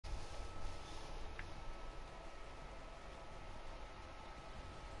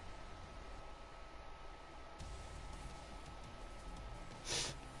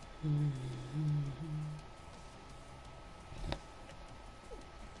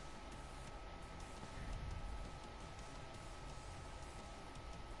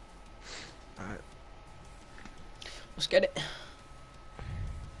Alright. Let's get it.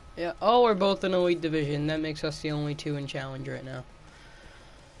 Yeah. Oh, we're both in Elite Division. That makes us the only two in Challenge right now.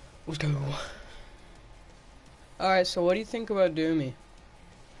 Let's go. Alright, so what do you think about Doomy?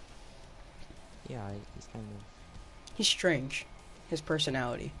 Yeah, he's kind of... He's strange. His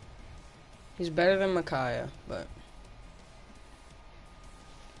personality. He's better than Micaiah, but...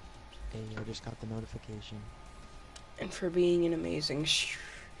 Hey, I just got the notification. And for being an amazing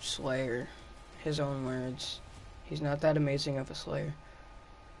slayer, his own words, he's not that amazing of a slayer.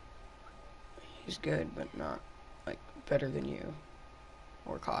 He's good, but not, like, better than you.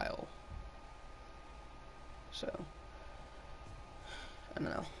 Or Kyle. So, I don't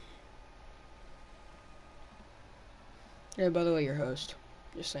know. Yeah, by the way, your host.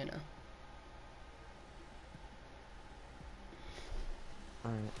 Just say no.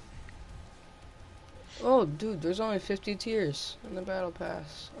 Alright. Oh, dude, there's only 50 tiers in the battle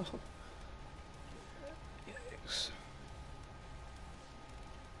pass. Oh. Yikes.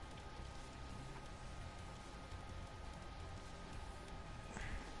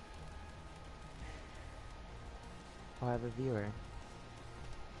 Oh, I have a viewer.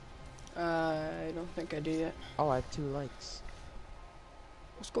 I don't think I do yet. Oh, I have 2 likes.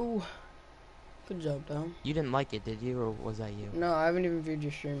 Let's go. Good job, Dom. You didn't like it, did you? Or was that you? No, I haven't even viewed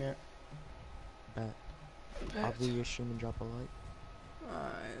your stream yet. Bet. I'll view your stream and drop a like.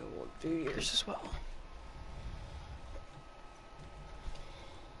 I will do yours as well.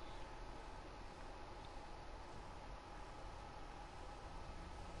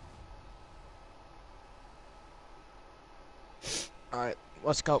 Alright,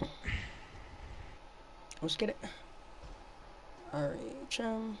 let's go. Let's get it.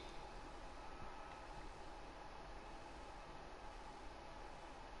 RHM.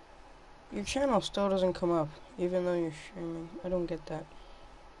 Your channel still doesn't come up, even though you're streaming. I don't get that.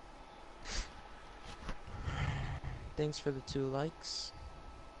 Thanks for the 2 likes.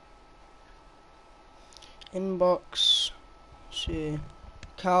 Inbox. Let's see.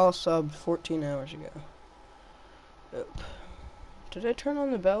 Kyle subbed 14 hours ago. Yep. Did I turn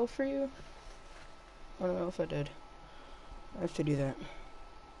on the bell for you? I don't know if I did. I have to do that.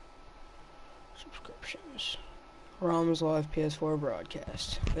 Subscriptions. Rahm's live PS4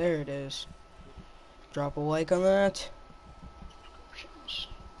 broadcast. There it is. Drop a like on that. Subscriptions.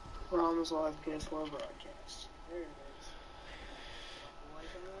 Rahm's live PS4 broadcast. There it is. Drop a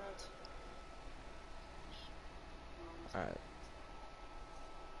like on that. Alright.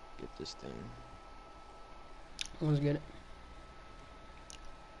 Get this thing. Let's get it.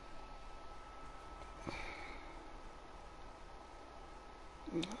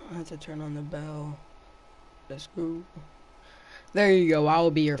 I have to turn on the bell. Let's go. There you go. I will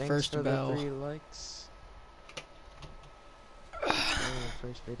be your Thanks first for bell. The 3 likes.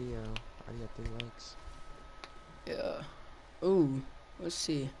 First video. I got 3 likes. Yeah. Ooh. Let's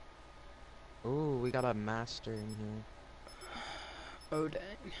see. Ooh, we got a master in here. Oh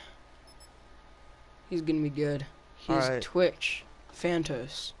dang. He's gonna be good. He's Alright. Twitch.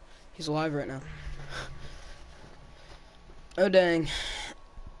 Phantos. He's live right now. Oh dang.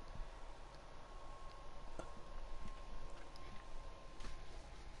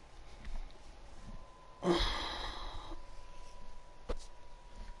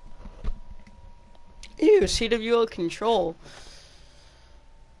 Ew, CWL control.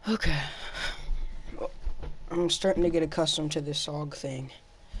 Okay. I'm starting to get accustomed to this SOG thing.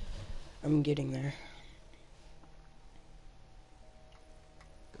 I'm getting there.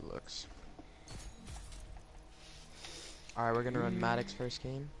 Good looks. Alright, we're gonna run Maddox first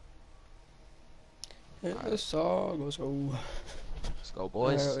game. Hit the SOG, let's go. Let's go,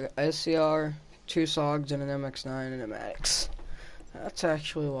 boys. We got SCR, 2 SOGs, and an MX-9 and a Maddox. That's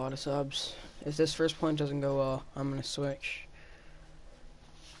actually a lot of subs. If this first point doesn't go well, I'm gonna switch.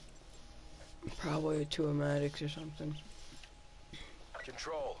 Probably to a Maddox or something.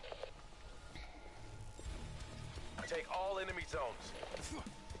 Control. Take all enemy zones.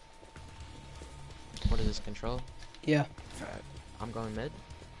 What is this, control? Yeah. Alright, I'm going mid.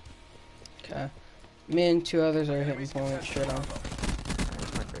 Okay. Me and 2 others are hitting point straight on. Alright,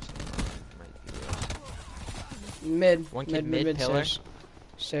 it's my first game. Might be Mid. One kid mid, pillar. Stairs.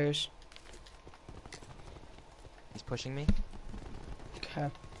 Stairs. He's pushing me. Okay.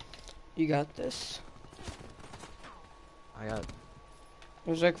 You got this. I got...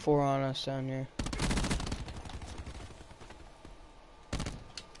 There's like 4 on us down here.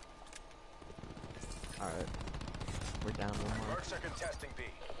 Alright. We're down one more. Mercs are contesting B.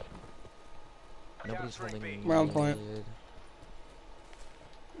 He's holding B. Round point. mid.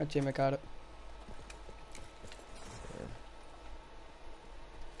 Our teammate got it.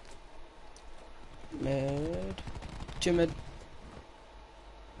 Mid. Two mid.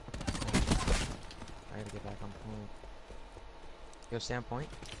 I gotta get back on point. Yo, stand point.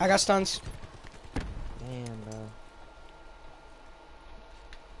 I got stuns. Damn, bro.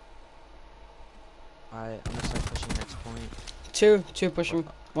 Alright, I'm gonna start pushing next point. Two pushing.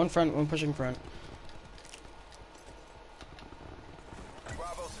 One front, one pushing front.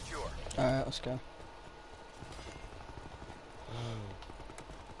 Bravo secure. Alright, let's go.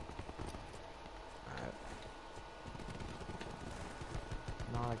 Alright.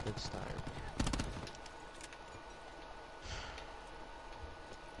 Not a good start.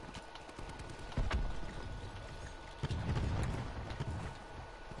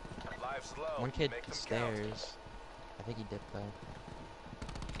 Live slow. One kid Make them stairs. I think he dipped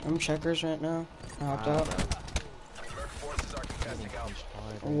though. I'm checkers right now. I hopped Wow, out. bro. count. Merc forces are Getting contesting Alpha. punched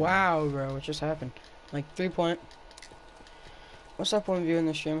hard, man. Wow, bro, what just happened? Like 3 point. What's up, one view in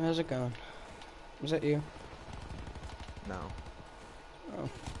the stream? How's it going? Was that you? No. Oh,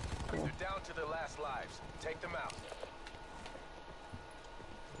 cool. They're down to their last lives. Take them out.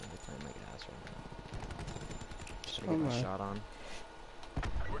 They're playing like ass right now. Just Oh gonna get my my. shot on.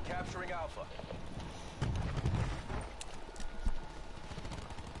 We're capturing Alpha.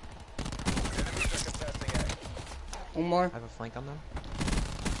 Enemies are contesting A. One more. I have a flank on them.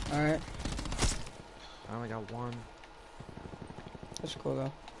 Alright, I only got one. that's cool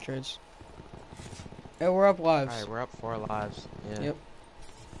though. Trades. Hey, we're up lives. Alright, we're up 4 lives. Yeah. Yep.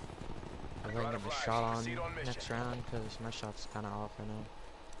 I'm gonna Run a get a flash. shot on Proceed on mission. next round because my shot's kind of off right now.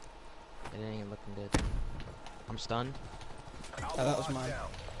 It ain't looking good. I'm stunned. Alpha that was locked mine. down.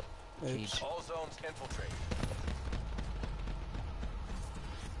 Oops. All zones infiltrate.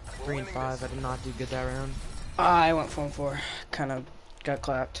 We're 3 and winning 5. I this. did not do good that round. I went 4-4. Kind of got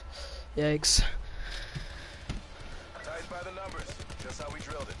clapped. Yikes. Ties by the numbers. Just how we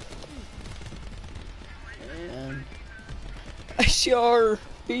drilled it. And I see our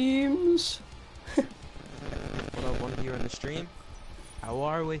beams. What up, one of you in the stream? How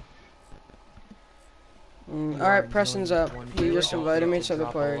are we? You Alright, are Preston's joined up. one He viewer. just Don't invited me forget to the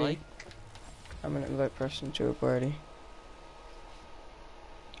drop a party. like. I'm gonna invite Preston to a party.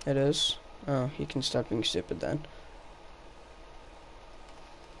 It is? Oh, he can stop being stupid then.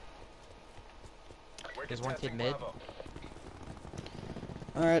 We're There's one kid contesting mid. Bravo.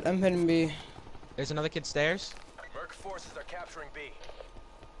 Alright, I'm hitting B. There's another kid stairs. Merc forces are capturing B.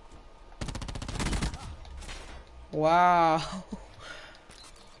 Wow.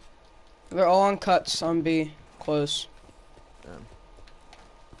 They're all on cuts on B. Close.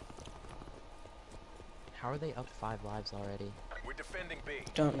 How are they up 5 lives already? We're defending B.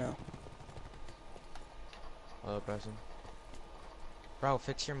 Don't know. Hello, person. Bro,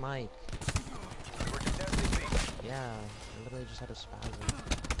 fix your mic. We're contesting B. Yeah, I literally just had a spasm. I'm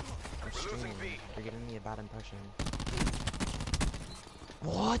We're losing streaming. B. You're giving me a bad impression.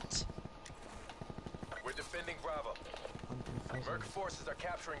 What? We're defending Bravo. I'm Merc forces are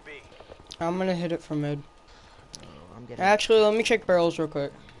capturing B. I'm gonna hit it from mid. Oh, I'm getting. Actually, let me check barrels real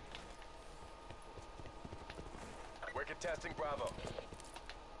quick. We're contesting Bravo.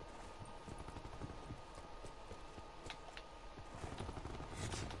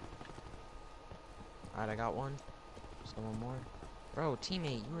 Alright, I got one. Still one more. Bro,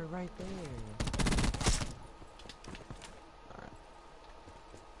 teammate, you were right there.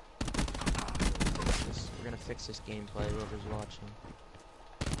 We're gonna fix this gameplay, whoever's watching.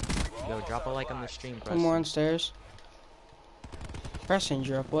 Yo, drop a like on the stream, One Preston. more on stairs. Preston,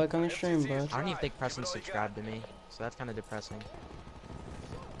 drop a like on the stream, bud. I don't even think Preston subscribed to me, so that's kind of depressing.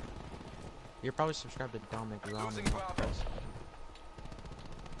 You're probably subscribed to Dominic Rahm. Losing and not Bravo. Preston.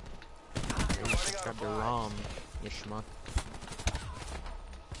 You're subscribed to Rahm, you schmuck.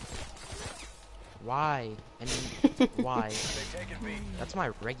 Why? I mean, why? They've taken B. That's my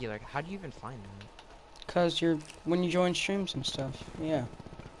regular. How do you even find that? Cause you're when you join streams and stuff. Yeah.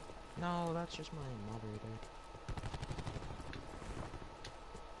 No, that's just my moderator.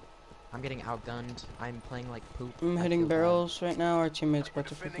 I'm getting outgunned. I'm playing like poop. I'm I hitting feel bad. barrels right now. Our teammate's about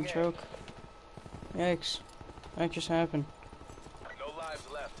to freaking choke. Yikes. That just happened. No lives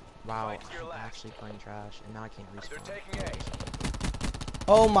left. Wow, Fight to your I'm last. actually playing trash, and now I can't They're respawn. taking A.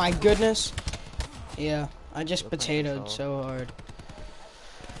 Oh my goodness. Yeah, I just We're playing potatoed control. so hard.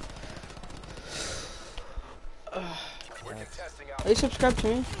 We're contesting Are Alpha. you subscribed to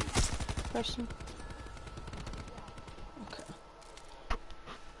me, Preston? Okay.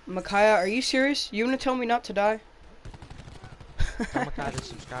 Micaiah, are you serious? You wanna tell me not to die? Tell Makai to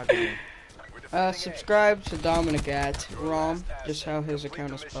subscribe to me. We're Defending A. Subscribe to Dominic at Your Rahm, last task. just how his Complete account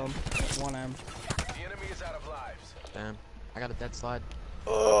the is mission. spelled. Like 1M. The enemy is out of lives. Damn. I got a dead slide.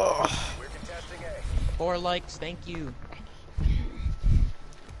 Ugh. We're contesting A. 4 likes, thank you.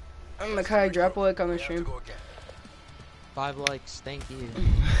 I'm Makai, drop a like on the We have to stream. go again. 5 likes, thank you.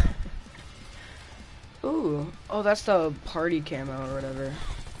 Ooh. Oh, that's the party camo or whatever.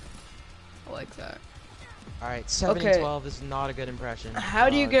 I like that. Alright, 7 Okay. and 12 is not a good impression. How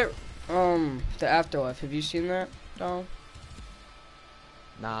do you Uh, get the Afterlife? Have you seen that, Dom?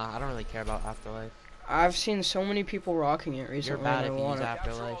 Nah, I don't really care about Afterlife. I've seen so many people rocking it You're recently. bad and if I you use want it.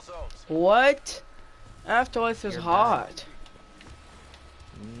 Capture all Afterlife. zones. What? Afterlife is You're hot.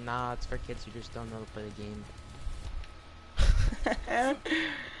 Nah, it's for kids who just don't know to play the game.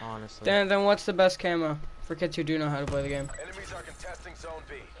 Honestly. Then what's the best camo for kids who do know how to play the game? Enemies are contesting zone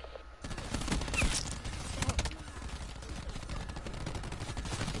B.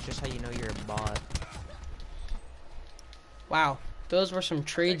 It's just how you know you're a bot. Wow, those were some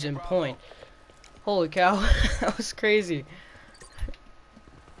trades in point. Holy cow, that was crazy.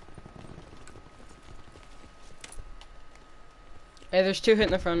 Hey, there's 2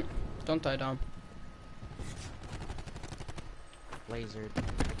 hitting the front. Don't die, Dom. Lasered.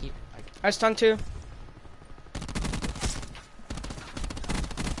 I stunned 2.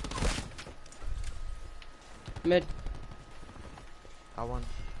 Mid. Got one.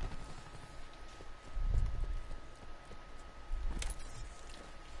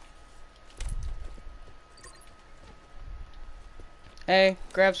 Hey,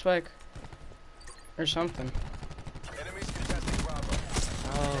 grab spike. Or something. Enemies contesting Bravo.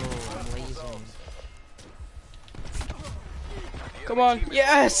 Oh, I'm lasering. The Come enemy on. team is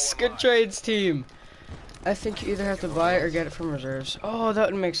Yes! still Good alive. trades, team. I think you either have to buy it or get it from reserves. Oh,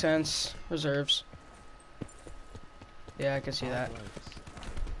 that would make sense. Reserves. Yeah, I can see that. 5 likes.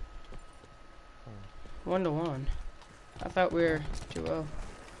 1-1. I thought we were 2-0.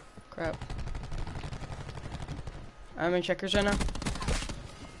 Crap. I'm in checkers right now.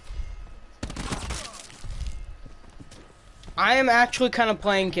 I am actually kind of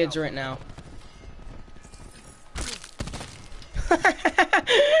playing kids right now.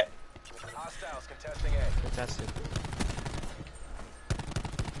 Hostiles contesting A. Contested.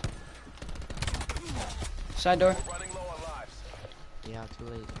 Side door. We're running low on lives. Yeah, too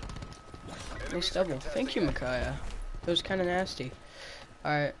late. Nice Enemies are double. Thank contesting you, A. Micaiah. That was kind of nasty.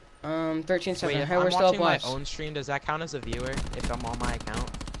 Alright. 13 seconds. Wait, if Hey, I'm we're still up watching my lives. own stream, does that count as a viewer if I'm on my account?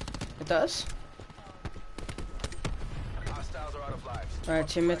 It does? Hostiles are out of lives. Alright,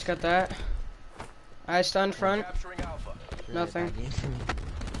 teammates got that. I stunned front. Capturing Alpha. Really Nothing. bad game for me.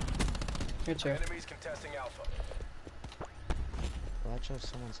 Good too. Enemies contesting Alpha. Well, that shows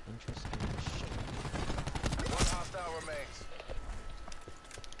someone's interest in this shit. One hostile remains.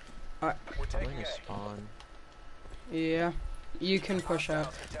 Alright. We're I'm taking gonna A. spawn. Yeah. You can push out.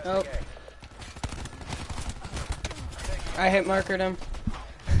 Hostiles Nope. contesting A. I hit markered him.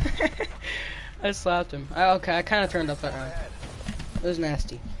 I slapped him. Okay, I kind of turned up that round. Ahead. It was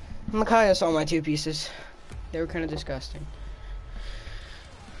nasty. Micaiah saw my 2 pieces. They were kind of disgusting.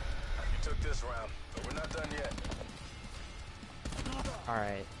 You took this round, but we're not done yet.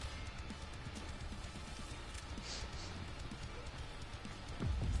 Alright.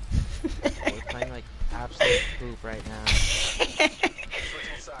 We're playing like absolute poop right now. Switching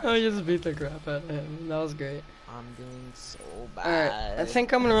sides. I just beat the crap out of him. That was great. I'm doing so Alright, bad. I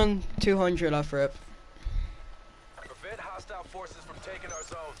think I'm gonna run 200 off rip. Prevent hostile forces from taking our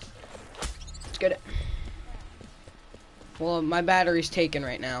zones. Let's get it. Well, my battery's taken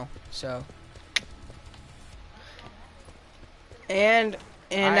right now, so. And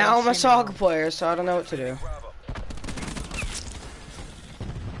Alright, now I'm I'm a streaming SOG now. player, so I don't know what to do. Bravo.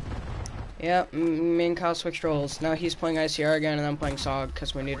 Yep, me and Kyle switched roles. Now he's playing ICR again, and I'm playing SOG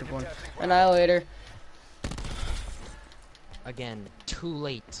because we needed one. Annihilator. Again, too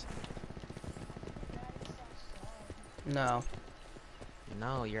late. No.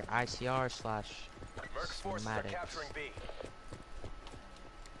 No, you're ICR slash Merc's forces are schematics. capturing B.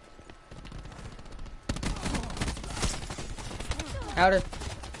 Outer.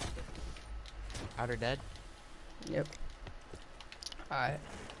 Outer dead. Yep. Alright.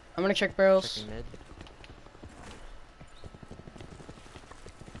 I'm gonna check barrels. Checking mid.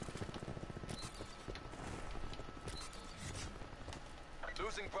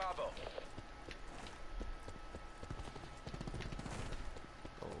 Losing Bravo.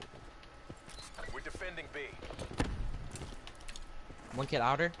 Oh. We're defending B. One kid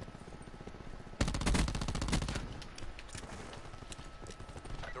outer.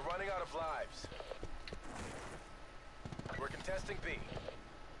 They're running out of lives. We're contesting B.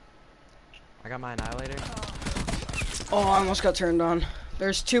 I got my annihilator. Oh, I almost got turned on.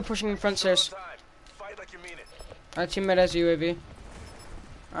 There's two pushing in front stairs. Fight like you mean it. My teammate has UAV.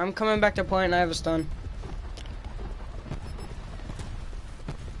 I'm coming back to point and I have a stun.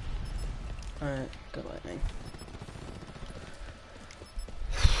 Alright, good lightning.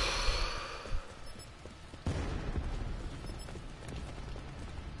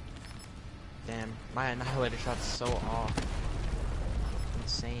 Damn, my annihilator shot's so off.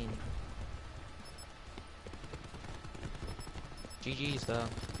 Insane. GG's though.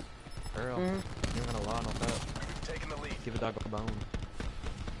 For real. You're gonna lot of that. Taking the lead. Give a dog a bone.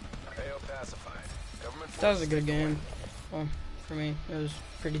 AO pacified. Government That was a forces good deployed. game. Well, for me, it was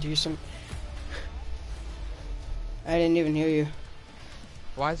pretty decent. I didn't even hear you.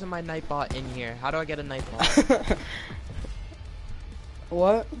 Why isn't my nightbot in here? How do I get a nightbot?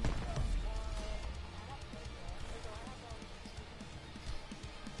 What?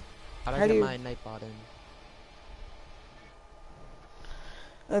 How do How I do get you- my nightbot in?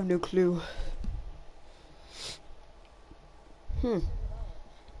 I have no clue.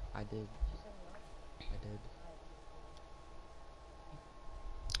 I did.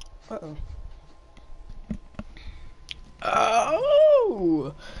 Uh-oh.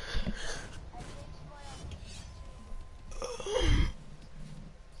 Oh!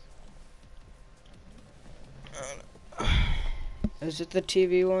 Is it the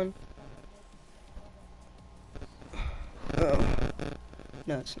TV one? Oh.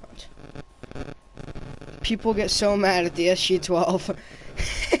 No, it's not. People get so mad at the SG-12.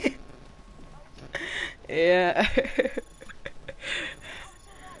 Yeah.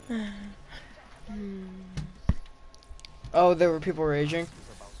 Oh, there were people raging.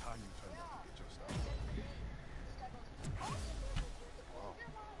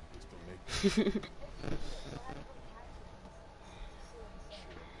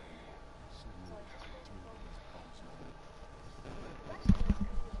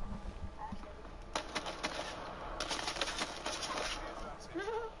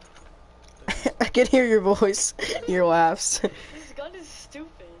 I can hear your voice, your laughs. This gun is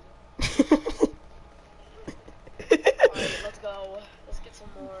stupid. Alright, let's go. Let's get some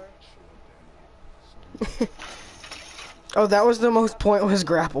more. Oh, that was the most pointless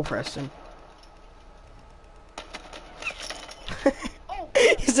grapple, Preston. Oh,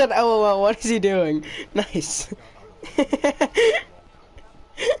 He said, LOL, what is he doing? Nice.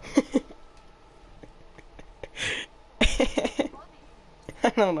 I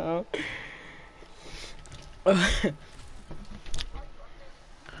don't know.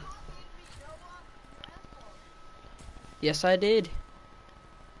 Yes, I did.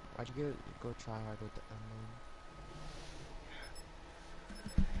 Why'd you go try hard with the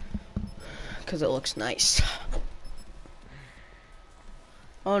Because it looks nice.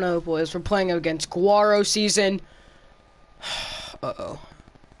 Oh no, boys, we're playing against Guaro season. Uh-oh.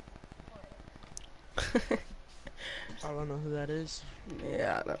 I don't know who that is.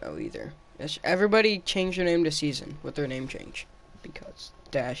 Yeah, I don't know either. Everybody change their name to Season with their name change. Because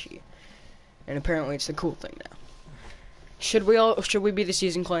Dashy. And apparently it's the cool thing now. Should we be the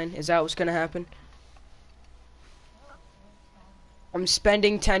Season clan? Is that what's gonna happen? I'm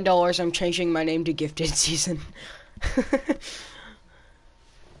spending $10, I'm changing my name to Gifted Season.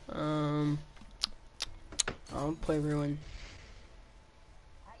 I'll play Ruin.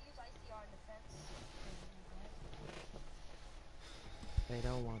 They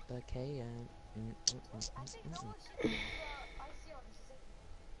don't want the KN.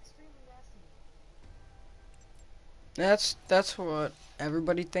 That's what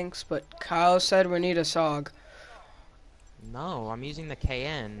everybody thinks, but Kyle said we need a SOG. No, I'm using the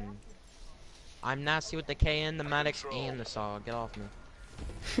KN. I'm nasty with the KN, the Maddox, and the SAW. Get off me.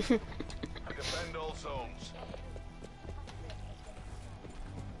 Defend all zones.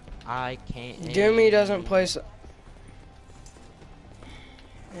 I can't. Doomy doesn't play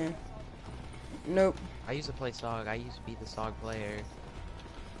Yeah. Nope. I used to play SOG. I used to be the SOG player.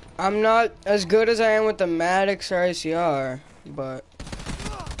 I'm not as good as I am with the Maddox or ICR, but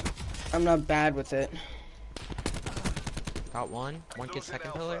I'm not bad with it. Got one. One kid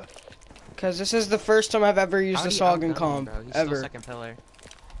second pillar. Cause this is the first time I've ever used a SOG in outgunned him, comp, bro. He's ever. Still second pillar.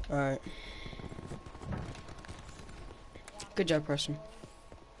 Alright. Good job, Preston.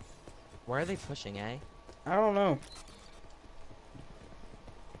 Where are they pushing, eh? I don't know.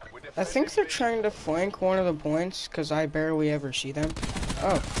 I think they're trying to flank one of the points, cause I barely ever see them.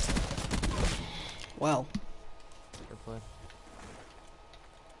 Oh. Well. Good play.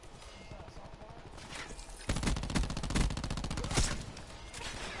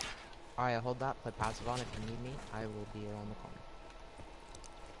 Alright, hold that. Put passive on if you need me. I will be around the corner.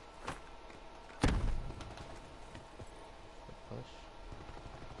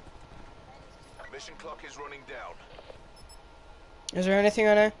 Mission clock is running down. Is there anything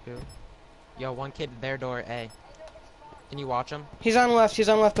on A? Who? Yo, one kid, their door, A. Can you watch him? He's on left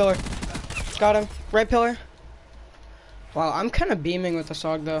pillar. Got him. Right pillar. Wow, I'm kind of beaming with the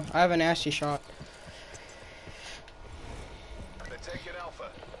SOG though. I have a nasty shot. They're taking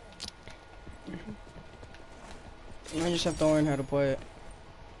Alpha. I just have to learn how to play it.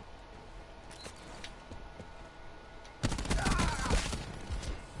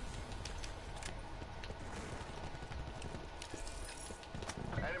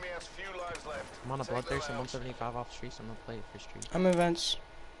 Enemy has few lives left. I'm on a Take bloodthirst them and out. 175 off street, so I'm gonna play it for street. I'm in vents.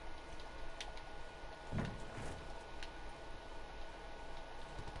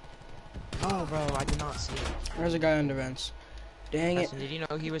 Oh, bro, I did not see it. There's a guy on the vents. Dang it. Preston, did you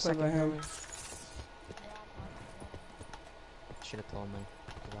know he was Play by second him. goalie? Should have told me,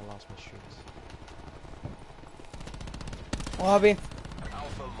 because I lost my streaks. Lobby.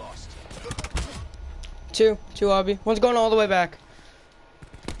 Alpha lost. Two lobby. One's going all the way back.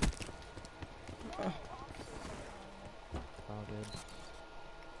 All good.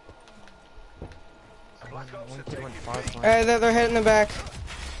 One kid went far flank. Alright, they're hitting the back.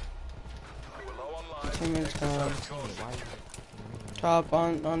 We're low on lives. Teammates gone. Why are you- Top,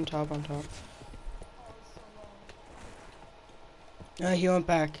 on top. He went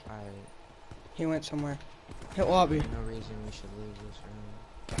back. Alright, He went somewhere. Hit lobby. no reason we should lose this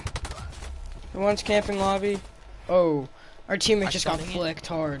round. The one's camping lobby. Oh, our teammate I'm just got stunning it. flicked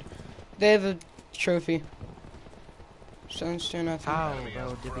hard. They have a trophy. Stone's still nothing. How,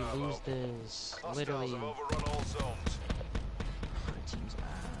 bro, did we lose this? Hostiles Literally, have overrun all zones. our team's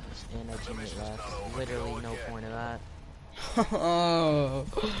ass. And our teammate left. Literally no point of that. Oh,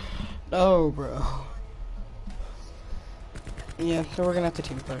 no, bro. Yeah, so we're gonna have to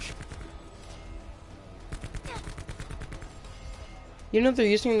team push. You know they're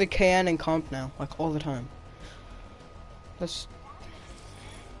using the KN in comp now, like all the time. That's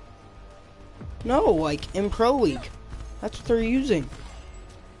no, like in Pro League. That's what they're using.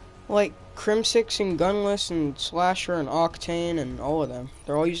 Like Crim6 and Gunless and Slasher and Octane and all of them.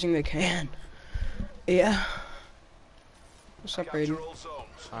 They're all using the KN. Yeah. What's up, Brayden? Capture all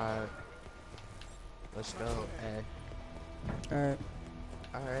zones. Alright. Let's go, Ed. Alright.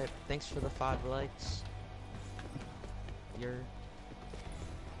 Alright, thanks for the 5 likes.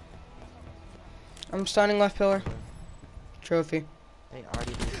 I'm stunning left pillar. Trophy. They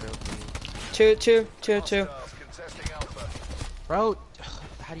already did trophies. Two. Hostiles contesting Alpha. Bro,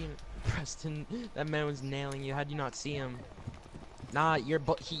 how do you... Preston, that man was nailing you. How do you not see him? Nah,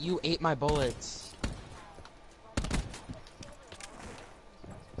 you ate my bullets.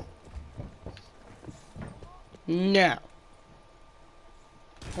 No.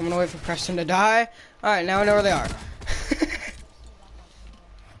 I'm gonna wait for Preston to die. Alright, now I know where they are.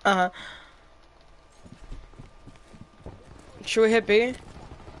 Uh-huh. Should we hit B?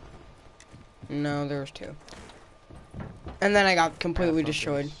 No, there was 2. And then I got completely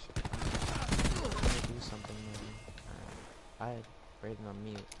destroyed. Let me do something, maybe. I had Brayden on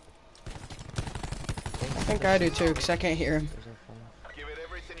mute. I think I do too, because I can't hear him. There's our phone. Give it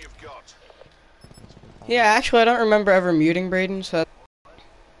everything you've got. Thanks for the 5. Yeah, actually, I don't remember ever muting Brayden, so...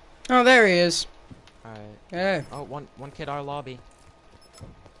 Oh, there he is. Alright. Yeah. Oh, one kid our lobby.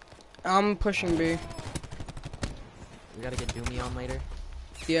 I'm pushing B. We gotta get Doomy on later.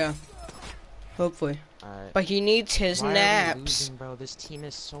 Yeah. Hopefully. Alright. But he needs his Why are we naps. losing, bro? This team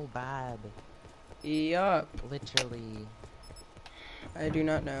is so bad. Yup. Literally. I do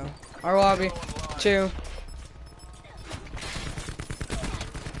not know. Our lobby. 2.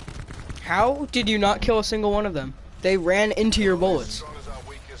 How did you not kill a single one of them? They ran into your bullets. Strong as our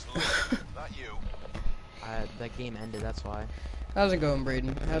weakest link. Not you. That game ended, that's why. How's it going,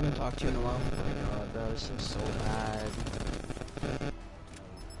 Brayden? I haven't talked to you in a while. Oh my god, bro, this team's so bad.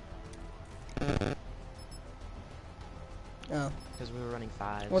 Oh. Because we were running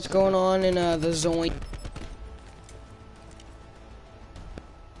 5s. What's going on in the zone?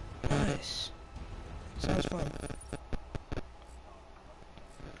 Nice. Sounds fun.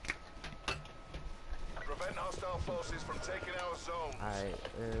 Prevent hostile forces from taking our zone. Alright,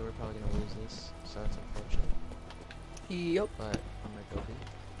 we're probably gonna lose this, so that's unfortunate. Yup. But I'm gonna go B.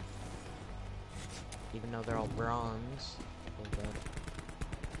 Even though they're all bronze. We'll go.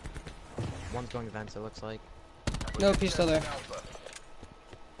 One's going vents, it looks like. Nope, he's still there. Alpha.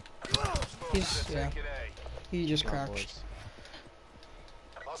 He's, They're yeah. taking A. He just No, crouched. boys.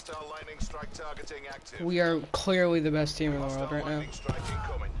 Hostile lightning strike targeting active. We are clearly the best team in the world Hostile right now. lightning strike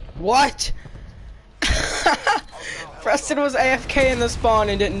incoming. What? Preston was AFK in the spawn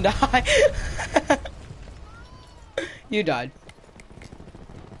and didn't die. You died.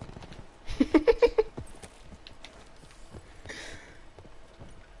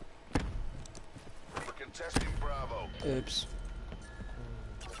 contesting Bravo. Oops.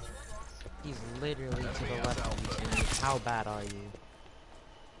 He's literally to the left of you, team. How bad are you?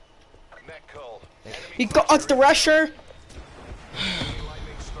 Net call. He got a thresher. Enemy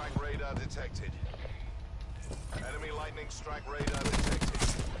lightning strike radar detected. Enemy lightning strike radar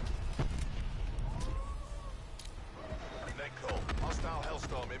detected. Net call. Hostile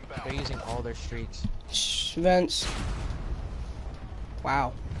Hellstorm They're inbound. using all their streaks. Vents.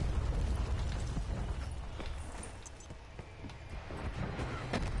 Wow.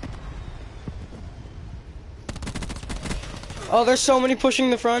 Oh, there's so many pushing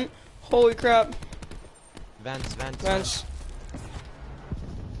the front. Holy crap. Vents, vents, Vents.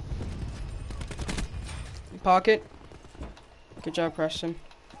 Pocket. Good job, Preston.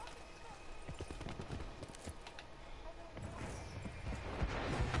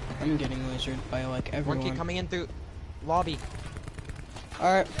 I'm getting lasered by like everyone. One kid coming in through lobby.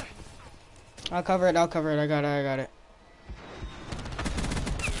 Alright. I'll cover it, I got it.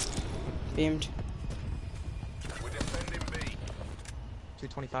 Beamed. We're defending B.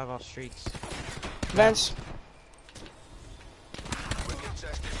 225 off streaks. Vents. We're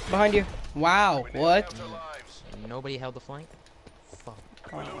contesting B. Behind you. Wow, We're what? out of lives. Nobody held the flank. Fuck.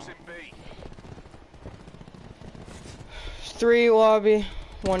 We're losing B. 3 lobby,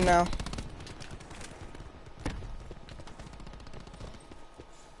 1 now.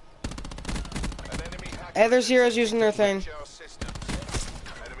 An enemy hacker Hey, there's zeros using their thing. our systems.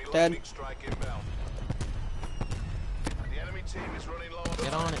 Enemy Dead. lightning strike inbound. The enemy team is running low on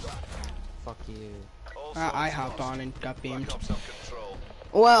Get on it. lives. Fuck you. All I zones hopped lost. on and got beamed. Back up self-control.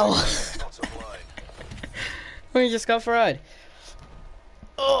 Well, Bottom line. we just got fried.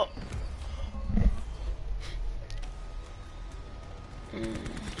 Oh.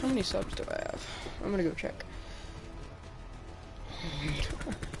 How many subs do I have? I'm gonna go check.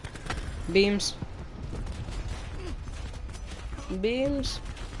 Beams. Beams.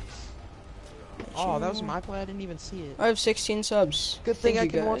 Oh, that was my play. I didn't even see it. I have 16 subs. Good thing Thank I you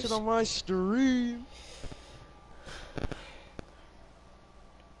can watch guys. it on my stream.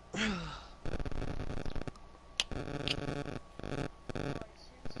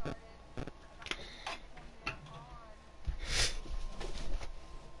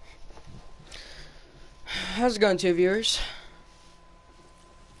 How's it going, 2 viewers?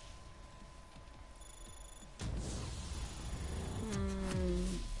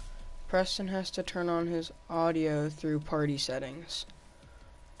 Preston has to turn on his audio through party settings.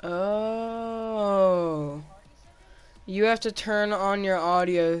 Oh. You have to turn on your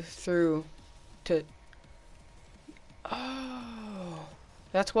audio through to... Oh.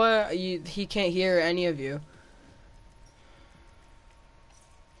 That's why he can't hear any of you.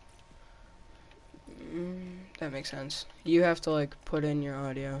 That makes sense. You have to like put in your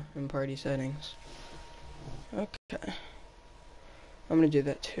audio in party settings. Okay. I'm gonna do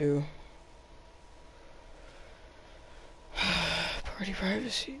that too. Party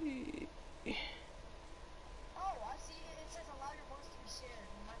privacy. Oh, I see it. It says allow your voice to be shared.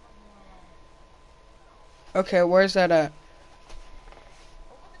 You might want to Okay, where's that at?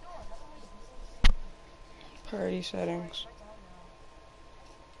 open the door. Otherwise, Party settings. right down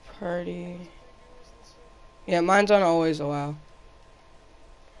now. Party. Yeah, mine's on always allow.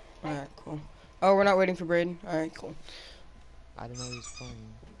 Alright, cool. Oh, we're not waiting for Braden? Alright, cool. I didn't know he was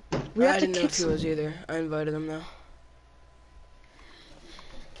playing. I didn't know if he was either. I invited him though.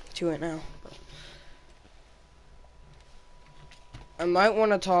 To it now. I might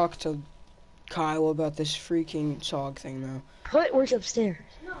want to talk to Kyle about this freaking SOG thing though. Put work upstairs.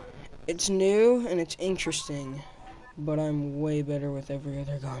 It's new and it's interesting, but I'm way better with every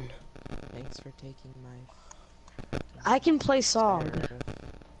other gun. Thanks for taking my. I can play song.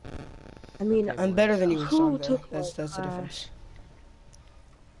 I mean, I'm better than you with Who SOG though. took That's my the difference.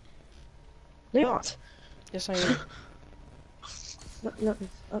 they're not. Yes, I am.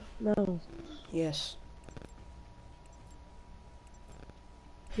 No. Yes.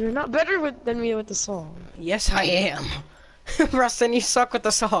 You're not better than me with the song. Yes, I am. Rustin, you suck with the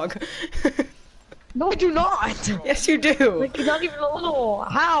SOG. No, I do not. Yes, you do. Like, not even a little.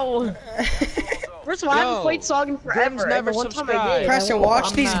 How? First of all, I haven't Yo, played song in forever. Grim's and never the one time I subscribed. did, Preston, I won't- watch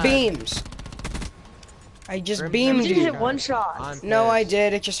I'm these mad. beams. I just Grim's beamed never You didn't you. hit one shot. I'm No, I pissed.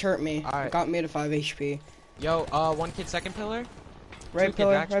 did. It just hurt me. Alright. It got me to 5 HP. Yo, one kid second pillar. Right Two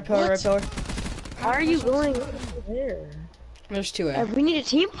pillar, kids, right pillar, right pillar. Why are you going over there? There's 2A. We need a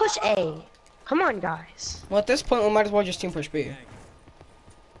team push A. Come on, guys. Well, at this point, we might as well just team push B.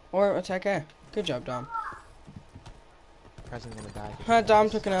 Or attack A. Good job, Dom. Present's gonna die. Huh, Dom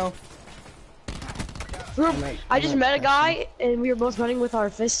took an L. I just met a guy, and we were both running with our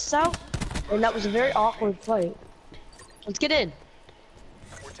fists out. And that was a very awkward fight. Let's get in.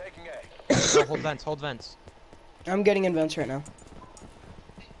 We're taking A. No, hold vents, hold vents. I'm getting in vents right now.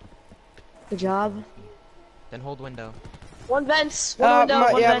 Good job. Then hold window. One vents. One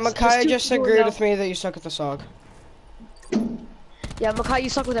window. One Yeah, vents. Makai Two just window. agreed with me that you suck at the SOG. Yeah, Makai, you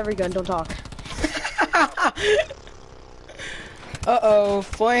suck with every gun. Don't talk. Uh-oh,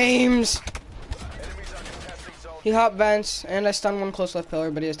 flames! Enemies are contesting zone. He hop vents, and I stunned one close left pillar,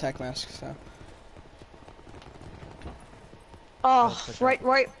 but he has tech mask, so. Oh, right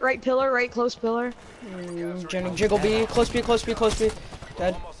pillar, right close pillar. Jenny, jiggle B, close B, close B, close B.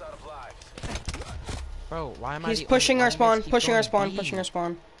 Dead. Almost out of lives. Bro, why am I He's the pushing only- our why do you spawn, guys keep pushing our going spawn, B? pushing our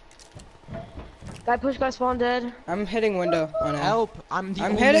spawn. Guy push, guy spawn dead. I'm hitting window on A. Help! I'm the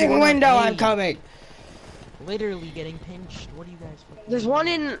I'm only hitting one on window, A. I'm coming! Literally getting pinched. What do you guys fucking There's one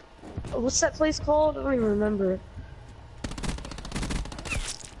in, what's that place called? I don't even remember.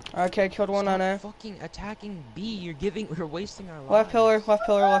 Okay, killed one on A. fucking attacking B. You're wasting our lives. Left pillar, left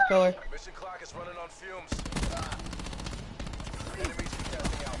pillar, left pillar. Mission clock is running on fumes. Enemies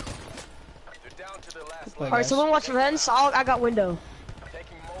contesting Alpha. They're down to their last Play, line. Alright, guys. someone watch vents. I got window.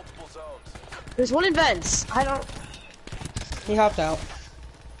 Taking multiple zones. There's one in vents. I don't, He hopped out.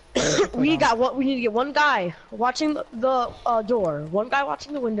 we got what, we need to get one guy watching the door. One guy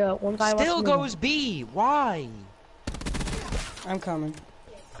watching the window. One guy Still watching the goes B. Why? I'm coming.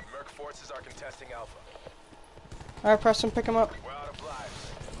 Merc forces are contesting Alpha. Alright, Preston, pick him up. We're out of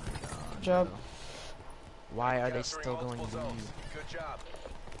lives. Good job. Why are they Capturing still going multiple B? zones. Good job.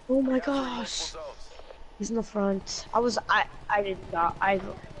 Oh my Capturing gosh. multiple zones. He's in the front. I did not,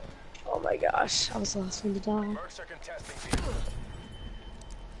 oh my gosh. I was the last one to die. Mercs are contesting B.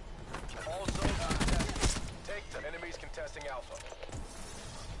 All zones are contested. Take the enemies contesting Alpha.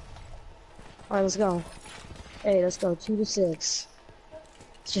 Alright, let's go. Hey, let's go. 2 to 6.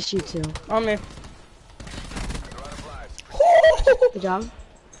 It's just you two. On me. They're out of lives. Good job.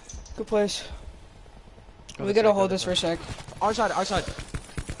 Good place. Go We this gotta way, go hold this this for a sec. Our side, our side.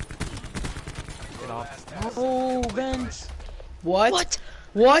 Get off. Oh, vents. What?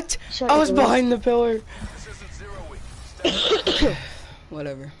 What? Shut I up, was Louis. behind the pillar. This isn't 0 week. Stand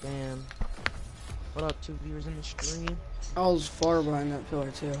Whatever. Damn. What up, 2 viewers in the stream? I was far behind that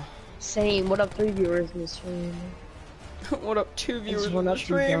pillar too. Same. What up, 3 viewers in the stream? What up, 2 viewers Just in one the up, you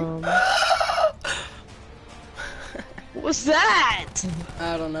stream? dumb. What was that?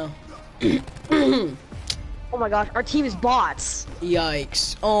 I don't know. Oh my gosh, our team is bots.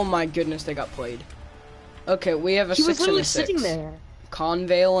 Yikes. Oh my goodness, they got played. Okay, we have a He 6 was and literally a 6. sitting there.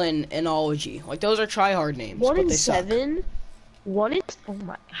 Convale and Enology. Like, those are try-hard names, 1 but in they suck. 7. 1 in. Oh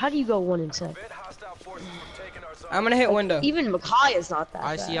my. How do you go 1 in 7? Prevent hostile forces from taking our zone. I'm gonna hit window. Even Makai is not that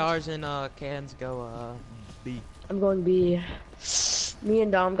bad. ICRs and cans go B. I'm going B. Me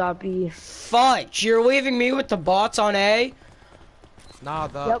and Dom got B. Fudge, you're leaving me with the bots on A? Nah,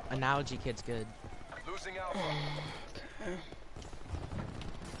 the Yep. analogy kid's good. Losing Alpha.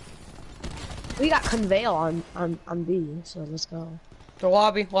 We got Conveil on B, so let's go. The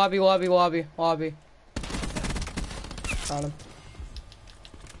lobby. Got him.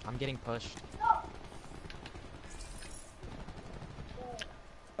 I'm getting pushed.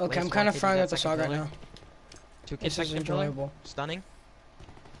 Okay, I'm Lace kind one of kid, frying you with got the second SOG right pillar? now. 2 kids This is second pillar. enjoyable. Stunning.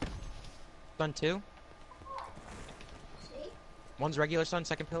 Stun 2. One's regular stun,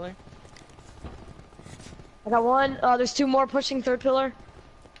 second pillar. I got 1. There's 2 more pushing 3rd pillar.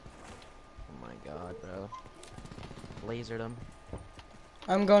 Oh my god, bro. Lasered him.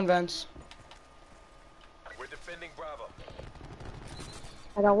 I'm going vents. We're defending Bravo.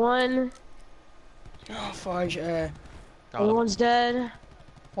 I got 1. Oh, fudge. Got Other him. one's dead.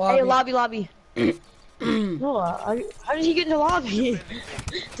 Lobby. Hey, lobby. Noah, how did he get in the lobby?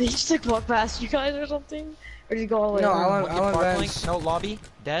 Did he just like walk past you guys or something? Or did he go all the way No, around? I went Park vents. link, no lobby,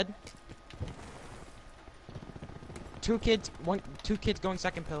 dead. 2 kids, 2 kids going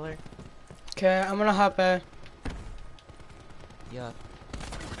second pillar. Okay, I'm gonna hop A. Yeah.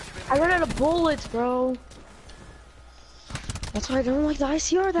 I ran out of bullets, bro. That's why I don't like the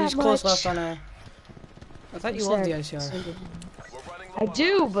ICR that He's much. close left on A. I thought you loved the ICR. Extended. We're running low I on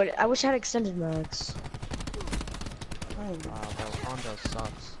do, lives. but I wish I had extended max. Oh, Bro, Hondo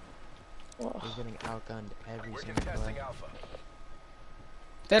sucks. Ugh. He's getting outgunned every We're single contesting play. Alpha.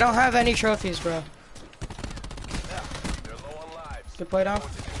 they don't have any trophies, bro. They're low on lives. Good play down. Know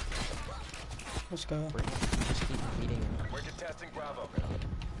what to do. Let's go. Just keep beating him. We're contesting Bravo.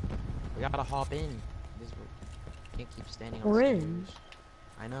 We gotta hop in. Can't keep standing on We're stairs. in.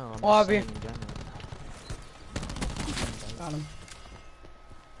 I know, I'm just Lobby. saying in general. Got him.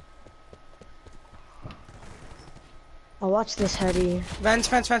 I'll watch this heady. Vents,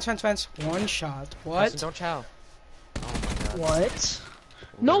 fence, fence, fence, fence. One shot. Preston, What? don't chow. Oh my god. What?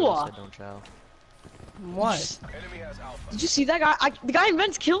 Literally Noah! said don't chow. What? Enemy has Alpha. Did you see that guy? The guy in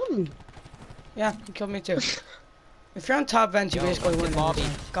vents killed me. Yeah, he killed me too. If you're on top vents, you Yo, basically one win. kid lobby.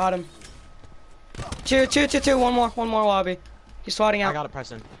 Got him. Two. One more lobby. He's swatting I out. got it,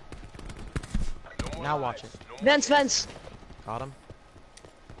 Preston. Now watch it. Vents, vents. Got him.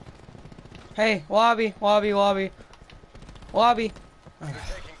 Hey, lobby. Taking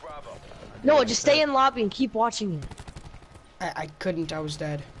Bravo. No, just stay in lobby and keep watching it. I couldn't. I was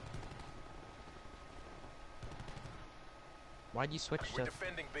dead. Why'd you switch We're to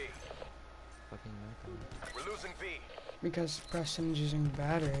defending B. fucking Mecca? We're losing B. Because Preston's using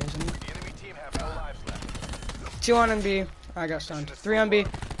battery, isn't he? The enemy team have no lives left. 2 on B. I got stunned. 3 on B. All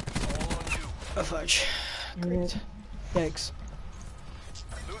on you. Oh, fudge. Great. Yikes.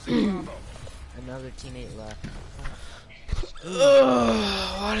 Losing Bravo. Another teammate left.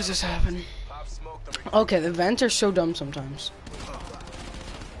 Ugh, why does this happen? Pop smoke them. Okay, the vents are so dumb sometimes.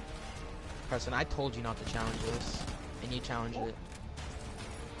 Preston, I told you not to challenge this, and you challenged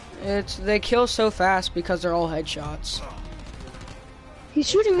it. They kill so fast because they're all headshots. He's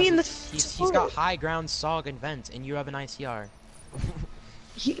shooting me in the. He's got high ground, SOG, and vent, and you have an ICR.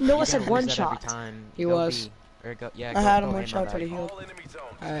 Noah You're said gonna one lose that every shot. time. He Go was. B. Or go, yeah, I go, had go him A, one my shot, bad. but he healed. All enemy zone.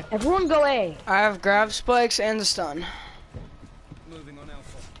 Alright. Everyone go A. I have grab spikes and the stun. Moving on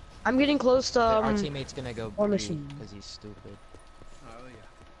Alpha. I'm getting close to. Our teammate's gonna go War B machine. because he's stupid. Oh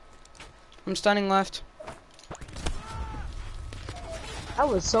yeah. I'm stunning left. I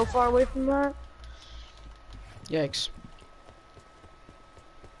was so far away from that. Yikes.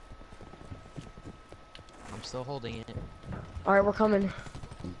 I'm still holding it. All right, we're coming.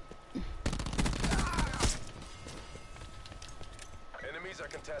 Enemies are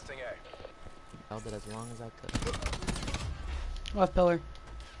contesting A. Held it as long as I could. Left pillar.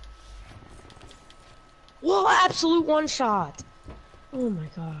 Whoa! Absolute one shot. Oh my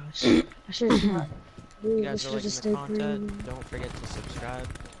gosh. I should have. You I guys are should have liking just the stayed content. green. Don't forget to subscribe.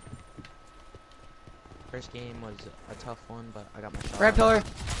 First game was a tough one, but I got my shot. Red on pillar. it.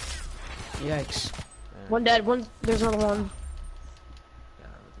 Yikes. And, One dead. One. There's another one. yeah,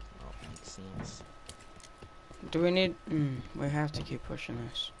 it makes sense. Do we need... we have to keep pushing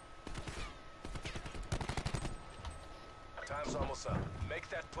this. Time's almost up. Make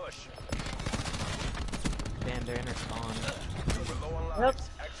that push. Damn, they're in our spawn. We're low on Yep. lives.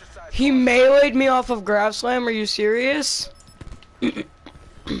 Exercise. He meleeed me off of grab slam. Are you serious?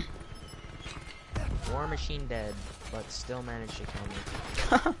 War machine dead, but still managed to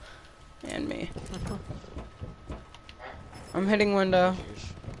kill me. And me. I'm hitting window.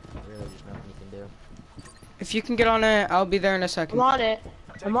 There's really just nothing you can do. If you can get on it, I'll be there in a I'm second. on it.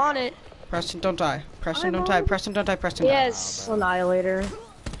 I'm on it. Preston, don't die. Preston, don't die. Preston, don't die. Preston. Yes, Annihilator.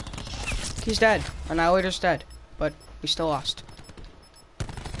 He's dead. Annihilator's dead. But we still lost.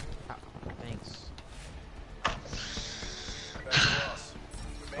 Ah, thanks. That's a loss.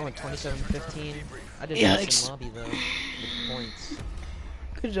 Oh, and 27-15. I did Yikes. nice in lobby though. With points.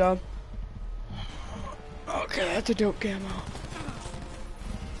 Good job. Okay, that's a dope camo.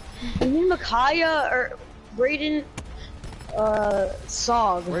 We need Micaiah or Brayden.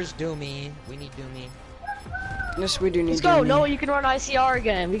 Sog. Where's Doomy? We need Doomy. Yes, we do need Let's go. Jimmy. No, you can run ICR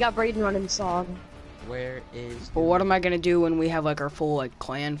again. We got Brayden running Sog. Where is? But what am I gonna do when we have like our full like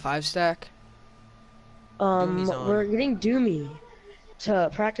clan 5 stack? Doomy's on. We're getting Doomy to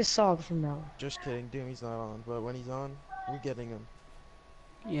practice Sog from now. Just kidding, Doomy's not on, but when he's on, we're getting him.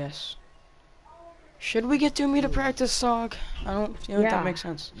 Yes. Should we get Doomy to practice Sog? I don't feel like Yeah. that makes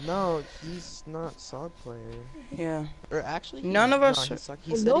sense. No, he's not SOG player. Yeah. Or actually, None of us- He,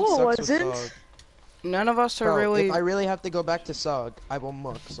 he Well, said no, he it sucks with wasn't. SOG. None of us are Bro, really. if I really have to go back to SOG, I will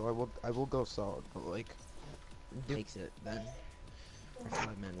muck. So I will go SOG. But like, Takes it then. Our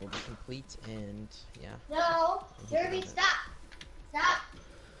 5 men will be complete, and yeah. No, Derby, stop. Stop.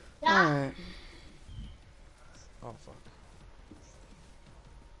 Alright. oh fuck.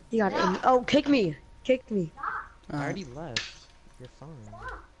 You got it. Oh, kick me. Kick me. I Alright. already left. You're fine.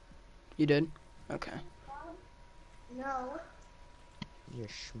 You did? Okay. No. You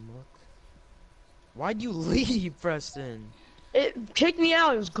schmuck. Why'd you leave, Preston? It kicked me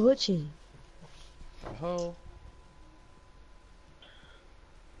out. It was glitching. Oh.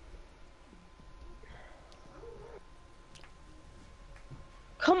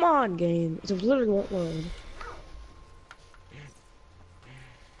 Come on, game. It literally won't load.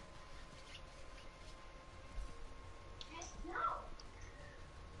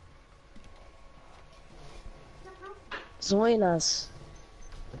 Join us.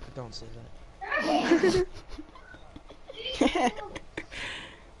 Don't say that.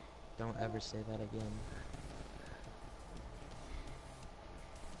 Don't ever say that again.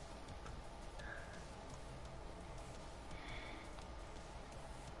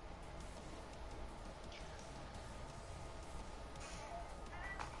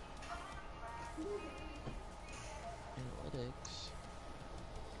 Analytics.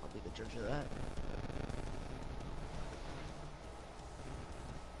 I'll be the judge of that.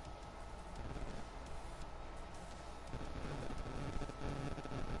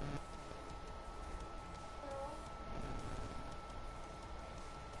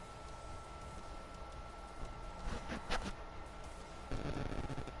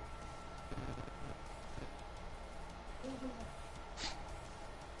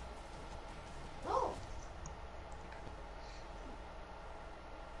 No.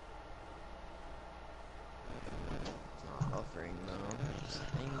 It's not buffering though. Just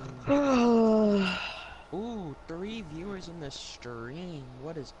Ooh, 3 viewers in the stream.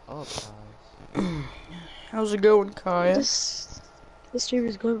 What is up, guys? How's it going, Kaya? This stream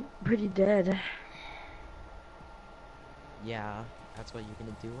is going pretty dead. Yeah, that's what you're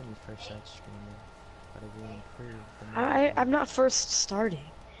gonna do when you first start streaming. But it will improve. The more you do. I'm not first starting.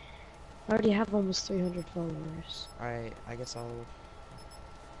 I already have almost 300 followers. Alright, I guess I'll.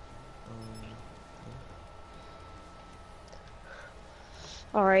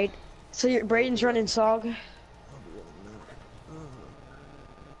 Alright, so your Braden's running SOG?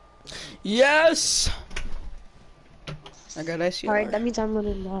 Yes! I got ICR. Alright, that means I'm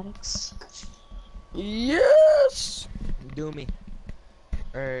running Maddox. Yes! Do me.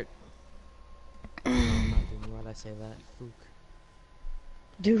 No, I'm not doing me. Why'd I say that? Fook.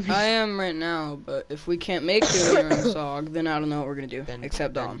 Dude, I am right now, but if we can't make the run SOG, then I don't know what we're gonna do.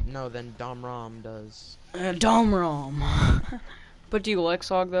 Except Dom. No, then Dom Rahm does. Dom Rom. But do you like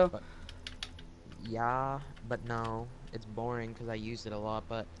SOG though? But, yeah, but no. It's boring because I used it a lot,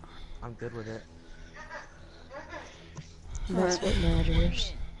 but I'm good with it. that's what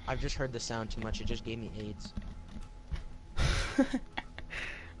matters. I've just heard the sound too much. It just gave me AIDS.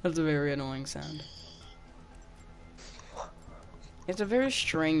 That's a very annoying sound. It's a very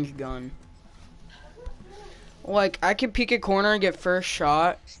strange gun. Like, I can peek a corner and get first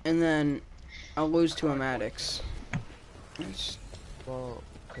shot, and then I'll lose to a Maddox. Well,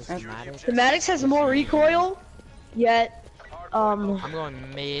 because That's- The Maddox has more recoil, yet, I'm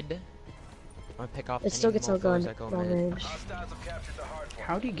going mid. I'm gonna pick off. it still gets any outgunned mofos that go long mid. range. Hostiles have captured the hard point.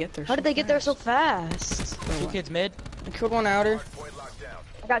 How do you get there? How did they get there so fast? Two kids mid. I killed one outer. Hard point locked down.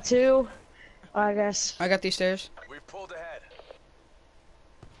 I got 2, I guess. I got these stairs. We've pulled ahead.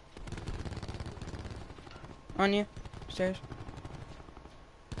 On you. Stairs.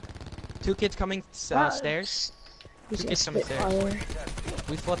 2 kids coming stairs. Who's Two a kids coming stairs. Spitfire?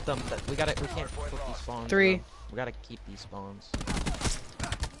 We flipped them. We can't flip these spawns. 3. Bro. We gotta keep these spawns.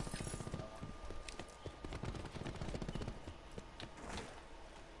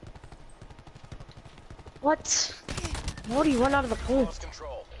 What? How do you run out of the point? Lost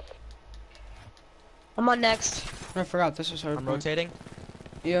control. I'm on next. I forgot this is hard. I'm point. rotating.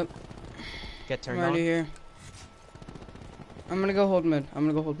 Yep. Get I'm turned already on. here. I'm gonna go hold mid. I'm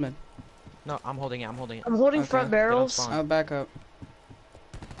gonna go hold mid. No, I'm holding it. I'm holding it. I'm holding Okay. front Get on barrels. spawn. I'll back up.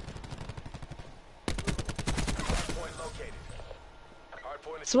 Hard point located. Hard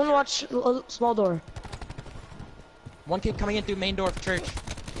point is Someone secured. watch small door. 1 kid coming in through main door of church.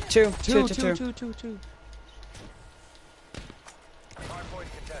 Two. Two. Hard point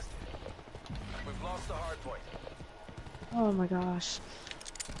contested. We've lost the hard point. Oh my gosh.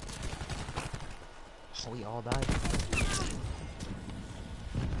 Oh, we all died.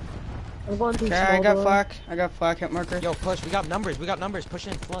 I'm going through Okay, small I got door. flak. I got flak hit marker. Yo, push. We got numbers. We got numbers. Push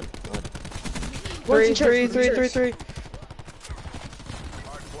in. Flood. Flood. One's 3, in church, 3, one's in 3, 3, church. 3.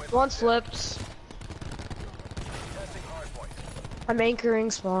 Hard point One's flipped. testing hard point. I'm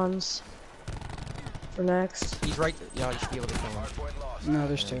anchoring spawns. For next. He's right. Yeah, you should be able to kill him. Hard point lost. No,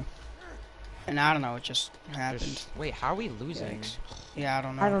 there's 2. And I don't know what just happened. Wait, how are we losing? Yikes. Yeah, I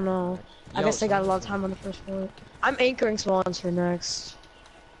don't know. I don't know. I Yo, guess they got a lot of someone- time on the first point. I'm anchoring spawns for next.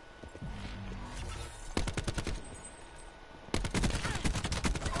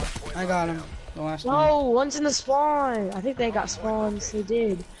 I got him. The last one. No, one's in the spawn. I think they got spawns. They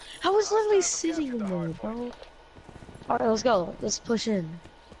did. I was literally sitting in there, bro. Alright, let's go. Let's push in.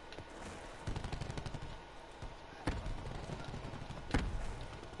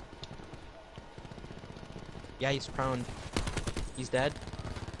 Yeah, he's prone. He's dead.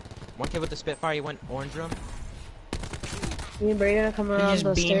 1 kid with the Spitfire. He went orange room. Me and Brayden are coming around just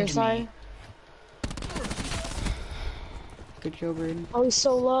the beamed stair me. side. Good kill, Braden. Oh, he's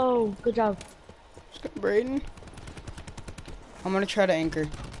so low. Good job. Braden. I'm gonna try to anchor.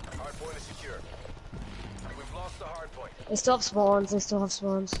 Hard point is secure. We've lost the hard point. They still have spawns. They still have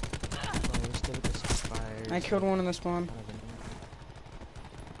spawns. Oh, we still get some fires. I killed one in the spawn.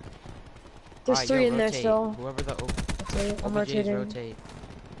 There's Alright, 3 yo, in there rotate. still. Whoever the Okay, I'm OBJs rotating. rotate.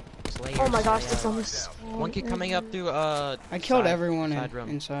 Slayer, Oh my gosh, Slayer. this almost. One kid coming up through I killed side- everyone side room.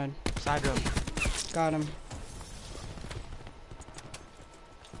 inside. Side room. Got him.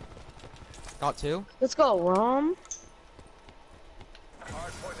 Got 2. Let's go, Rahm.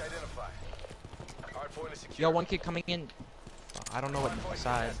 Hard point identified. Hard point is secure. Yo, one kid coming in. I don't know what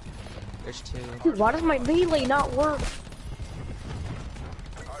side. There's 2. Dude, why does my melee not work?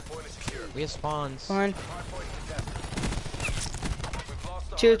 Hard point is secure. We have spawns. Fine. Hard point contested. We've lost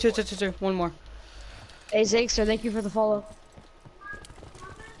the Two. hard point. One more. Hey, Zakester, thank you for the follow.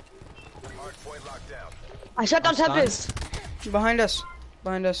 Hard point locked down. I shut down I'm stunned. Tempest. Behind us.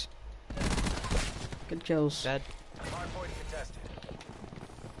 Behind us. Good kills. Dead. Hard point contested.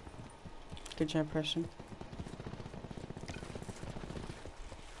 Good job, Preston.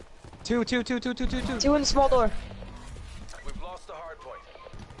 2. 2 in the small door. We've lost the hard point.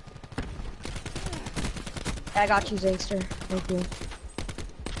 I got you, Zakester. Thank you.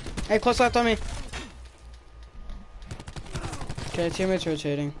 Hey, close left on me. Okay, teammates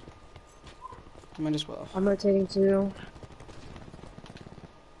rotating. Might as well. I'm rotating too.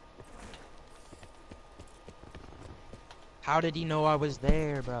 How did he know I was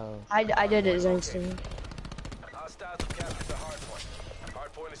there, bro? I did it, Zakester. Hostiles have captured the hard point.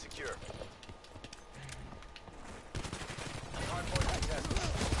 Hard point is secure. Hard point contested.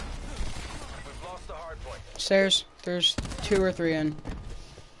 We've lost the hard point. Stairs. There's 2 or 3 in.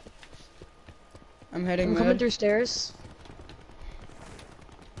 I'm heading I'm coming mid. through stairs.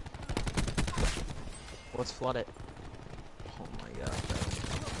 Let's flood it. Oh my god,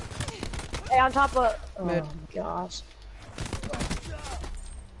 bro. Hey, on top of. Oh Mid. my gosh.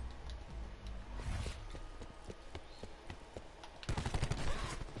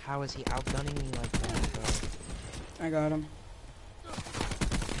 How is he outgunning me like that, bro? I got him.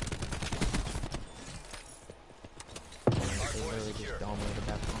 They literally just dominated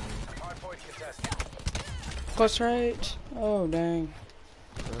that phone. Hard point contested. Close right. Oh, dang.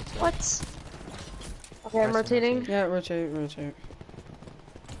 What? Okay, I'm Press and rotating. rotate. Yeah, rotate.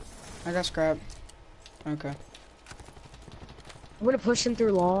 I got scrap. Okay. I'm gonna push him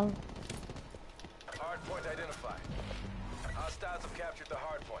through long. Hard point identified. Hostiles have captured the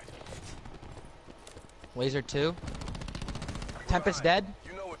hard point. Laser 2. Tempest dead.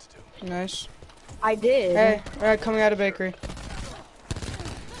 You know what to do. Nice. I did. Hey, alright, coming out of bakery.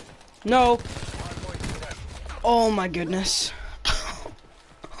 No. Hard point contested. Oh my goodness.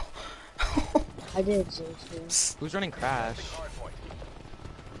 I did, Zakester. Who's running Crash? Hard point.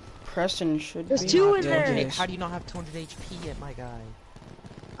 Preston should There's be 2 in dead. there. Yes. How do you not have 200 HP yet, my guy?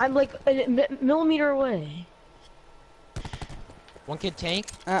 I'm like a millimeter away. Uh, One kid tank.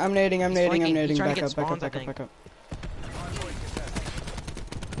 I'm nading. He's flanking. He's Back trying up, to get back up, spawns, I back up, think. back up. Hard point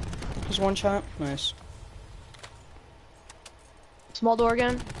contested. Just one shot. Nice. Small door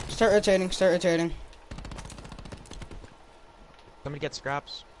again. Start rotating. Somebody get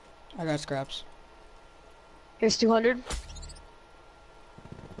scraps. I got scraps. Here's 200.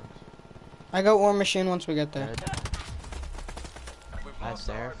 I got war machine once we get there. Dead. We've Nice lost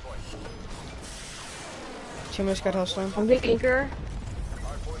the there. hard point. Teammates got hostile. I'm getting anchor.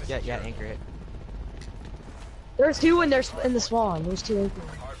 Hard point is Yeah, secure. anchor it. There's 2 in there in the spawn. There's 2 anchor.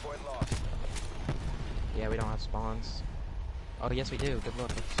 Hard point lost. Yeah, we don't have spawns. Oh, yes we do. Good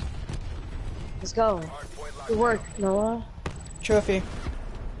luck. Let's go. Hard point locked Good work, Noah. Trophy.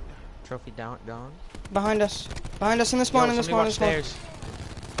 Trophy down, gone. Behind us in the spawn, Yo, in the somebody spawn, watch stairs.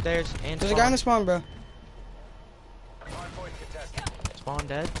 Stairs and There's a guy in the spawn, bro. down. Hard point contested. Spawn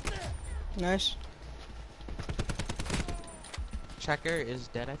dead. Nice. Checker is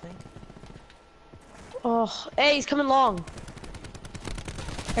dead, I think. Oh, hey, he's coming long.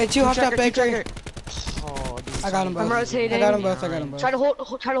 Hey, 2 hopped out bakery. Checker. Oh, dude, I got 'em somebody both. I'm was rotating. I got them both. behind. Try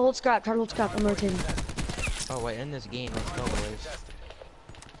to hold scrap. I'm rotating. Oh wait, in this game, let's go, boys.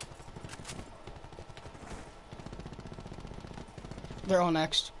 They're all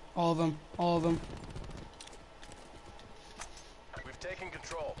next. All of them. We've taken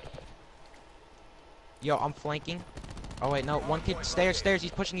control. Yo, I'm flanking. Oh wait, no, one kid, stairs,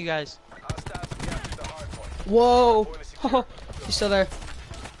 he's pushing you guys. Hostiles have captured the hard point. Whoa. Hard point is secure. He's still there.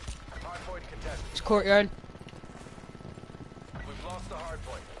 Hard point contested. It's courtyard. We've lost the hard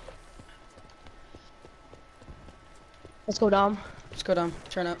point. Let's go, Dom. Let's go down.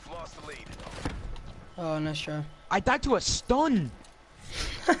 Turn up. We've lost the lead. Oh, nice try. I died to a stun.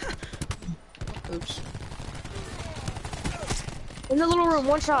 Oops. In the little room,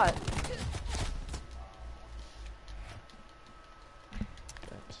 one shot.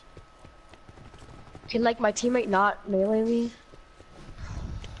 Can like my teammate not melee me?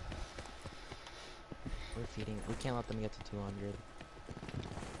 We're feeding. We can't let them get to 200.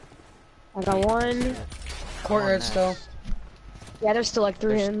 I got one. Courtyard still. Yeah, there's still like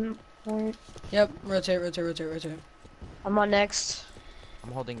 3 There's- in. Right. Yep, rotate. I'm on next.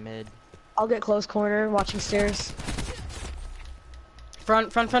 I'm holding mid. I'll get close corner, watching stairs.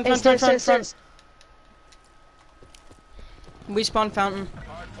 Front. Hey, stairs. We spawn fountain.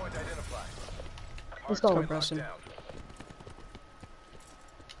 Hardpoint identified. Let's go. Hardpoint Preston. locked down.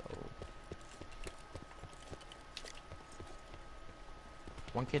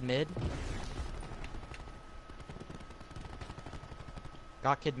 One kid mid.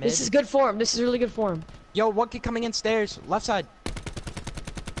 Got kid mid. This is good form. This is really good form. Yo, one kid coming in stairs. Left side.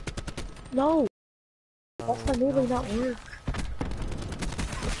 No. That's my melee not work.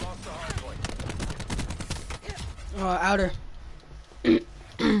 Lost the hardpoint. Outer.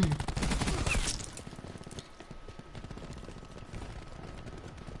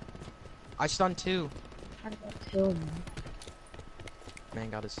 I stunned 2. How did that kill me? Man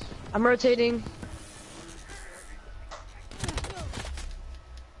got his. I'm rotating.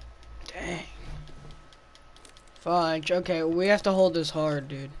 Dang. Fudge. Okay, we have to hold this hard,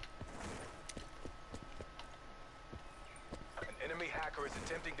 dude. An enemy hacker is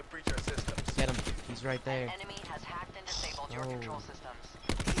attempting to breach our systems. Get him. He's right there. Enemy has hacked and disabled your Oh. control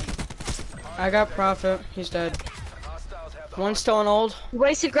systems. I got Prophet. He's dead. Hostiles have the One's still on old. You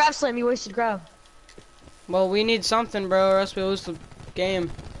wasted grab slam. You wasted grab. Well, we need something, bro, or else we lose the game.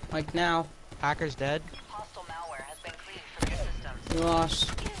 Like now. Hacker's dead. Hostile malware has been cleaned from your systems. We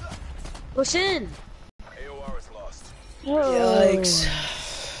lost. Push in. AOR is lost. Yikes.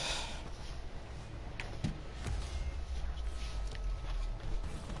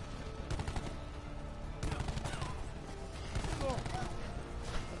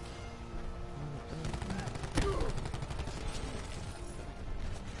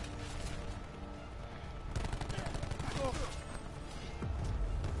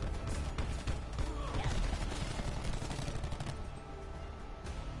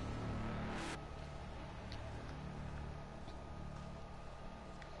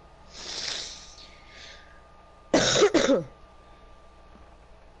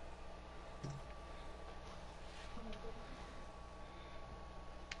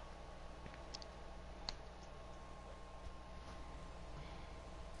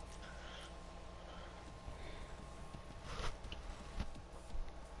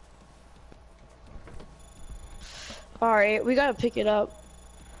 Alright, we gotta pick it up.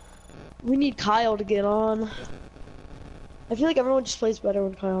 We need Kyle to get on. I feel like everyone just plays better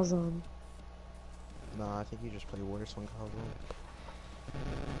when Kyle's on. Nah, I think you just play worse when Kyle's on.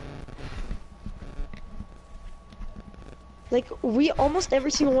 Like, we almost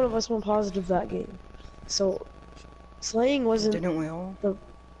every single one of us went positive that game. So, slaying wasn't Didn't we all? the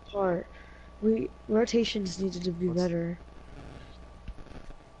part. Rotations needed to be better.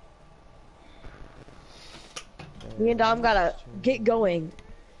 Me and Dom gotta get going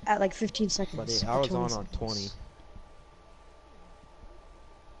at like 15 seconds. Buddy, or I was 20 on 20. seconds.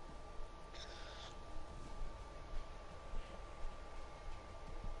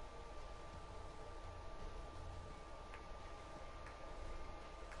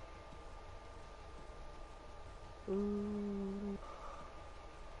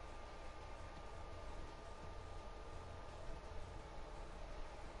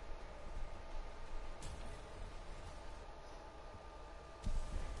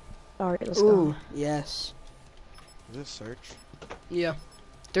 Alright, let's Ooh, go. yes. Is this search? Yeah.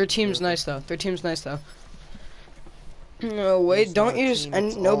 Their team's nice though. No, wait, It's don't not a use, team, and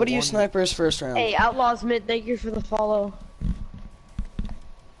it's all nobody use one. snipers first round. Hey, Outlaws Mid, thank you for the follow.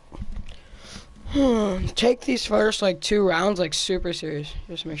 Take these first, like, 2 rounds, like, super serious.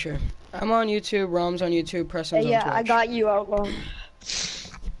 Just to make sure. I'm on YouTube, Rom's on YouTube, Preston's Hey, yeah, on Twitch. I got you, Outlaw.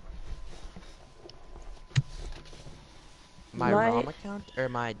 My My- ROM account or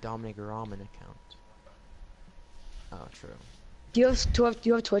my Dominic Ramen account? Oh, true. Do you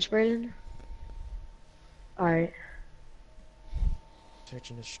have Twitch, Brayden? Alright. Search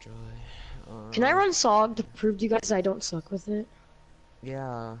and destroy. Can I run SOG to prove to you guys I don't suck with it?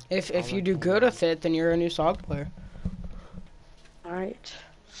 Yeah. If I'll you let do you good know. with it, then you're a new SOG player. Alright.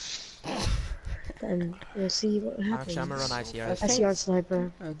 Then we'll see what happens. Actually, I'm gonna run ICR. Okay. SCR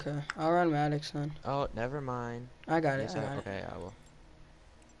sniper. Okay, I'll run Maddox then. Oh, never mind. I got it, Yes, I got it. okay, I will.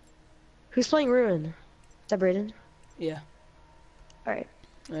 Who's playing Ruin? Is that Brayden? Yeah. Alright.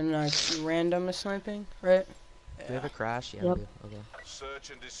 And random is sniping, right? Do we have a crash? Yeah, Yep. we do. Okay. Search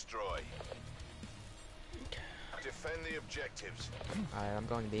and destroy. Defend the objectives. Alright, I'm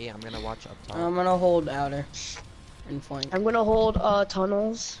going B. I'm gonna watch up top. I'm gonna hold outer and flank, I'm gonna hold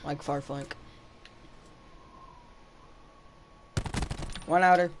tunnels. like far flank. One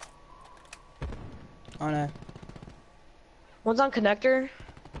outer. On A. One's on connector.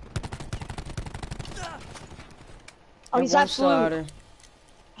 Oh, And he's one's still absolute. outer.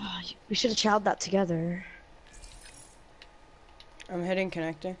 Oh, we should have chowed that together. I'm hitting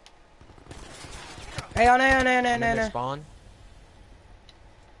connector. Hey, on A, on A, on A, I'm on in A, their on A. spawn.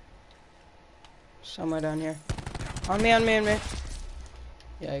 Somewhere down here. On me, on me, on me.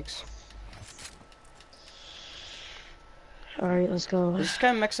 Yikes. Alright, let's go. Is this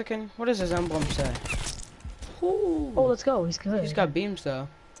guy Mexican? What does his emblem say? Ooh. Oh, let's go. He's good. He's got beams though.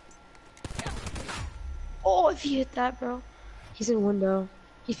 Oh, if he hit that, bro. He's in window.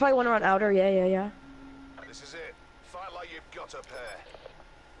 He's probably one around outer. Yeah, yeah, yeah. This is it. Fight like you've got a pair.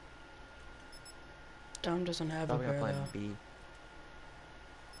 Dom doesn't have Probably a gonna bear play though. B.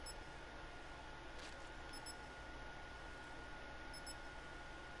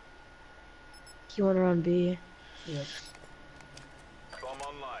 He went around B. Yep. Bomb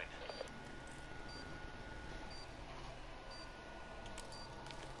online.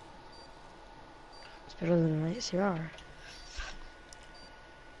 It's better than an ACR.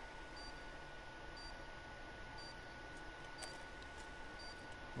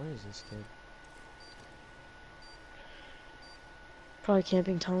 Where is this kid? Probably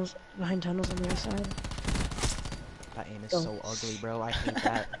camping tunnels behind tunnels on the other side. That aim is Go. so ugly, bro. I hate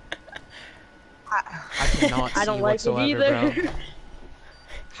that. I cannot see I don't like it whatsoever, either. bro.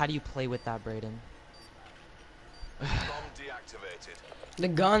 How do you play with that, Brayden? Bomb deactivated. The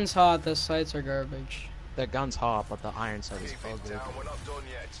gun's hot, the sights are garbage. The gun's hot, but the iron sight is Keep it ugly. down. We're not done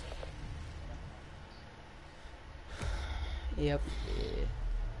yet. Yep. Yeah.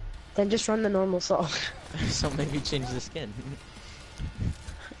 Then just run the normal song. So maybe change the skin.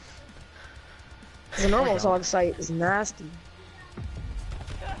 The normal don't. song site is nasty.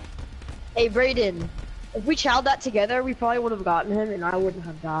 Hey, Brayden, if we chowed that together, we probably would have gotten him and I wouldn't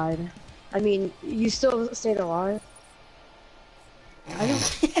have died. I mean, you still stayed alive. I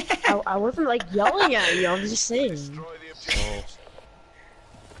don't. I wasn't like yelling at you. I'm just saying. Destroy the objectives.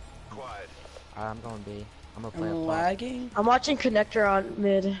 Quiet. I'm going B. I'm gonna play I'm up top. lagging. I'm watching connector on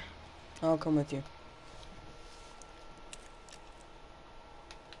mid. I'll come with you.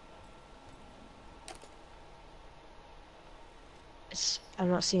 I'm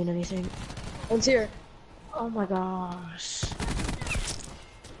not seeing anything. One's here. Oh my gosh.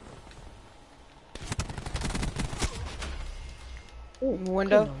 Ooh,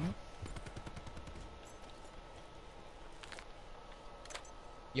 Window. cool.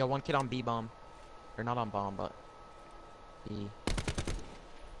 Yo, one kid on B bomb. Or not on bomb, but B.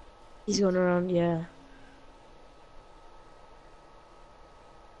 He's going around, yeah.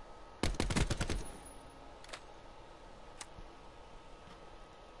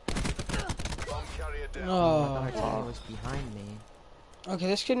 Bomb carrier down. Oh, I thought Oh. our teammate was behind me. Okay,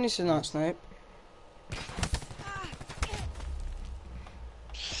 this kid needs to not snipe.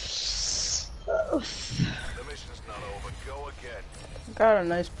 The mission's not over. Go again. Got a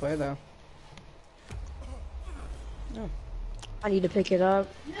nice play though. I need to pick it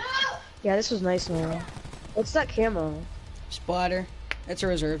up. Yeah, this was nice though. What's that camo? Splatter. It's a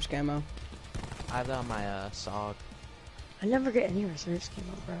reserves camo. I have that on my SOG. I never get any reserves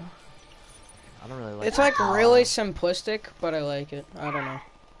camo, bro. I don't really like It's that like camo. really simplistic, but I like it. I don't know.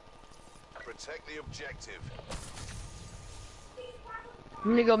 Protect the objective.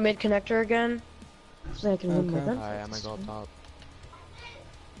 I'm gonna go mid connector again. So I can win with Okay. them. Alright, I'm gonna go up top.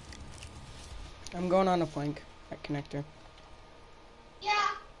 I'm going on a flank at connector. Yeah.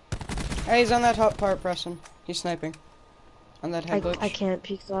 Hey, he's on that top part, Preston. He's sniping. On that head glitch. I can't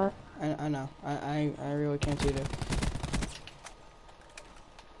peek that. I know. I really can't either.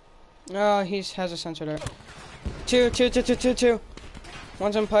 No, he has a sensor dart. Two.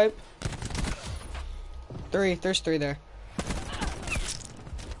 One's in pipe. Three. There's three there.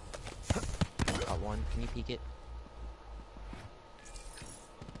 Got one. Can you peek it?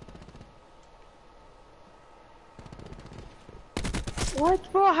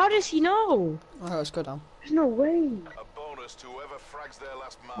 What, bro? How does he know? Oh, let's go down. There's no way. A bonus to whoever frags their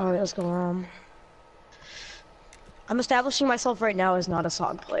last man. Alright, let's go on. I'm establishing myself right now as not a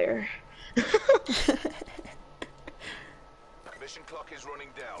SOG player. Mission clock is running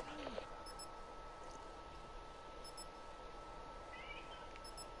down.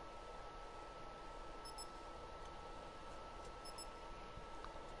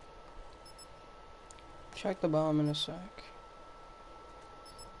 Check the bomb in a sec.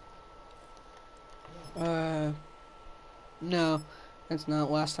 No, it's not.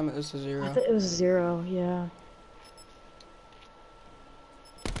 Last time it was a I 0. thought it was 0, yeah.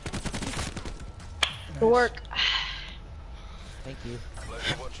 Good work. Thank you.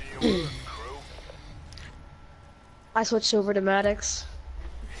 Pleasure watching you work, crew. I switched over to Maddox.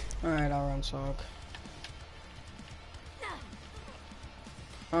 Alright, I'll run Sog.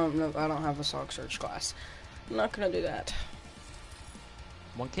 No, I don't have a Sog search class. I'm not gonna do that.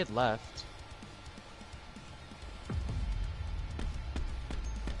 One kid left.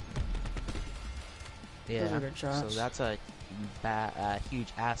 Those Yeah, are good so shots. that's a huge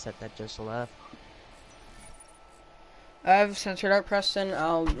asset that just left. I've censored out Preston.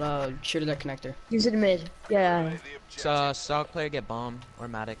 I'll shoot at that connector. Use it mid. Yeah. Eliminate the objective. So, Sog player get bomb, or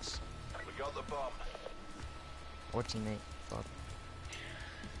Maddox, We got the bomb. or teammate. Fuck.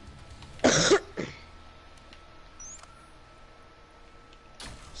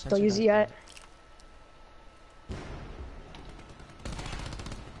 Don't use it yet.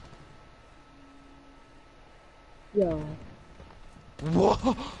 Yo.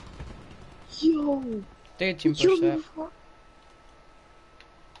 Whoa! Yo. They team He killed push me that. before.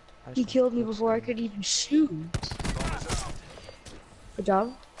 He killed me before I could even shoot. Good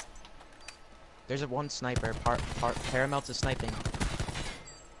job. There's a one sniper. Paramelt's is sniping.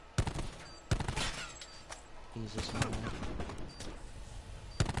 Jesus, man.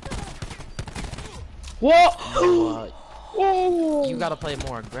 Whoa! Whoa! You gotta play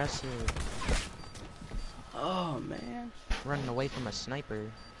more aggressive. Oh man. Running away from a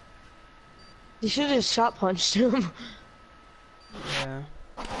sniper. You should have shot punched him. Yeah.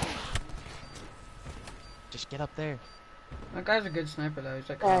 Just get up there. That guy's a good sniper though. He's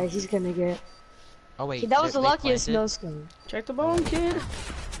like, Yeah, he's gonna get. Oh wait, See, that was they the luckiest planted? no scope. check the bomb, kid.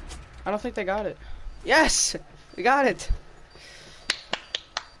 I don't think they got it. Yes, we got it.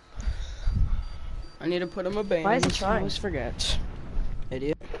 I need to put him a band. Why is he I trying? always forget.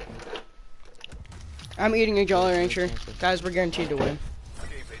 Idiot. I'm eating a Jolly Rancher. Guys, we're guaranteed to win.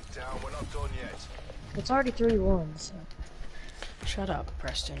 Keep it down. We're not done yet. It's already 3-1. So. Shut up,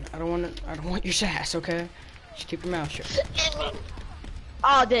 Preston. I don't want your sass, okay? Just keep your mouth shut.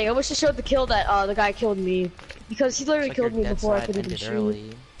 Oh dang! I wish I showed the kill that the guy killed me, because he literally Looks like killed your me dead before I side could even ended shoot.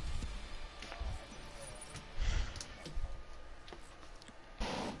 early.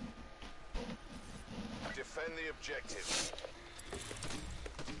 Defend the objective.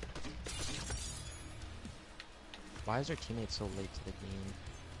 Why is our teammate so late to the game?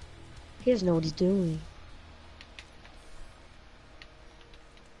 He doesn't know what he's doing.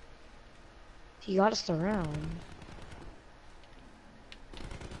 He got us around.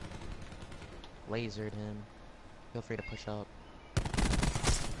 Lasered him. Feel free to push up.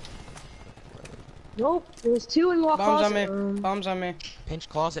 Nope, there was 2 in walk Bombs on closet me. room. Bombs on me. Pinch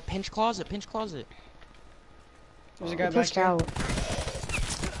closet, pinch closet, pinch closet. There's a He guy back pushed here. out.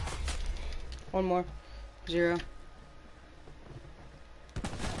 One more. 0.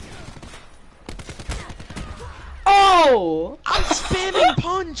 Oh! I'm spamming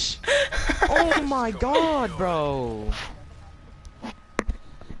punch! Oh my god, bro.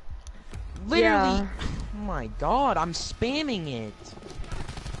 Literally. Yeah. Oh my god, I'm spamming it.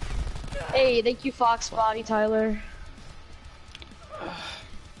 Hey, thank you, Fox Body Tyler.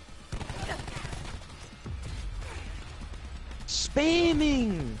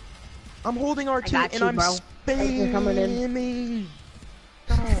 Spamming! I'm holding R2 got and you, I'm bro. Thanks for coming in. spamming.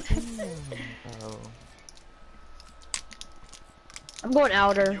 God damn, bro. I'm going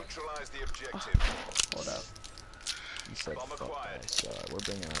outer. Neutralize the objective. Hold up. You said Bomb fuck acquired. that, so we're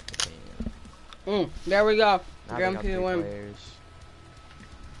bringing out the team. There we go. Now they got Guarantee 3 to win. players.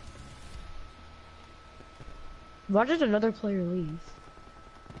 Why did another player leave?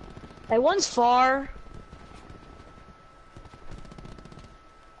 Hey, one's far.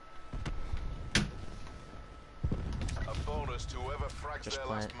 A bonus to whoever frags Just their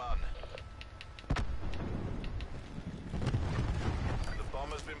plant. last man. The bomb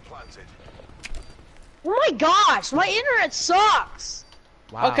has been planted. Oh my gosh, my internet sucks.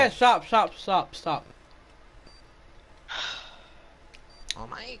 Wow. Okay, stop. Oh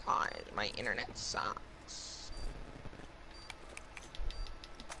my god, my internet sucks.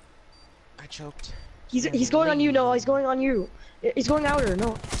 I choked. He's going on you, Noah. He's going on you. He's going outer.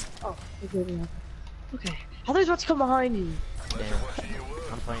 No. Oh, he's going out. Okay. I thought he was about to come behind you. Pleasure watching you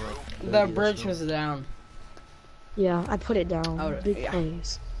work, I'm playing like crew. The literally bridge this was down. Yeah, I put it down. Outer, Big yeah.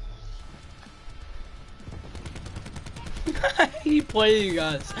 plays. He played you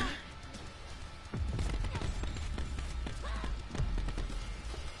guys.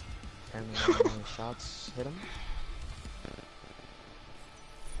 Apparently none of my shots hit him.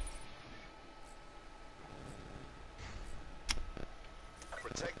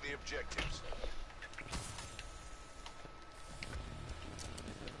 Protect the objectives.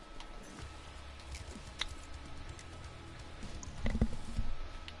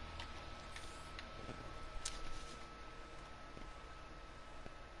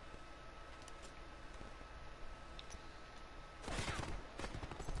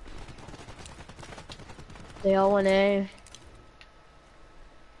 They all went A.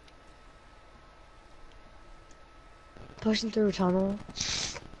 Pushing through a tunnel.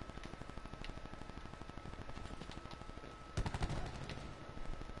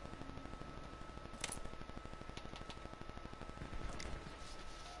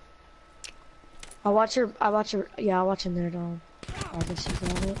 I'll watch her, yeah, I'll watch him there, Dom. I guess she's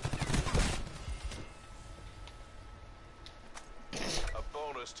on it. A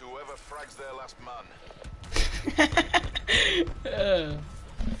bonus to whoever frags their last man. Keep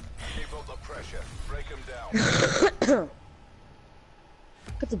up the pressure. Break them down.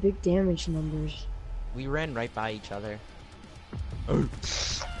 Look at the big damage numbers. We ran right by each other.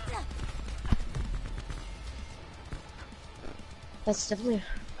 That's definitely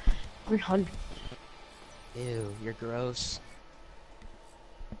 300. Ew, you're gross.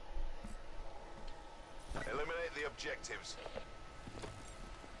 Eliminate the objectives.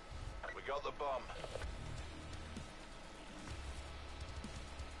 We got the bomb.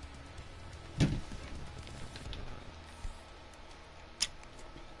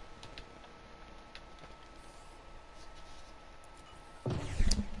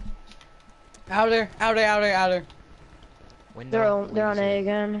 Outer. Window. They're on A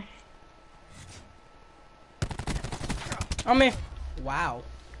again. On me. Wow.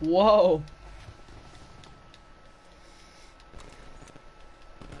 Whoa.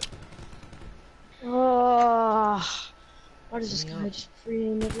 Oh, why does this guy just free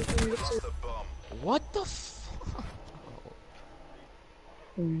aim everything? Lost the bomb. What the fuck?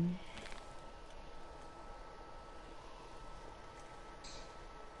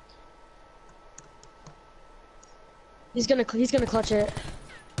 He's gonna clutch it.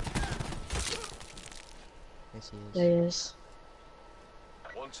 Yes, he is. There he is.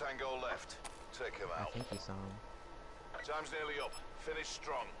 One tango left. Take him I out. think he saw him. Time's nearly up. Finish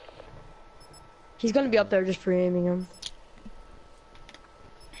strong. He's gonna be up there just free aiming him.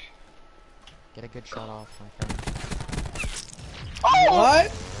 Get a good shot off, my friend.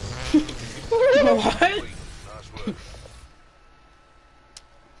 What? What? Nice work.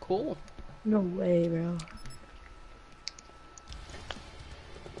 Cool. No way, bro.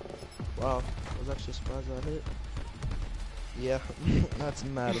 Wow, I was actually surprised that hit. Yeah, that's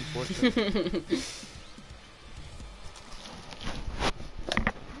mad unfortunate.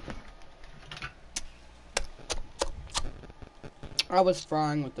 I was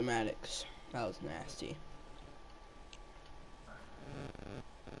frying with the Maddox. That was nasty.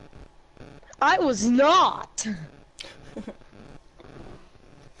 I was not.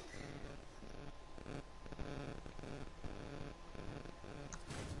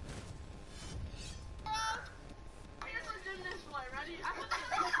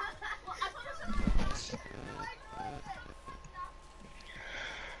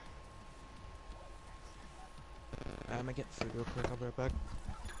 I'm gonna get food real quick, I'll be right back.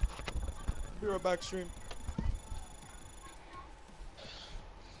 Be right back, stream.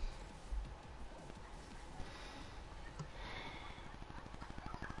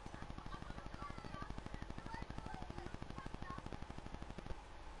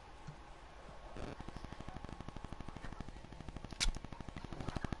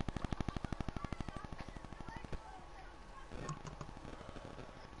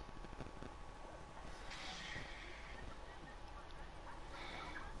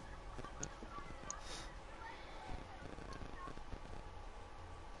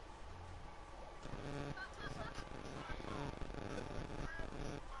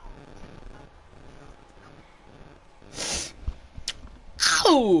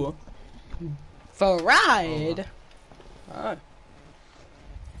 Ow! Fried. Oh.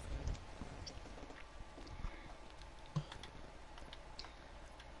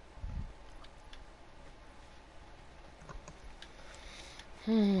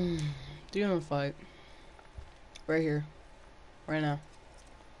 Do you want to fight? Right here. Right now.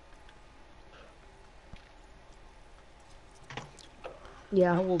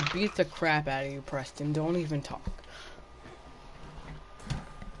 Yeah. I will beat the crap out of you, Preston. Don't even talk.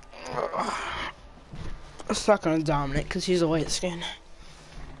 It's not gonna dominate because he's a white skin.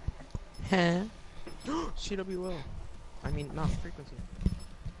 Huh? CW low. I mean, not frequency.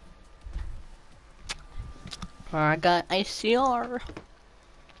 I got ICR.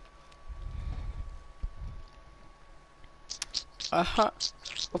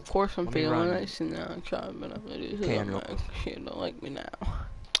 Of course I'm Let me feeling run. nice and now I'm trying, but I'm gonna do Okay, something. Andrew. She don't like me now.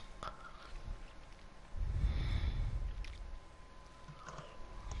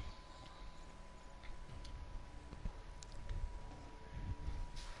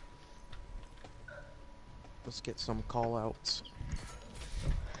 Let's get some call outs.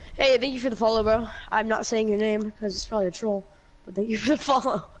 Hey, thank you for the follow, bro. I'm not saying your name because it's probably a troll, but thank you for the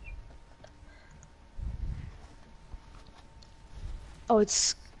follow. Oh,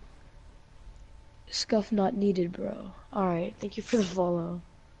 it's scuff not needed, bro. Alright, thank you for the follow.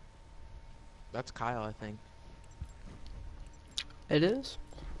 That's Kyle, I think. It is?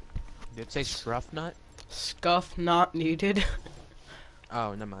 Did it say scruff nut? Scuff not needed.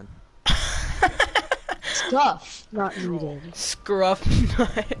 Oh, never mind. Scuff not needed. Scruff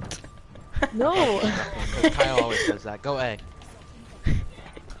nut. No. Because Kyle always does that. Go A.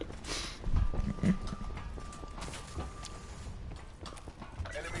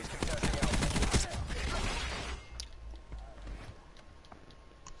 Enemies contesting Alpha.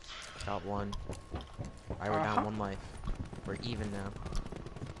 Got one. Alright, we're down one life. We're even now.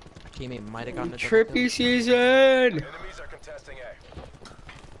 Our teammate might have gotten a double Trippy kill. season. Enemies are contesting A.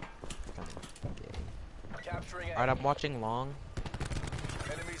 Capturing A. Alright, I'm watching long.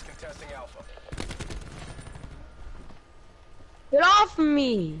 Enemies contesting Alpha. Get off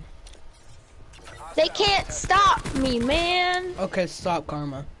me! They can't stop me, man! Okay, stop,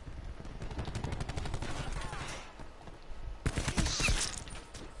 Karma.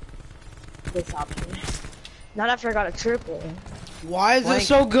 They stopped me. Not after I got a triple. Why is Flank. it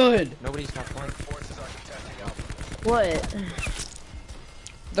so good? Nobody's got flank. Forces are contesting Alpha. What?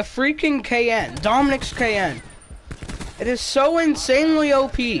 The freaking KN. Dominic's KN. It is so insanely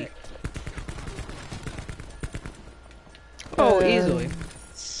OP. Oh, easily.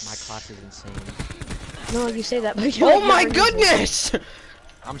 My class is insane. No, you say that, but you Oh my goodness!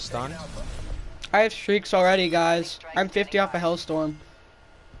 I'm stunned. I have streaks already, guys. I'm 50 off a Hellstorm.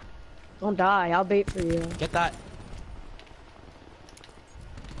 Don't die, I'll bait for you. Get that.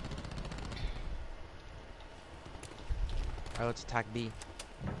 Alright, let's attack B.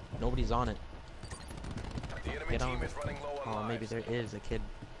 Nobody's on it. The enemy Get team on. is running low on Oh, maybe lives. there is a kid.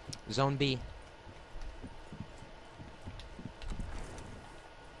 Zone B.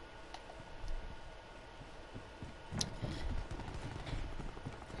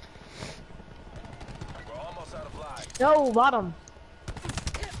 We're almost out of lives. No, bottom.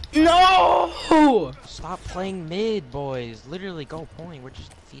 No! Stop playing mid, boys. Literally, go point. We're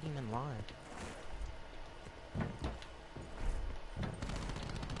just feeding them live.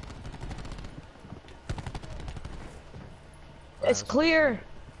 It's clear.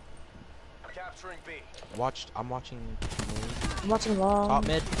 Capturing B. I'm watching mid. I'm watching long. Top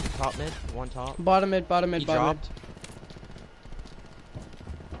mid. Top mid. One top. Bottom mid, bottom mid, He bottom mid. dropped.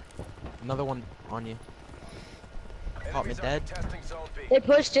 Another one on you. Top mid Enemies are dead. contesting Zone B. They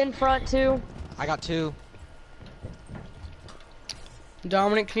pushed in front too. I got two.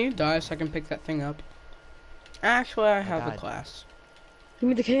 Dominic, can you die so I can pick that thing up? Actually, I have a died. class. Give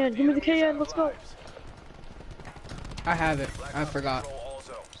me the can, give me the Enemy is out can, of let's go. lives. I have it. Black I Ops forgot. control all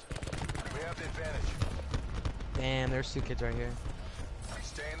zones. We have the advantage. Damn, there's two kids right here.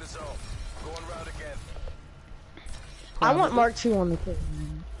 Stay in the zone. Going round again. I want Mark II on the kit.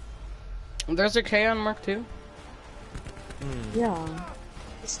 There's a K on Mark II. Yeah.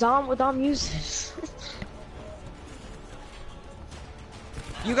 It's Dom what Dom uses.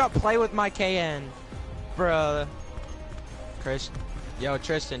 You got play with my KN, bruh. Yo,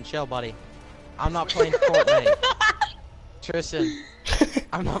 Tristan, chill, buddy. I'm not playing Fortnite. Tristan,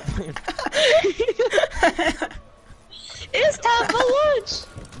 I'm not playing. It's time for lunch!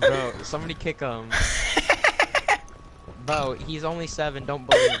 Bro, somebody kick him. Bro, he's only 7. Don't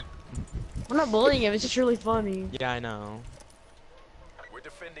bully him. I'm not bullying him, it's just really funny. Yeah, I know. We're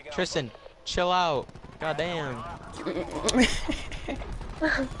defending Alpha. Tristan, chill out. Goddamn. We're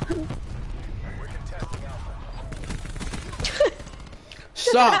contesting Alpha.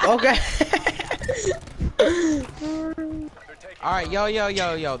 Stop, okay. They're taking All right,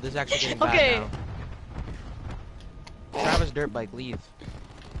 yo. This is actually getting Okay. bad now. Travis Dirtbike, leave.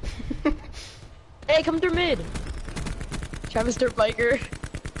 Hey, come through mid! Travis Dirt Biker.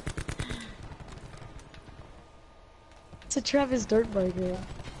 It's a Travis Dirt Biker.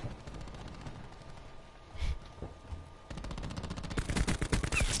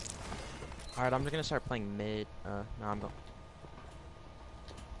 All right, I'm just gonna start playing mid. No, I'm going.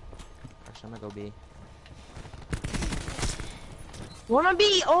 Actually, I'm gonna go B. Wanna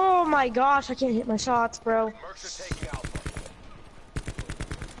be? Oh my gosh, I can't hit my shots, bro. Mercs are taking Alpha.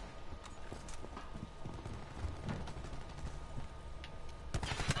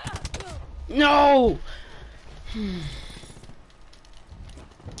 No!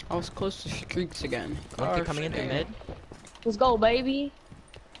 I was close to streaks again. Monkey coming in through mid. Let's go, baby.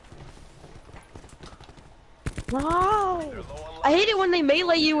 No! They're low on I life. hate it when they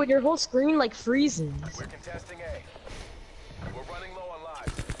melee you and your whole screen like freezes. We're contesting A. We're running low on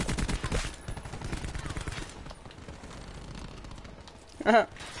lives.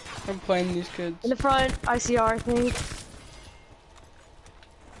 I'm playing these kids. In the front, ICR, I think.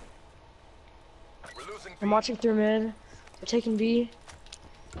 We're losing B. I'm watching through mid. We're taking B.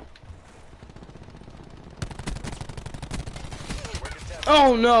 We're contesting.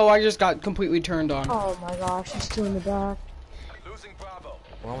 Oh no, I just got completely turned on. Oh my gosh, there's two in the back. Losing Bravo.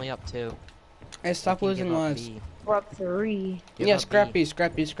 We're only up 2. Hey, stop We can losing give up lives. B. We're up 3. Give Yeah, up scrappy,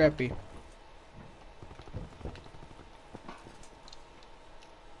 scrappy, scrappy.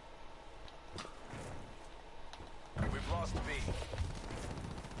 We've lost B.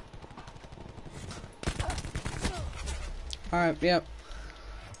 Alright, yep.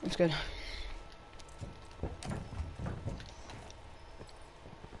 That's good.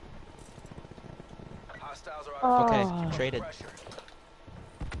 Hostiles are out. Okay, Oh. traded. Pressure.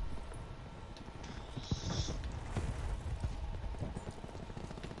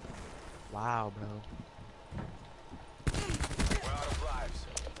 Wow, bro. We're out of lives.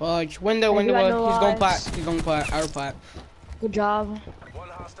 Fudge. Window, Hey, window, you got no he's going lives. plat. He's going plat. Our plat. Good job. One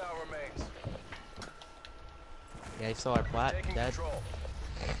hostile remains. Yeah, you still our plat. Taking Dead. control.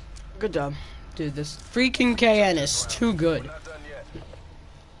 Good job. Dude, this freaking KN is too good. We're not done yet.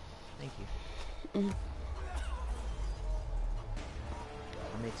 Thank you.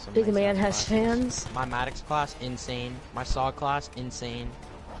 I made some Big nice man ass has classes. fans. My Maddox class, insane. My Saw class, insane.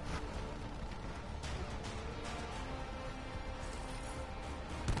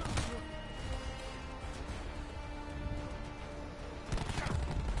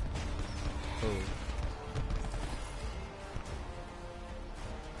 Oh.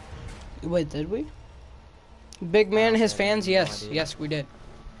 Wait, did we? Big man, his I fans, have no yes. idea. Yes, we did.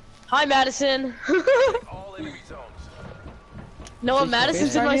 Hi, Madison. All enemy zones. Noah, Face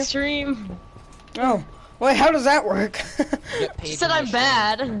Madison's on in my you? stream. Oh. Wait, how does that work? Get She paid said for my I'm stream.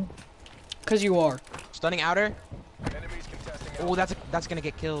 bad. Cause you are. Stunning outer. Enemies contesting Oh, Alpha. that's gonna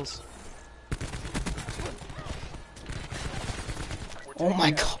get kills. We're Oh taking my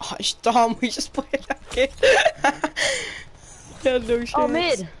A. gosh, Dom, we just played that game. Yeah, no shit. Oh,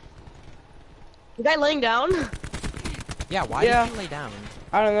 mid. The guy laying down? Yeah, why Yeah. did you lay down?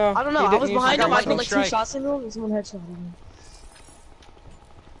 I don't know. I don't know. He I didn't was use behind the him. I lightning put gun. like strike. 2 shots in him and someone headshot him.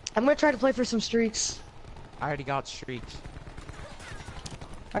 I'm gonna try to play for some streaks. I already got streaks.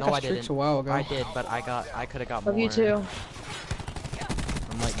 I No, got I streaks didn't. a while ago. I did, but I could have got more. Love you too.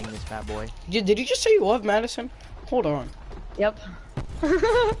 I'm lightning this bad boy. Did you just say you love Madison? Hold on. Yep. Ooh,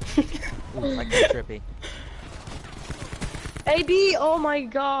 like that trippy. AB, oh my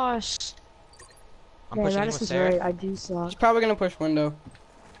gosh. I'm Man, pushing in with Madison's Sarah. right. I do suck. He's probably gonna push window.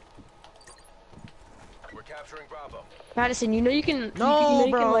 We're capturing Bravo. Madison, you know you can. No,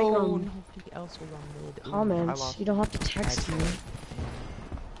 you know bro. You can, like, Nobody else was on mid. Ooh, I comment. lost. You don't have to text me.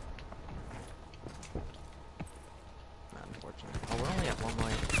 Not unfortunate. Oh, we're only at 1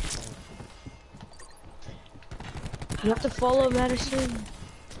 life. You have to follow Madison.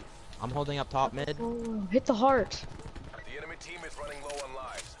 I'm holding up top mid. Follow. Hit the heart. The enemy team is running low on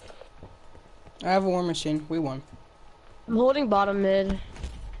lives. I have a war machine. We won. I'm holding bottom mid.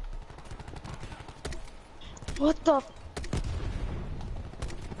 What the?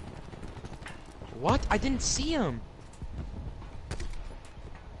 What? I didn't see him.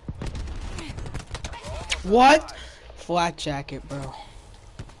 What? Flat jacket, bro.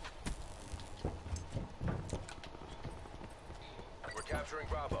 We're capturing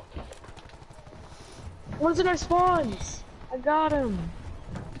Bravo. One's in our spawns. I got him.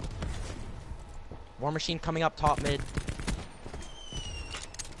 War machine coming up top mid.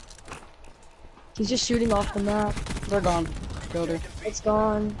 He's just shooting off the map. They're gone. Killed her. It's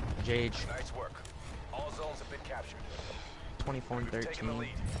gone. Jage, Nice work. All zones have been captured. 24 and We've taken the 13. lead.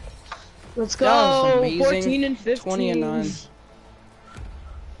 Let's That was go. amazing. 14 and 15. 20 and 9.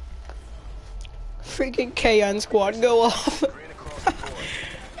 Freaking KN squad go off. Green across the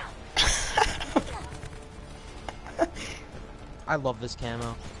board. I love this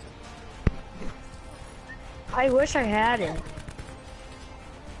camo. I wish I had it.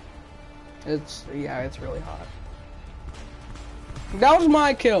 It's really hot. That was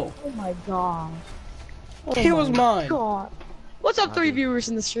my kill. Oh my god. Oh It was my mine. God. What's up, Nah, 3 dude. viewers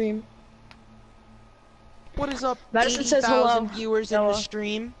in the stream? What is up? Madison says 80,000 hello. viewers in the Noah.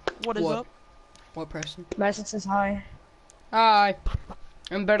 stream. What is What? up? What, Preston? Madison says hi. Hi.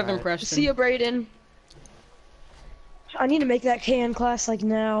 I'm better than Alright. Preston. See ya, Brayden. I need to make that KN class like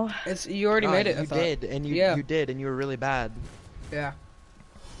now. You already Nah, made it. I You thought. did, and you did, and you were really bad. Yeah.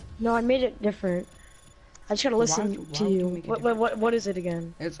 No, I made it different. I just gotta listen why to would you you. make it What is it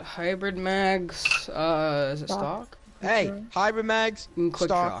again? It's hybrid mags. Is it stock? Hey, hybrid mags, And quick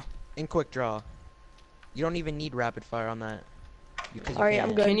stock, draw. and quick draw. You don't even need rapid fire on that. Alright,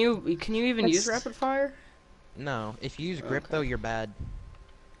 I'm good. Can you even use Let's- rapid fire? No, if you use grip Okay. though, you're bad.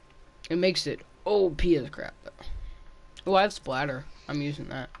 It makes it OP as crap though. Oh, I have splatter. I'm using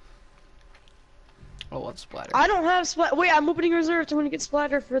that. Oh, what's splatter? I don't have splat. Wait, I'm opening reserve to want to get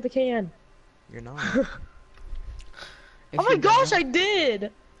splatter for the KN. You're not. If Oh my you gosh, don't- I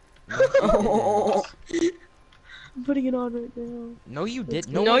did! Oh. I'm putting it on right now. No, you did.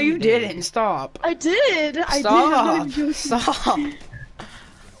 No, way you didn't. Stop. I did! I did! I'm Stop. not even joking. Stop.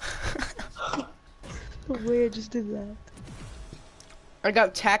 No way, I just did that. I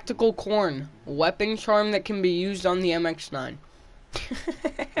got tactical corn, weapon charm that can be used on the MX-9.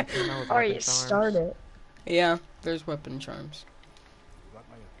 Alright, start it. Yeah, there's weapon charms.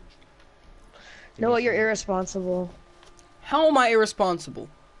 Noah, you're irresponsible. How am I irresponsible?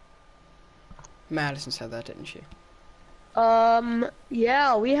 Madison said that, didn't she?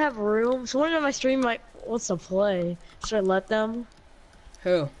 Yeah, we have room. Someone on my stream wants to play. Should I let them?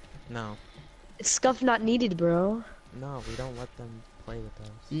 Who? No, It's scuff not needed, bro. no, we don't let them play with us.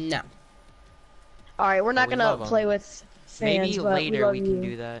 No. Alright, we're not we gonna love 'em. play with fans, Maybe but later love we can you.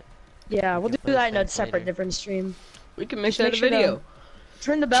 do that. Yeah, we we'll can do play that in a fans separate, later. different stream. We can make Just that make a sure to video.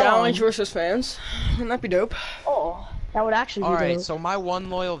 Turn the bell Challenge on. versus fans. Wouldn't that be dope? Oh, that would actually be Alright, dope. so my one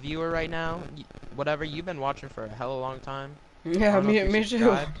loyal viewer right now, whatever, you've been watching for a hella long time. I Yeah, don't know if me you're too.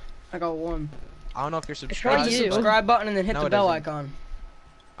 subscribed. I got one. I don't know if you're probably subscribed. Press the you. subscribe button and then hit No, the it bell isn't.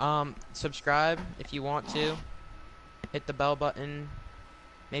 icon. Subscribe if you want to. Hit the bell button.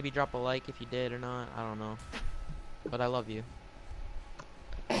 Maybe drop a like if you did or not. I don't know. But I love you.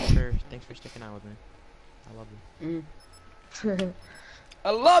 Thanks for sticking out with me. I love you. I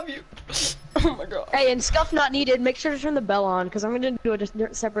love you. Oh my god. Hey, and scuff not needed. Make sure to turn the bell on, because I'm gonna do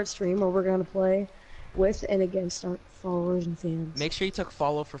a separate stream where we're gonna play with and against our followers and fans. Make sure you took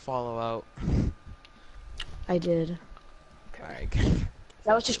follow for follow out. I did. Alright.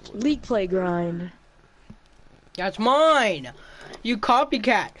 That was just league play grind. That's mine. You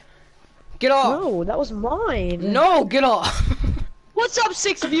copycat. Get off. No, that was mine. No, get off. What's up,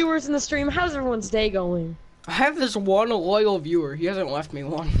 6 viewers in the stream? How's everyone's day going? I have this one loyal viewer. He hasn't left me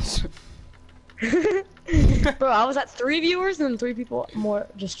once. Bro, I was at 3 viewers and then 3 people more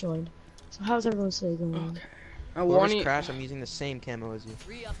just joined. So how's everyone's day going? Okay. I Whoever's want you. crash, I'm using the same camo as you.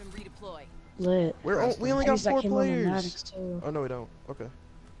 Re-up and redeploy. Lit. We only I got used that 4 camo on the players. Maddox, too. Oh no, we don't. Okay. I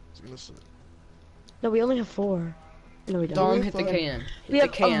was gonna say. No, we only have 4. No, we don't. Dom, hit the fine. KN. we Hit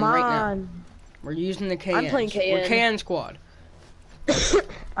have the KN right now. Aman. We're using the KN. I'm playing We're KN. KN squad.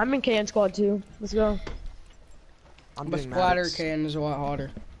 I'm in KN squad too. Let's go. I'm But doing splatter Maddox. KN is a lot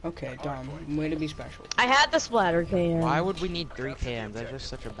harder. Okay, Dom, way to be special. I had the splatter KN. Why would we need 3 cams? That's just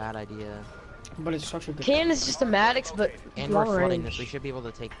such a bad idea. But it's such a good. KN is just a Maddox, but And we're long flooding range. this. We should be able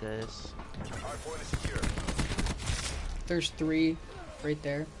to take this. Hardpoint is secure. There's 3 right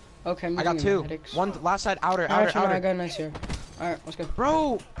there. Okay, I'm I got using 2. medics. One last side, outer, Alright, outer, I outer. got a nice here. Alright, let's go.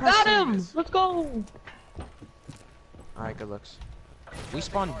 Bro! Got him! Let's go! Alright, good looks. We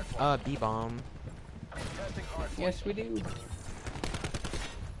spawned B-bomb. Testing hardpoint. Yes, we do.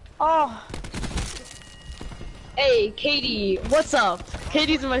 Oh. Hey, Katie, what's up?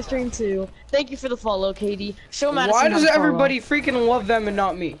 Katie's in my stream too. Thank you for the follow, Katie. Show Madison Why how does to follow. everybody freaking love them and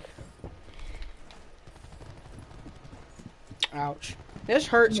not me? Ouch. This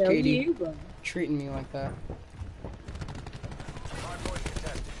hurts, No, Katie. you, bro. Treating me like that. Hardpoint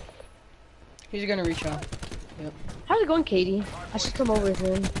contested. He's gonna reach out. How's it going, Katie? I should come over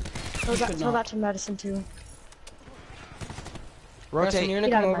soon. Tell should that, not. tell that to Madison too. Preston, Rotate. you're gonna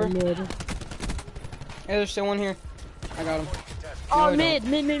Get out come of my over. mid. Hey, there's still one here. I got him. Oh, we mid.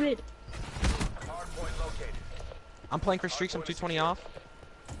 Hardpoint located. I'm playing for streaks. I'm 220 off.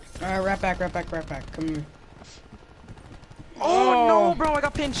 Alright, right back. Come here. Oh, Oh. no, bro! I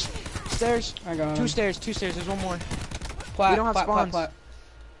got pinched. Stairs. I got him. 2 stairs. 2 stairs. There's one more. Plat, We don't have plat, spawns. Plat.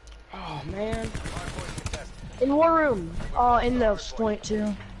 Oh, man. Hardpoint contested. In war room. Oh, in the point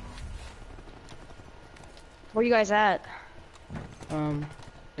too. Where you guys at? Are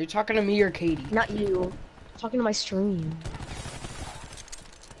you talking to me or Katie? Not you. I'm talking to my stream.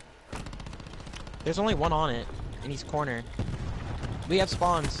 There's only one on it, and he's corner. We have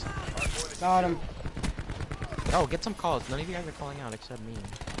spawns. Got him. Oh, get some calls. None of you guys are calling out except me.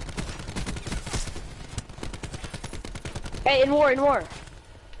 Hey, in war, in war.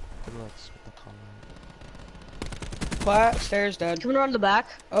 Good looks with the call out. Flat, stairs, dead. Coming around the back.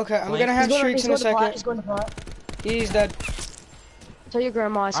 Okay, I'm Flank. gonna have He's going, streaks he's in a going to flat. second. He's going to flat. He's dead. Tell your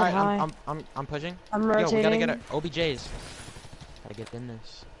grandma I said Alright, hi. I'm pushing. I'm Yo, we gotta rotating. get our OBJs. Gotta get in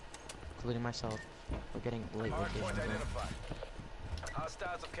this. Including myself. We're getting late Hard rotation. point bro. identified.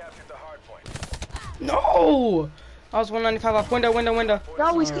 Hostiles have captured the hard point. No! I was 195 off. Window, window, window.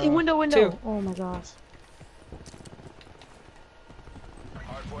 No, he's in window. Two. Oh my gosh.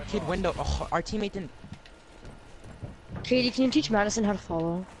 Hard point Kid lost. window. Oh, our teammate didn't. Katie, can you teach Madison how to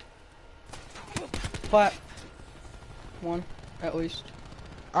follow? Flat. One, at least.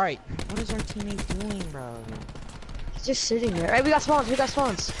 Alright, what is our teammate doing, bro? He's just sitting there. Hey, we got spawns. We got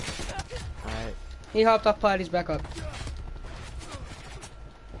spawns. Alright, He hopped off plat, he's back up.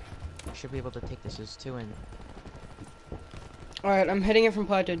 we should be able to take this as 2 in. Alright, I'm hitting it from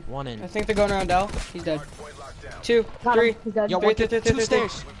plat, dude. 1 in. I think they're going around Dell. He's dead. Hard point locked down. 2, Got 3. him. He's dead. Yo, Three, one, three, two, three, 2 three,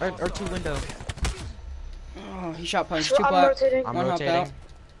 stairs. Or 2 window. Oh, he shot punch. 2 I'm plat. rotating. I'm One hopped out. rotating.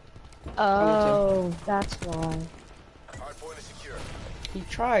 Oh, that's why. Hard point is secure. He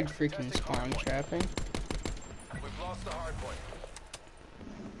tried freaking spawn trapping. We've lost the hard point.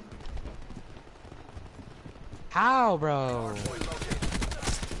 How, bro? Point located.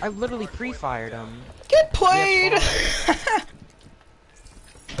 I literally pre-fired him. Get played!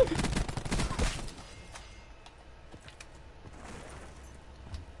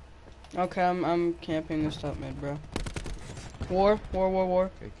 Okay, I'm camping this top mid, bro. War.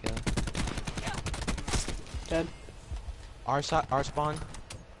 Good kill. Dead. Our spawn.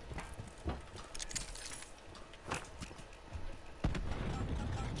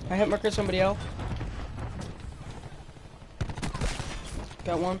 I hit marker somebody else.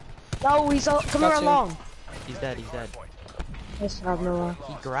 Got one. No, he's coming Got around two. long. He's dead, he's dead. Nice job, Noah.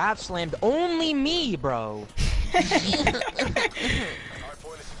 He grab slammed only me, bro. Hard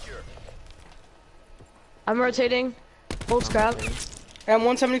point is secure. I'm rotating. Hold scrap. I'm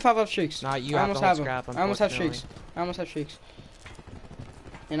 175 off streaks. Nah, you I have almost to hold have scrap, them. I almost have unfortunately. streaks. I almost have streaks.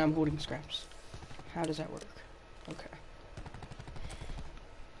 And I'm holding scraps. How does that work? Okay.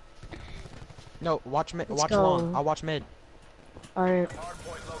 No, watch mid. Let's Watch go. long. I'll watch mid. Alright. Hard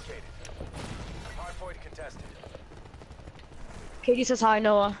point located. Hard point contested. Katie says hi,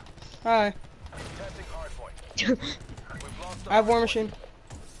 Noah. Hi. Contesting hard point. We've lost the I have war machine.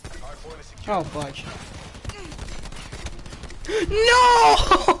 hard point is secure. Oh, fudge.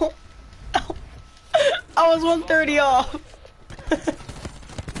 No! I was 130 off.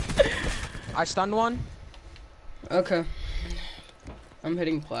 I stunned one. Okay. I'm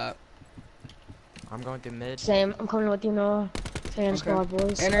hitting plat. I'm going through mid. Same. I'm coming with you, Noah. Same squad,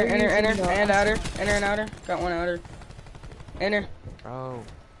 boys. Enter, I need to and know. outer. Enter and outer. Got one outer. Enter. Bro.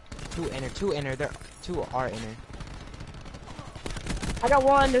 2 inner, 2 inner. There, 2 are inner. I got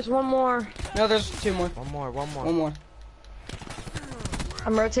one. There's one more. No, there's 2 more. One more. One more.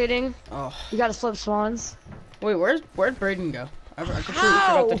 I'm rotating. Oh. You gotta flip spawns. Wait, where'd Braden go? I completely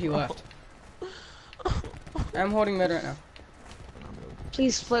How? forgot that he left. I'm holding mid right now.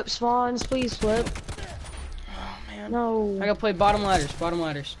 Please flip spawns. Please flip. Oh man. No. I gotta play bottom ladders. Bottom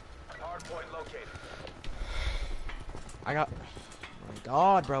ladders. Hard point located. I got. Oh my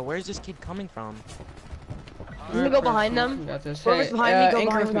god, bro. Where's this kid coming from? I'm gonna go behind them. Got this. Whoever's Hey, behind me, go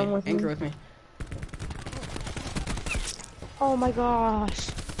anchor behind with them me. with me. Anchor with me. Oh my gosh.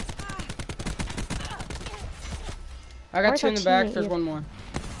 I got Where's 2 in our the back. teammate There's here? one more.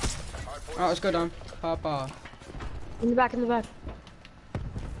 Oh, let's go down. Pop off. In the back, in the back.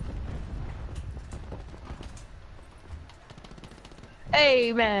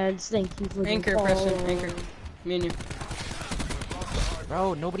 Hey, man. Thank you for the Anchor, call. Preston. Anchor. Me and you.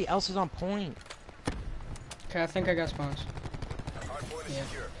 Bro, nobody else is on point. Okay, I think I got spawns. Hard point is Yeah.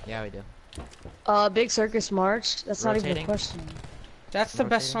 secure. Yeah, we do. Big Circus March. That's not even a Rotating. question. That's the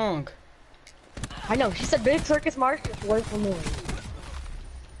best song. I know. She said Big Circus March. It's word for more.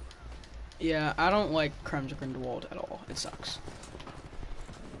 Yeah, I don't like Crimes of Grindelwald at all. It sucks.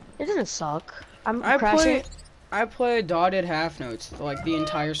 It doesn't suck. I'm I crashing. play dotted half notes, like the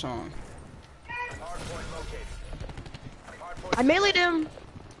entire song. Hard point located. Hard point I meleeed him.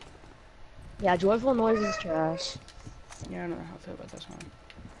 Yeah, Joyful Noise is trash. Yeah, I don't know how I feel about that song.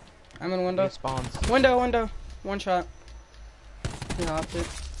 I'm in We window. have spawns. Window. One shot. He hopped it.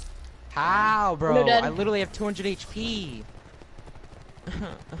 How, bro? Window dead. I literally have 200 HP.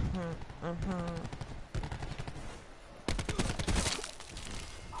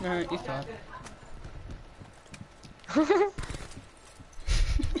 Alright, you thought.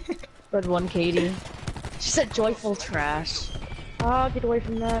 Red one, Katie. She said joyful trash. Ah, get away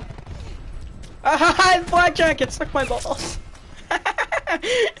from that. Blackjack, it sucked my balls.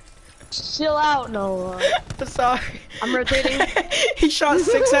 Chill out, Noah. I'm sorry. I'm rotating. He shot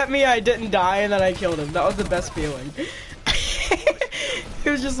 6 at me, I didn't die, and then I killed him. That was the best feeling. He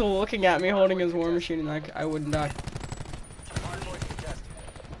was just looking at me holding his war machine, and like I wouldn't die.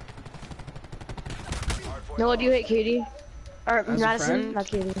 Noah, do you hate Katie? Or As a Madison? friend? Not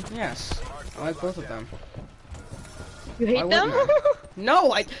Katie. Yes, I like both of them. You Why hate them? wouldn't I?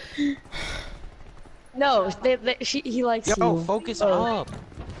 No, I. No, he likes you. Yo, focus up.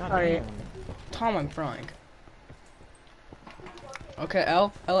 God Alright. damn. Tom, I'm frying. Okay,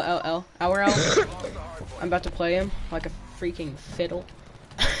 L. Our L. I'm about to play him like a freaking fiddle.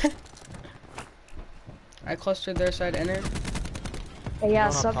 I clustered their side inner. Hey, yeah,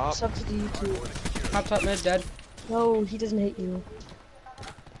 You wanna sub pop? to the YouTube. Top top mid dead. No, he doesn't hate you.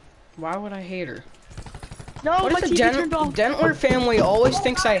 Why would I hate her? No, What my is the TV turned off. Dentler family always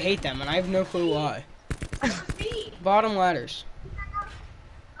thinks I hate them, and I have no clue why. Bottom ladders.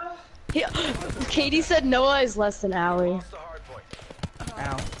 Katie said Noah is less than Allie. Lost the hard point.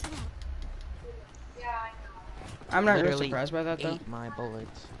 Ow. I'm not really Literally surprised by that though. ate my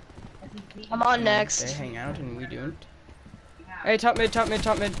bullets. I'm on They next. hang out and we don't. Hey, top mid, top mid,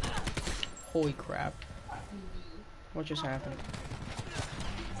 top mid. Holy crap. What just happened?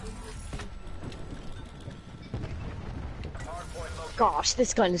 Gosh,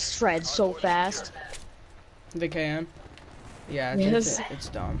 this gun shreds so fast. The KN? Yeah, Yes. it's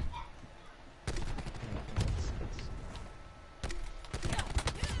dumb.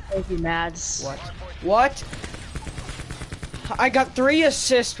 Thank you, Mads. What? What? I got 3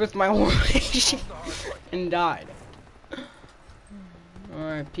 assists with my war machine and died.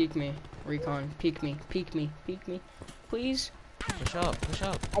 Alright, peek me. Recon, peek me, peek me, peek me. Please? Push up, push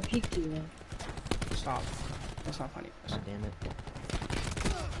up. I peeked you. Stop. That's not funny. God damn it.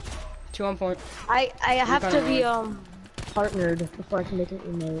 2 on point. I have Recon to be alone. partnered before I can make an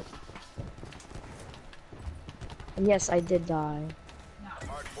emote. And yes, I did die.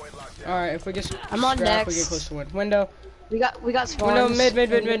 Hard point locked down. Alright, if we get I'm on scrap, we get next. close to win. Window. We got spawns. Window,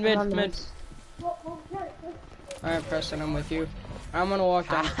 mid. I'm on next. Alright, Preston, I'm with you. I'm gonna walk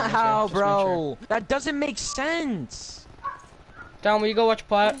down. How, Just make sure. bro? That doesn't make sense. Down, will you go watch What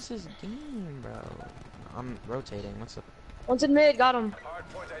Plat? is this game, bro? I'm rotating. What's up? One's in mid, got him. Hard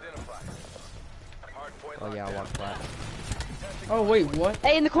point identified. Hard point Oh locked yeah, I'll down. walk flat. Oh, wait, what?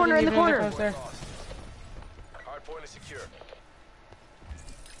 Hey, in the corner, in the corner. There. Hard point is secure.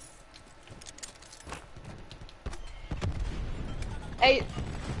 Hey,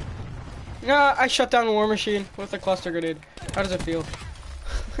 No, I shut down the war machine with a cluster grenade. How does it feel?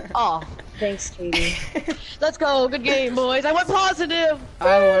 oh, thanks, Katie. Let's go, good game, boys. I went positive.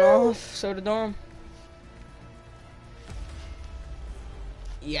 I went off, so did Dom.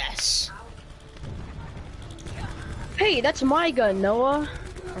 Yes. Hey, that's my gun, Noah.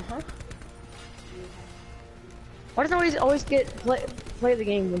 Uh-huh. Why does I always get play the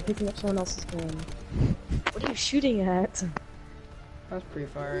game when picking up someone else's gun? What are you shooting at? That's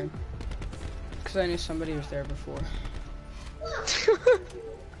pre-firing. Because I knew somebody was there before.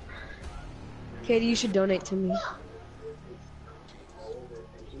 Katie, you should donate to me.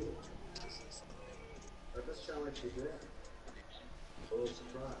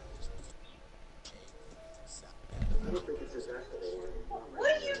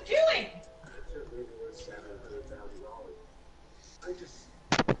 What are you doing?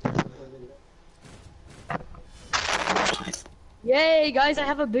 Yay, guys, I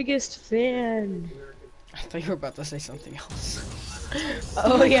have a biggest fan. I thought you were about to say something else.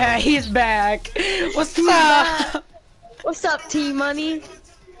 Oh yeah, he's back. What's up? What's up, T-Money?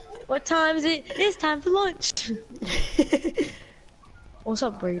 What time is it? It's time for lunch. What's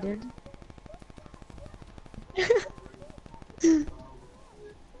up, Braden?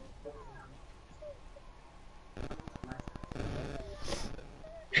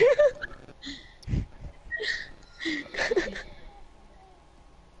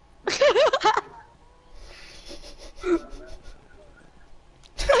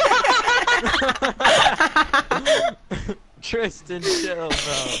 Tristan, chill,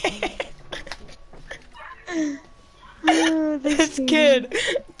 bro. This kid.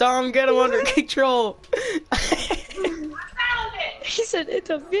 Dom, get him under control. He said it's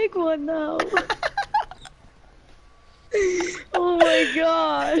a big one now. Oh my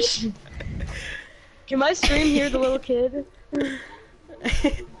gosh. Can my stream hear the little kid? That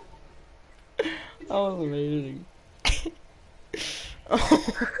was amazing. Oh.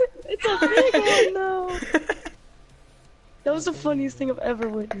 It's a big one now. That was the funniest thing I've ever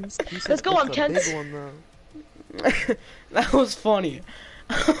witnessed. He said Let's go, it's I'm a tense. big one though. That was funny.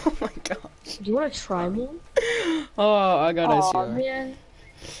 Oh my gosh. Do you want to try me? Oh, I got Oh ICR. man.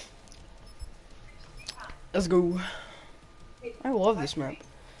 Let's go. I love this map.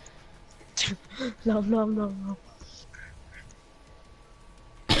 No, no, no, no.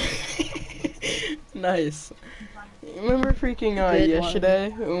 Nice. Remember freaking Good yesterday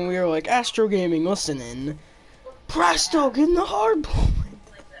when we were like Astro Gaming listening? Presto, getting the hard point.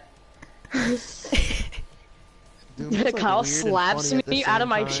 Dude, it's, like, Kyle weird and slaps funny at the me out of same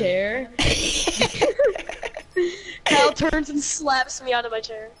my time. chair. Kyle turns and slaps me out of my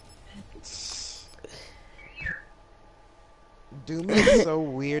chair. Doom is so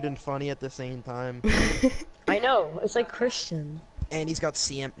weird and funny at the same time. I know, it's like Christian. And he's got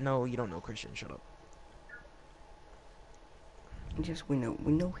CM. No, you don't know Christian. Shut up. Yes, we know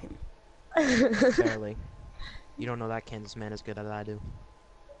him. Barely. You don't know that Kansas man as good as I do.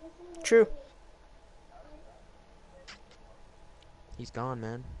 True. He's gone,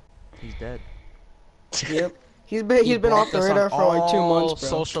 man. He's dead. Yep. He's been off the blocked us radar on for like 2 all months, bro.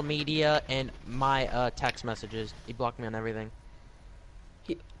 social media and my text messages. He blocked me on everything.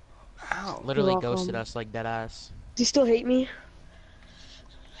 Ow. Literally You're ghosted welcome. us like dead ass. Do you still hate me?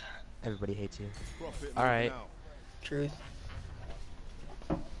 Everybody hates you. Alright. Truth.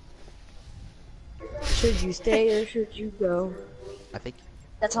 Should you stay or should you go? I think.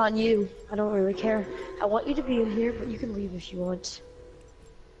 That's on you. I don't really care. I want you to be in here, but you can leave if you want.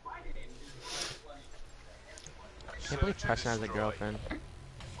 I can't believe Preston has a girlfriend.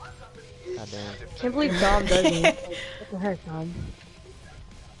 God damn. Can't believe Dom doesn't. Like, what the heck, Dom?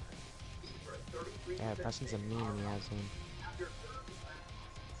 Yeah, Preston's a mean when he has one.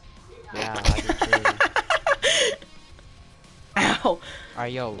 Yeah, I do too. Ow.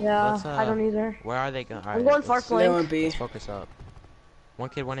 Alright, yo. Yeah, Let's, I don't either. Where are they going? I'm going far They flank. won't be. Let's focus up. One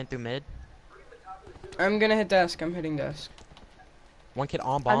kid went in through mid. I'm gonna hit desk. I'm hitting desk. One kid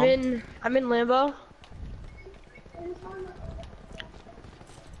on bomb. I'm in Lambo.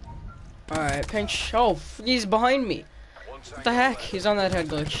 Alright, pinch. Oh, he's behind me. What the heck? He's on that head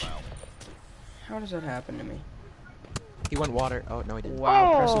glitch. How does that happen to me? He went water. Oh, no, he didn't.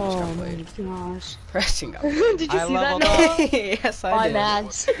 Wow, Preston just got Oh played. my gosh. Preston got Did you I see that, leveled up. Noah? Yes, I Bye, did.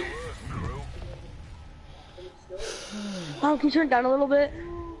 Mads. Oh, can you turn it down a little bit?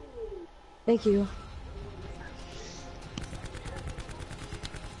 Thank you.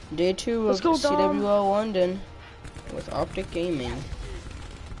 Day 2 Let's of go, Dom. CWL London with Optic Gaming.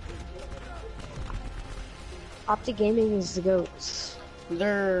 Optic Gaming is the goats.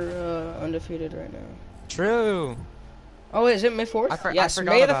 They're undefeated right now. True. Oh, wait, is it May 4th? I Yes,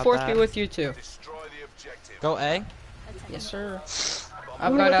 forgot May the about 4th be that. with you too. Destroy the objective. Go A. Yes, sir.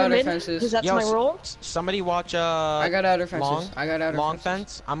 I'm I've gonna got go through outer mid, fences. 'cause that's Yo, my role. Somebody watch I got outer fences. long. I got outer Long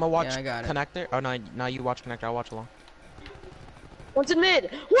fences. fence. I'm gonna watch Yeah, I got it. connector. Oh no, now you watch connector. I'll watch long. One's in mid.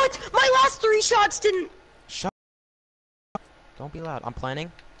 What? My last 3 shots didn't. Shut. Don't be loud. I'm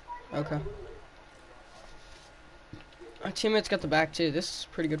planning. Okay. Our teammates got the back too. This is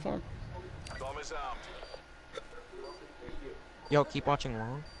pretty good form. Bomb is armed. Yo, keep watching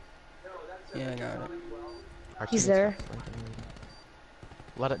long. Yeah, I got it. Our He's teammates there. are flanking.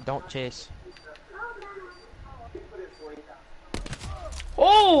 Let it. Don't chase.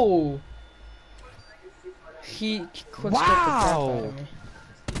 Oh! He quick scoped the crap Wow! out of me.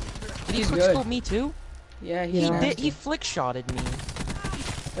 Did He's he good. quickscope me too? Yeah, He he's did. nasty. He flick shotted me.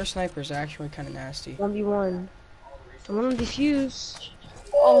 Their sniper's actually kind of nasty. 1v1. Someone defuse.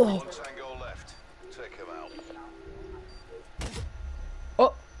 Oh. One tango left. Take him out.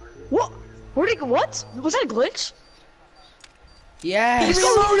 Oh! What? Where'd he go? What? Was that a glitch? Yes! He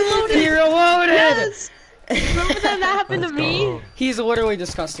reloaded! He reloaded! Yes! Remember that happened to Let's me? go. He's literally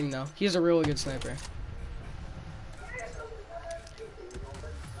disgusting though. He's a really good sniper.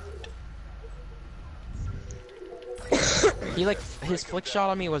 He like his flick shot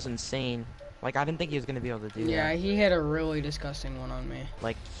on me was insane. Like I didn't think he was gonna be able to do Yeah, that. he hit a really disgusting one on me.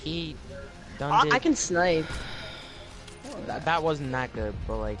 Like he done I did. can snipe. That wasn't that good,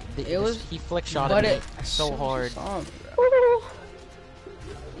 but like It was- he flick shotted But me it so hard. saw me, bro.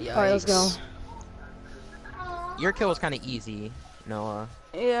 Alright, let's go. Yikes. Your kill was kind of easy, Noah.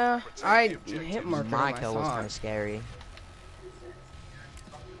 Yeah, I hit marker. My kill was kind of scary.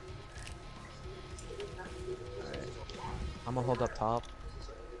 I'm gonna hold up top.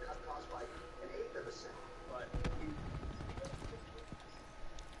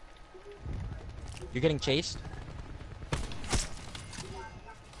 You're getting chased?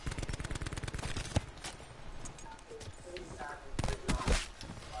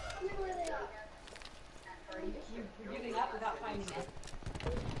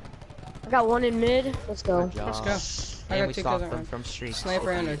 got one in mid. Let's go. Good job. Let's go. I And got we two stopped kills them on from streaks.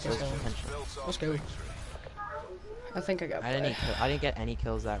 Sniper and Those artillery. potential. Let's go. I think I got I didn't get any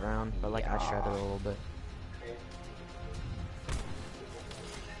kills that round, but like I shredded a little bit.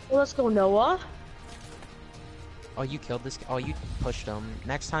 Well, let's go, Noah. Oh, you killed this. Oh, you pushed him.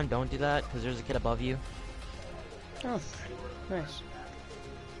 Next time, don't do that, because there's a kid above you. Oh, nice.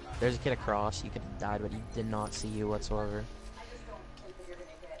 There's a kid across. You could have died, but he did not see you whatsoever.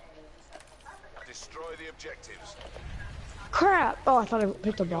 Destroy the objectives. Crap! Oh, I thought I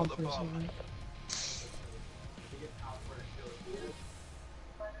picked a bomb for a second.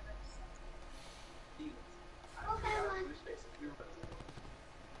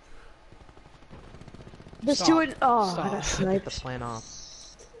 There's two in. Oh, I got Get the sniped. plan off.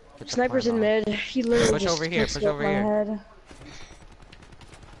 Get the Sniper's plan in off. mid. He literally Push just over here, push quick-scoped over my here. head.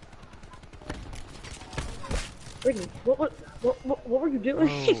 Brittany, what were you doing?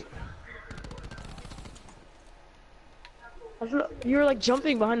 Oh, I don't know, you were like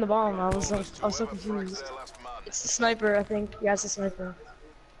jumping behind the bomb. I was so Whoever frags confused. their last man. It's the sniper, I think. Yeah, it's the sniper.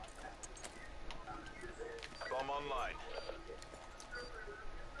 Bomb online.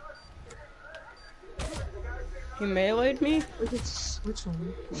 He meleeed me? Which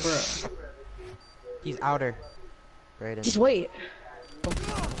one? Bruh. he's outer. Right Just in. wait.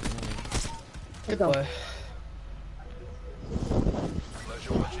 Good go. play.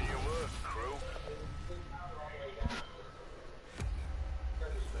 Pleasure watching your work, crew.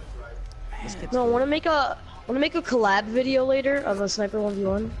 This kid's No, good. wanna make a collab video later of a sniper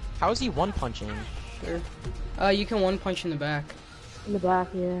 1v1 How is he one punching? Sure. You can one punch in the back. in the back.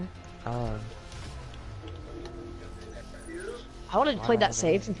 Yeah. I wanted to play that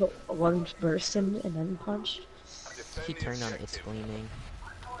safe and put one burst in and then punch. He turned on it's gleaming.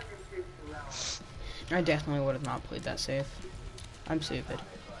 I definitely would have not played that safe. I'm stupid.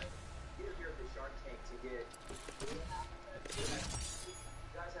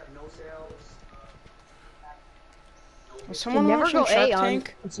 Was someone never watching go Shark A on-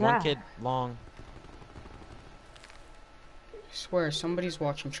 Tank? What's One that? kid long. I swear, somebody's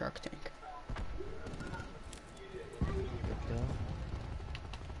watching Shark Tank. Good go.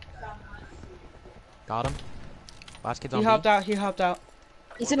 Got him. Last kid's on He B. hopped out, he hopped out.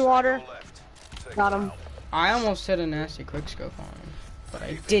 He's in water. Left. Take Got them him. out. I almost hit a nasty quickscope on him, but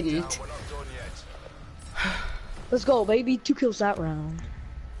I Down, didn't. we're not done yet. Let's go, baby. 2 kills that round.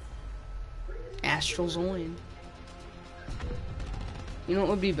 Astral's on. You know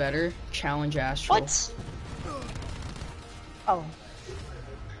what would be better? Challenge Astral. What? Oh.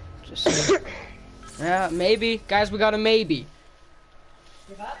 Just saying. Yeah, maybe. Guys, we got a maybe.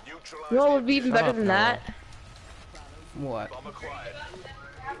 Neutralize You know what the would be even Shut better up, than Noah. that? What? bomb acquired.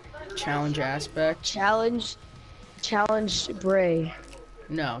 Challenge aspect? Challenge Bray.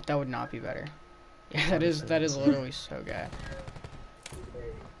 No, that would not be better. Yeah, that is literally so good.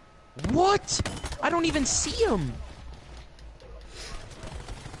 What? I don't even see him.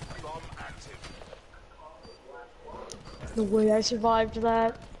 Bomb active. The way I survived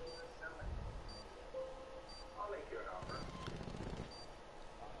that.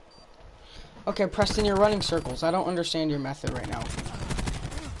 Okay, Preston, you're running circles. I don't understand your method right now.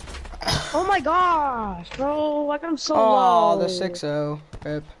 Oh my gosh, bro. I got him so Oh, low. the 6-0.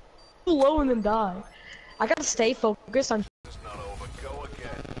 Rip. So low and then die. I gotta stay focused on. It's not over. Go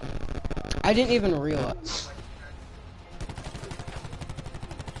again. I didn't even realize.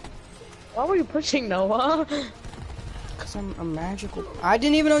 Why were you pushing Noah? Because I'm a magical... I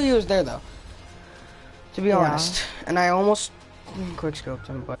didn't even know he was there, though. To be Yeah. honest. And I almost quickscoped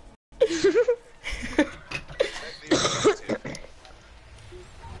him, but...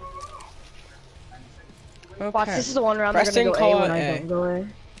 Watch, Okay. this is the one round Preston, they're gonna call go A when out I A. don't go A.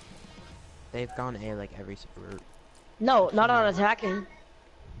 They've gone A like every. No, not on attacking.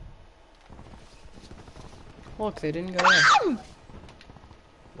 Look, they didn't go in.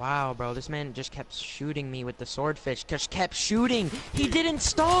 Wow, bro, this man just kept shooting me with the swordfish. Just kept shooting. He didn't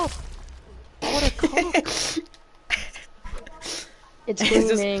stop. What a cock. It's Is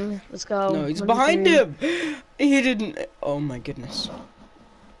this- gleaming. Let's go. No, he's 1v3. behind him! He didn't... Oh my goodness.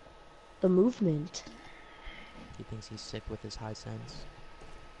 The movement. He thinks he's sick with his high sense.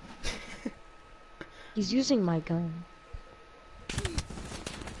 He's using my gun.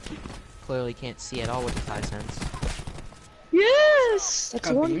 Clearly can't see at all with his high sense. Yes! That's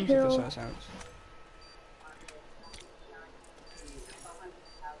Got one beams if this kill. how it sounds.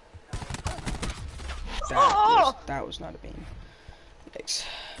 That was not a beam. Thanks.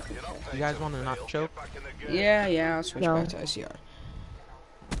 You guys want to not choke? Yeah, I'll switch No. back to ICR.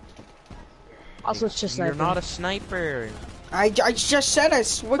 I'll switch to You're sniper. not a sniper. I just said I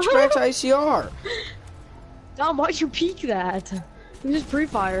switched back to ICR. Dom, why'd you peek that? You just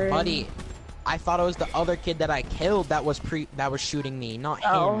pre-firing. Buddy, I thought it was the other kid that I killed that was shooting me, not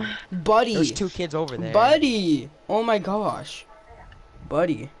him. Buddy. There's 2 kids over there. Buddy. Oh my gosh.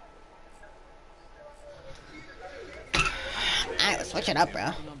 Buddy. Alright, switch it up,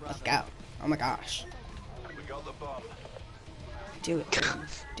 bro. Let's go. Oh my gosh. We got the bomb. Do it. Dude.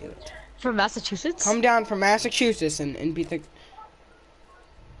 Do it. From Massachusetts? Come down from Massachusetts and beat the...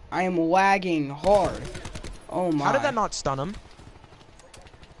 I am lagging hard. Oh my. How did that not stun him?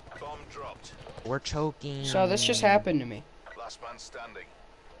 Bomb dropped. We're choking. So this just happened to me. Last man standing.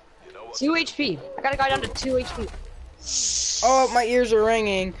 You know what? 2 HP. I got a guy down to 2 HP. Oh, my ears are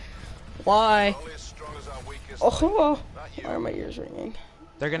ringing. Why? Only as strong as our weakest. Oh, why are my ears ringing?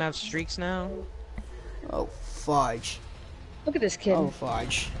 They're gonna have streaks now. Oh, fudge. Look at this kid. Oh,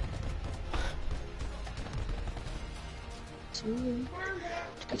 fudge.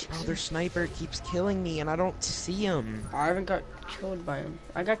 Oh, their sniper keeps killing me and I don't see him. I haven't got killed by him.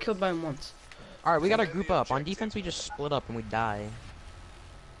 I got killed by him once. Alright, we gotta group up. On defense, we just split up and we die.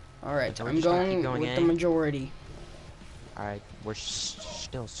 Alright, So we I'm just gotta going, keep going, with eh? the majority. Alright, we're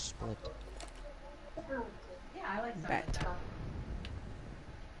still split. Bet.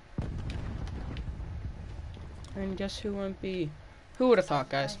 And guess who won't be? Who would have thought,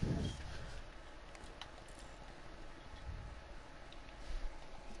 guys?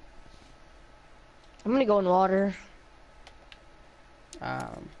 I'm gonna go in water.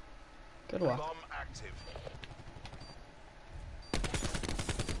 Good luck. Bomb active.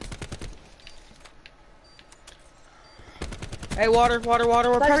 Hey, water. We're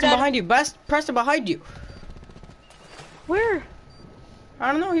Sniper pressing dead. behind you. Preston behind you. Where?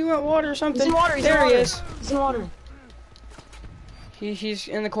 I don't know. He went water or something. He's in water. He's there in water. he is. He's in water. He's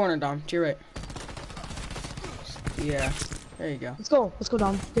in the corner, Dom. To your right. Yeah. There you go. Let's go. Let's go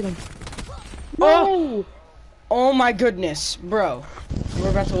down. Get him. Oh! No! Oh my goodness, bro. We're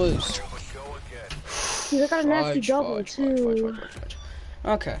about to lose. Go again. Dude, I got a nasty Fudge, double fudge, too. fudge.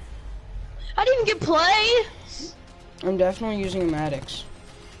 Okay. I didn't even get play. I'm definitely using Maddox.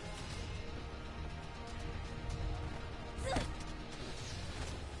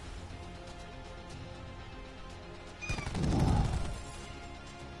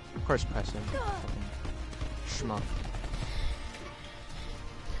 Of course, Preston. Schmuck.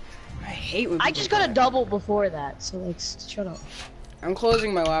 I hate when I people just do got a that. double before that, so like, shut up. I'm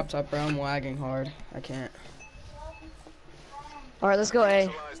closing my laptop, bro. I'm lagging hard. I can't. All right, let's go A.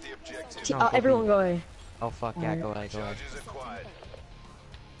 Neutralize the objective. No, go Everyone B. go A. Oh fuck, yeah, go ahead, go ahead. Charges acquired.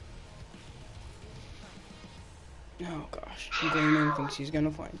 Oh gosh. Gaming thinks he's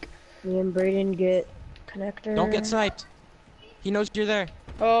gonna flank. Me and Brayden get connector. Don't get sniped. He knows you're there.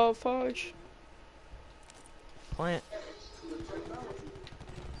 Oh, fudge. Plant.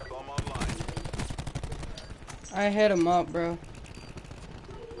 Bomb online. I hit him up, bro.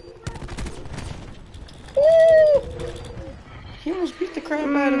 Woo! He almost beat the crap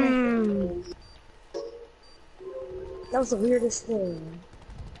out of me. That was the weirdest thing.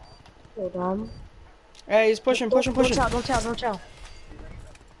 Go Dom. Hey, he's pushing. Don't chow.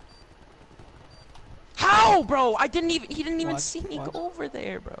 How, bro? He didn't even What? see me What? go over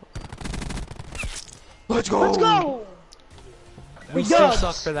there, bro. Let's go. Let's go. We still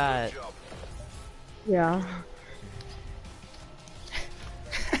suck for that. Yeah.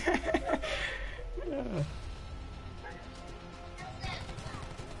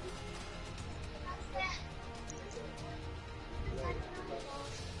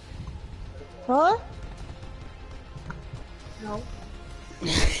 Huh? No.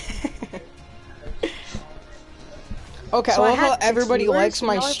 Okay, So I I love how had six everybody viewers, likes so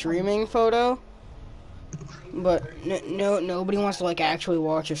my now I- streaming photo, but nobody wants to like actually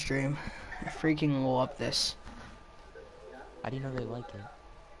watch a stream. I freaking love this How do you know they like it?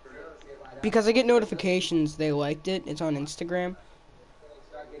 because I get notifications they liked it. It's on Instagram.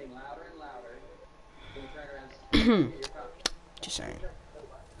 Just saying.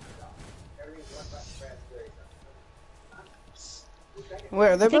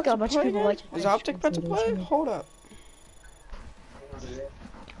 Where are they I think about a to bunch play of people now? like Is Optic about to play? Hold up.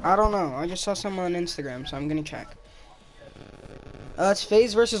 I don't know. I just saw someone on Instagram, so I'm gonna check. It's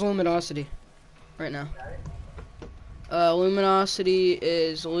FaZe versus Luminosity right now. Luminosity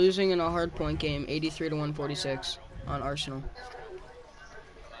is losing in a hardpoint game, 83 to 146 on Arsenal.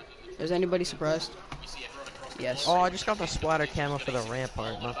 Is anybody surprised? Yes. Oh, I just got the splatter camo for the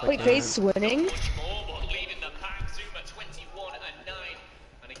rampart, not the Wait, cannon. FaZe winning?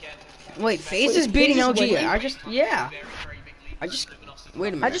 Wait, FaZe Wait, is beating FaZe is LG. winning? I just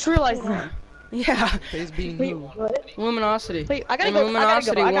wait a minute. I just realized that. Yeah, FaZe beating Wait, who? what? Luminosity. Wait, I gotta And go.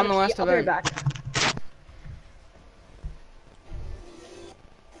 Luminosity I won gotta the last I'll be right event. back.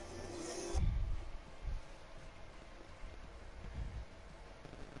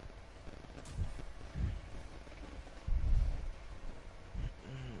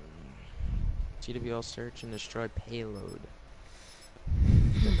 TWL search and destroy payload.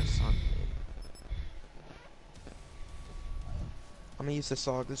 Different song name. I'm gonna use the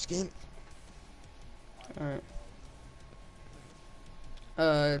SOG this game. Alright.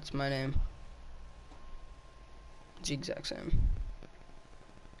 It's my name. It's the exact same.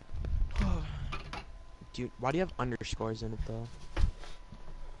 Dude, why do you have underscores in it though?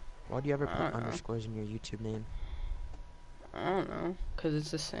 Why do you ever I put don't know. underscores in your YouTube name? I don't know, cause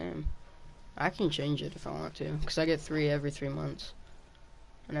it's the same. I can change it if I want to, cause I get 3 every 3 months,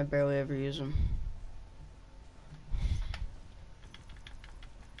 and I barely ever use them.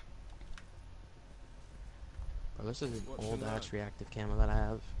 Oh, this is an old ass reactive camo that I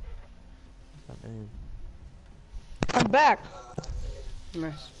have. Oh, man. I'm back.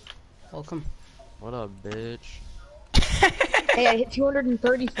 Nice. Welcome. What up, bitch? Hey, I hit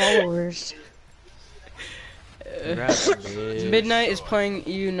 230 followers. Congrats, bitch. Midnight is playing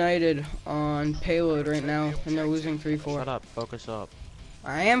United on payload right now, and they're losing 3-4. Shut up, focus up.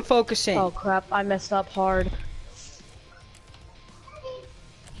 I am focusing. Oh crap, I messed up hard.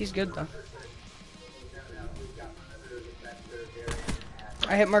 He's good though.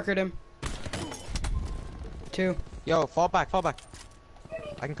 I hit markered him. 2. Yo, fall back, fall back.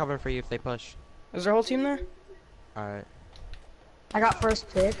 I can cover for you if they push. Is their whole team there? Alright. I got first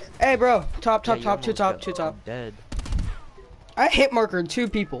pick. Hey, bro. Top, Yeah, top, you top, 2 almost top, got 2 top. Dead. I hit markered 2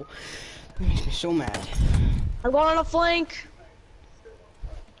 people. It makes me so mad. I'm going on a flank.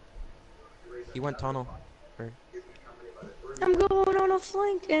 He went tunnel. Or, I'm going on a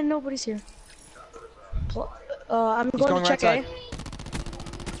flank, and nobody's here. I'm he's going going to check right A. side.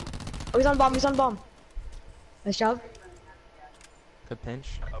 Oh, he's on bomb. He's on bomb. Nice job. Good pinch.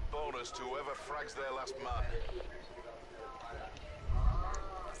 A bonus to whoever frags their last man.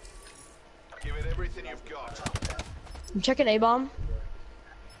 Give it everything you've got. I'm checking A bomb.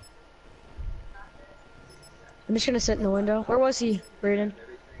 I'm just gonna sit in the window. Where was he, Brayden?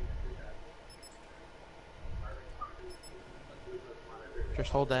 Just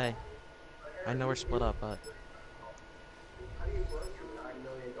hold A. I know we're split up, but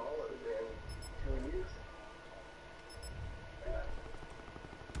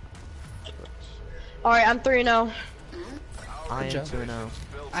All right, I'm 3-0. I am job. 2-0.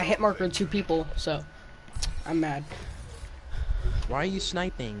 I hit markered 2 people, so I'm mad. Why are you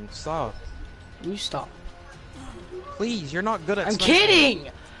sniping? Stop. You stop. Please, you're not good at I'm sniping. kidding!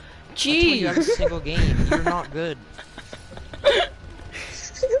 I told you every Jeez! single game. You're not good.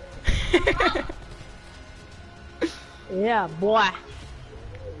 Yeah, boy.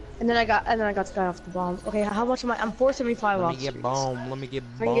 And then I got the guy off the bomb. Okay, how much am I? I'm 475 Let off. me get bomb. Let me get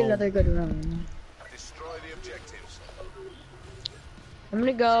I can get another bomb. good round. Destroy the objectives. I'm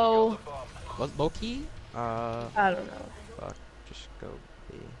gonna go. What, low key? I don't know. Fuck. Just go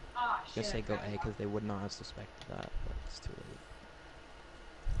B. I was gonna say go A because they would not have suspected that, but it's too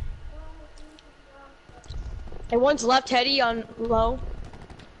late. And one's left heady on low.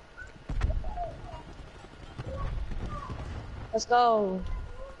 Let's go.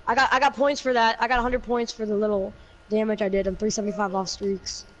 I got points for that. I got 100 points for the little damage I did. I'm 375 off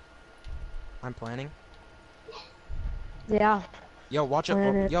streaks. I'm planning. Yeah. Yo, watch it.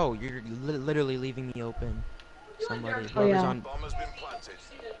 Plan it. Yo, you're literally leaving me open. Somebody. Oh, Whoever's yeah. on Bomb has been planted.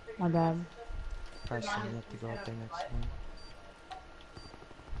 My bad. Preston, you have to go up there next one.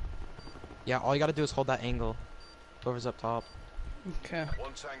 Yeah, all you gotta do is hold that angle. Whoever's up top. Okay.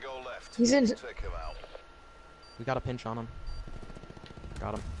 One tango left. He's in. Take him out. We got a pinch on him.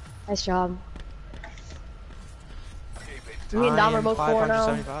 Got him. Nice job. Keep it. Me and Dom I are am both 4-0.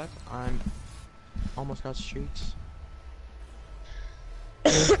 575. I'm almost got streaks.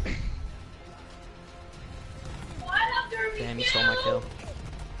 Damn, he stole my kill.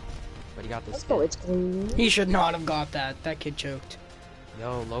 But he got this Let's go. kid. It's clean. He should not have got that. That kid choked.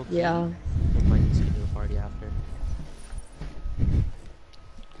 Yo, low key. Yeah. Invite this kid to the party after.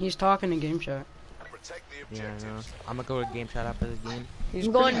 He's talking in game chat. Protect the Yeah, I know. objectives. I'm gonna go to game chat after this game. He's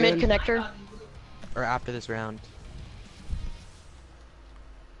I'm going pretty mid good. connector. Or after this round.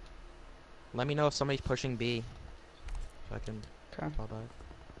 Let me know if somebody's pushing B. So I can Okay. fall back.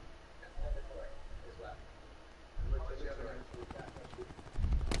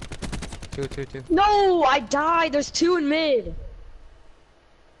 Two. No, I died. There's 2 in mid.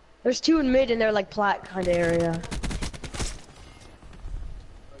 There's 2 in mid, and they're like plat kind of area.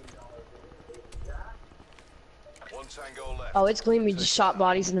 Oh, it's clean. We just shot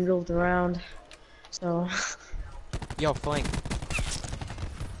bodies in the middle of the round. So, Yo, flank.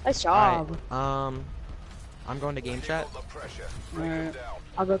 nice job. Alright, I'm going to game chat. The pressure. Alright.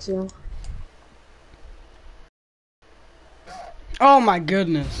 I'll go too. Oh my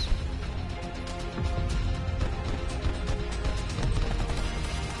goodness.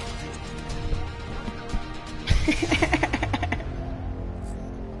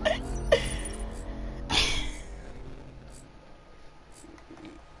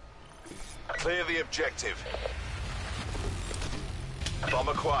 Clear the objective. Bomb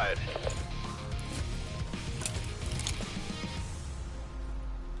acquired.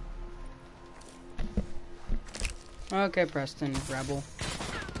 Okay, Preston, rebel.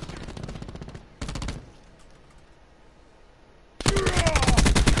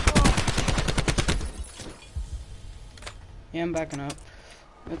 Yeah, I'm backing up.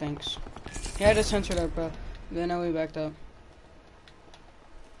 No thanks. Yeah, I just censored our bro. Then now we backed up.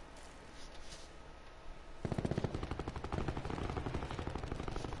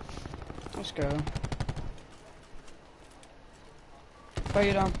 Let's go. Fire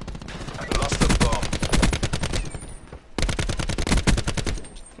you down. Lost the bomb.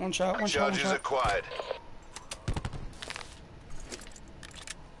 One shot, one shot, one Charges shot. acquired.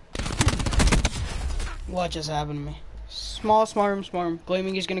 What just happened to me? Small room, small room.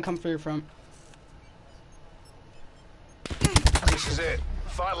 Gleaming is gonna come for your front. This is it.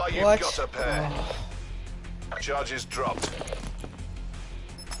 Fight like you've What? got a pair. Charges dropped.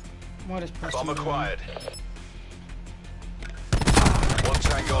 What is Preston Bomb doing? acquired. One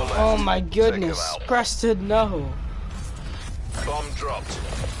tango left. Oh my Take goodness. him out. Preston, no. Bomb dropped.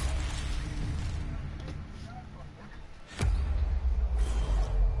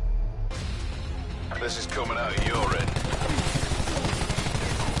 This is coming out of your end.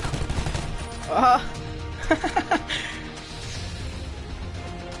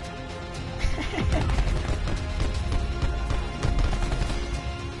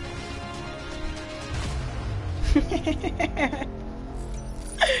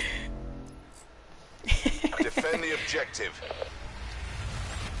 Defend the objective.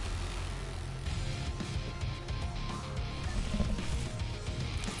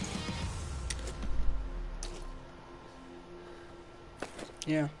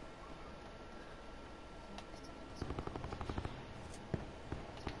 Yeah.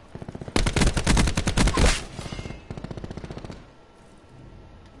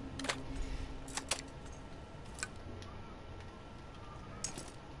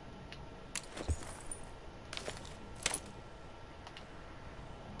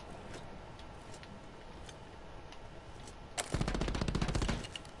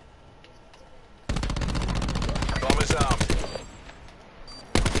 Bomb is armed.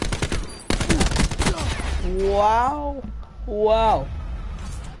 Wow. Wow.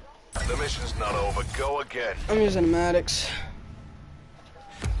 The mission's not over. Go again. I'm using Maddox.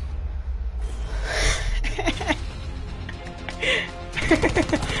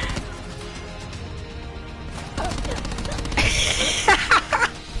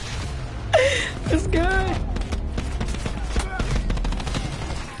 This guy.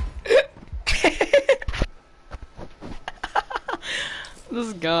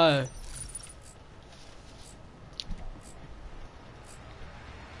 This guy.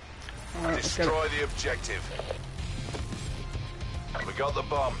 Alright, let's get it. Destroy the objective. We got the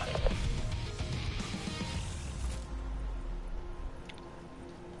bomb.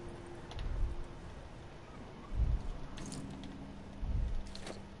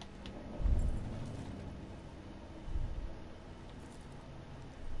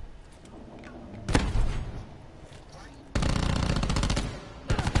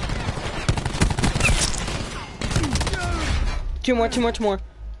 Two more.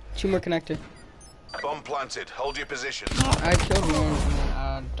 Two more connected. Bomb planted. Hold your positions. I killed one, and then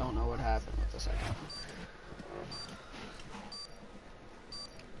I don't know what happened with the second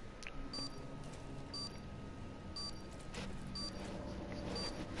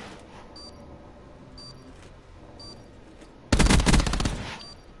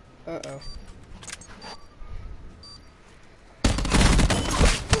one. Uh-oh.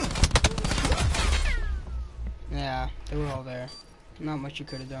 Yeah, they were all there. Not much you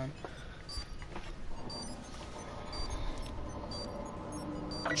could have done.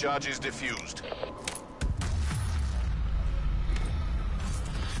 Charges diffused.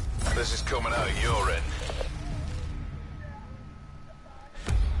 This is coming out of your end.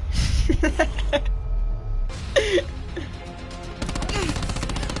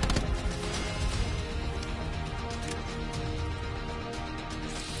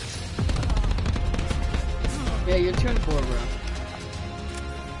 Yeah, you're 2-4, bro.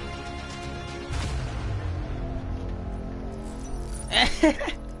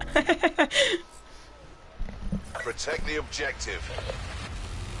 Protect the objective.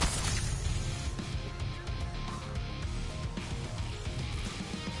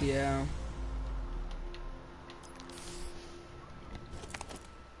 Yeah.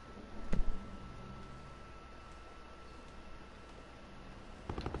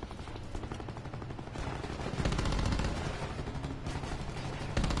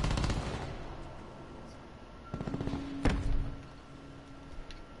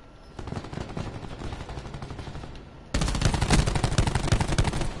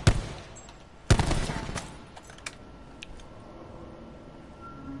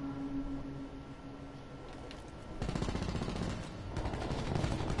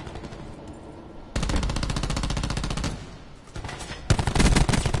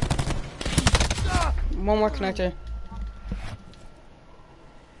 One more connector.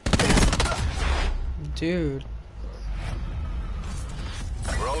 Dude.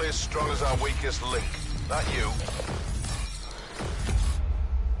 We're only as strong as our weakest link. That you?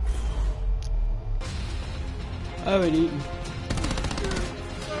 I would eat.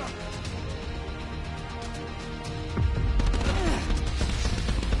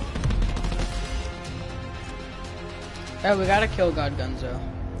 Oh, we gotta kill God Gunzo.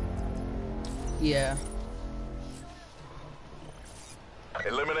 Yeah.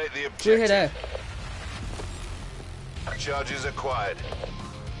 Eliminate the We hit objective. A. Charges acquired.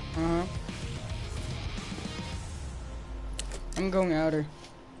 Uh-huh. I'm going outer.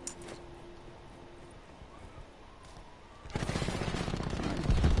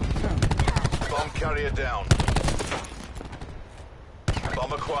 Bomb carrier down.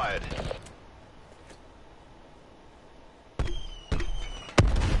 Bomb acquired.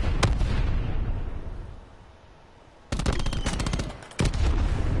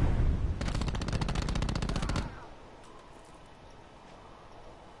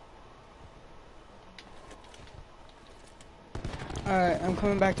 Alright, I'm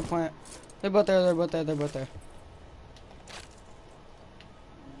coming back to plant. They're both there, they're both there, they're both there.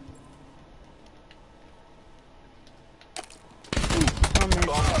 On me.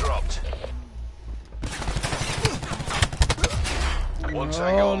 Bomb dropped. One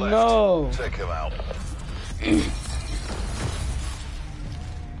tango Oh left. no! Take him out.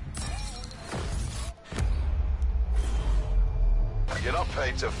 You're not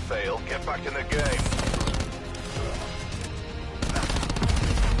paid to fail. Get back in the game.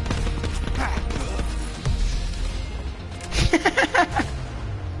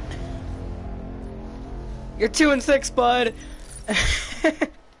 You're 2 and 6, bud.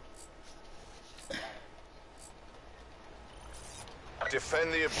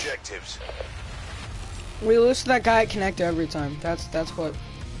 Defend the objectives. We lose to that guy at connector every time. That's what.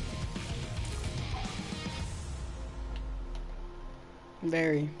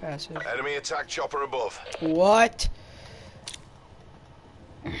 Very passive. Enemy attack chopper above. What?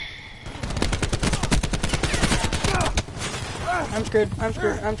 I'm screwed. I'm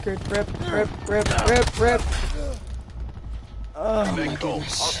screwed. I'm screwed. Rip, rip, rip, rip, rip. Oh my Big call.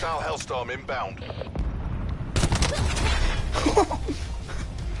 goodness. Hostile Hellstorm inbound.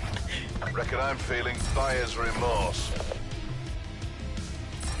 Reckon I'm feeling buyer's remorse.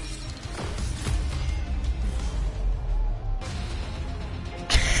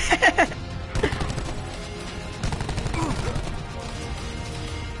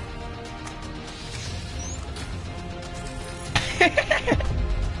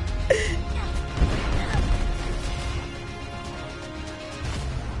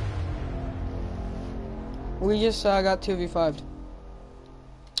 We just got 2v5'd.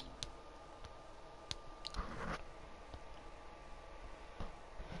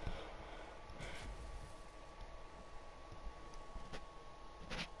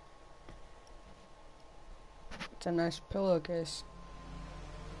 It's a nice pillowcase.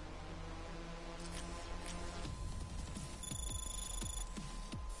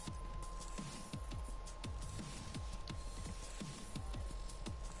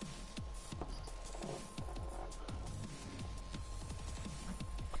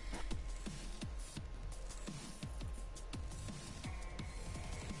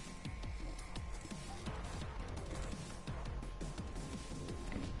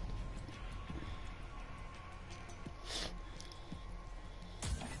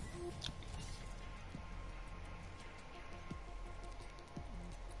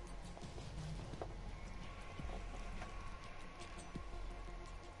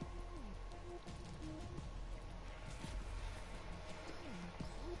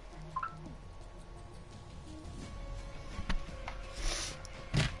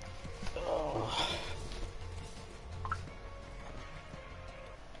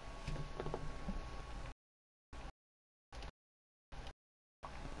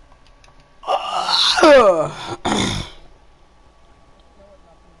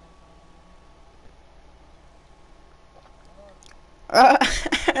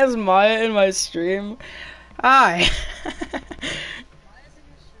 As Maya in my stream. Hi.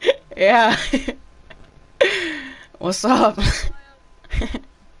 Yeah. What's up?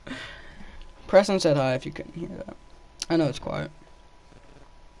 Preston said hi if you couldn't hear that. I know it's quiet.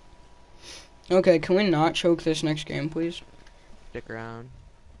 Okay, can we not choke this next game, please? Stick around.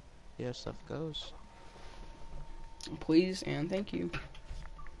 Yeah, stuff goes. Please and thank you.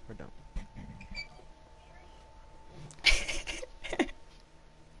 Or don't.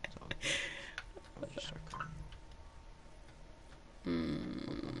 So, I'll just start crying.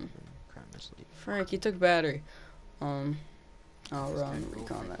 Crying my sleep. Frank, you took battery. I'll run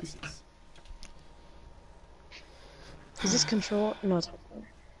recon then. Is this control? No, it's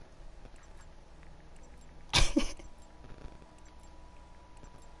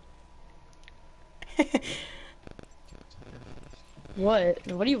what?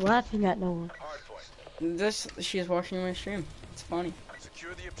 What are you laughing at, Noah? This, she's watching my stream. It's funny.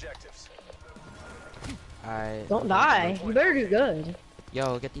 Secure the objectives. Alright. Don't die. You better do good.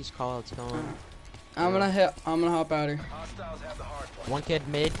 Yo, get these callouts going. I'm gonna hop outer. Hostiles have the hard point. One kid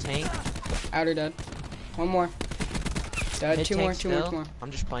mid tank. Outer dead. One more. Dead. Mid Two tank more, still. two more.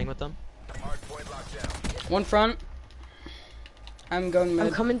 I'm just playing with them. Hard point locked down. One front. I'm going mid.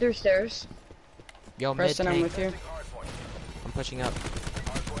 I'm coming through stairs. Yo, Preston, mid I'm tank. with you. Hard point. I'm pushing up.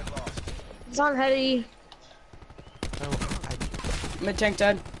 Hard point lost. He's on heady. Oh, Mid tank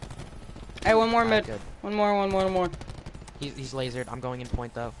dead. Hey, one more alright, mid. good. One more. He's lasered. I'm going in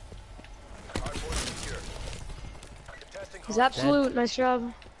point though. Hard point secure. Contesting He's hard absolute. Nice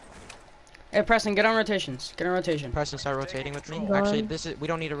job. Hey, Preston, get on rotations. Get on rotation. Preston, start rotating with me. Go Actually, on. we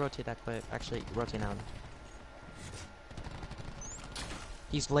don't need to rotate that quick. Actually, rotate now.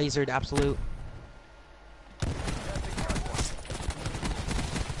 He's lasered, absolute.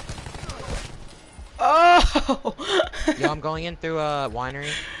 Oh! Yo, I'm going in through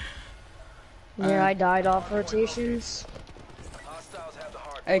winery. Yeah, I died off rotations. Hostiles have the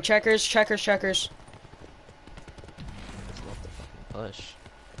hard Hey, point. checkers. Just love the fucking push.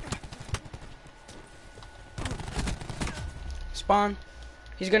 Spawn.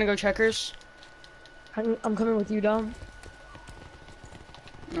 He's gonna go checkers. I'm coming with you, Dom.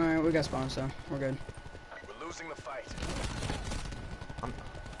 Alright, we got spawn, so we're good. We're losing the fight.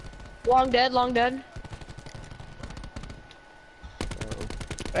 Long dead, long dead.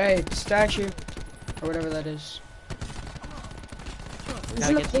 Hey, statue. Or whatever that is. He's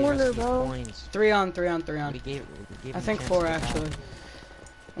in the corner, bro. Points. 3 on. We gave I him think a chance 4 to get back. actually.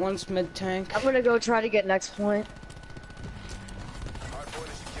 One's mid tank. I'm gonna go try to get next point. Hard point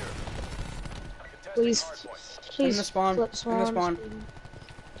is secure. Contesting Please, hard point. please. In the spawn. Flip In the spawn.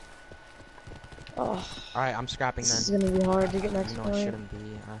 Oh, Alright, I'm scrapping this is then. gonna be hard to get next You know it point. shouldn't be.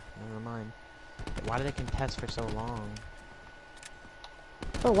 Never mind. Why did they contest for so long?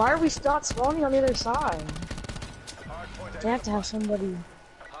 But why are we not spawning on the other side? Hard point They have to have somebody.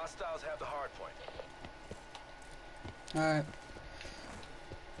 Hostiles have the hard point. Alright.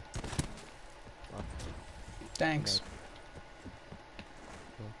 Thanks.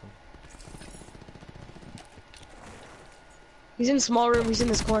 He's in small room. He's in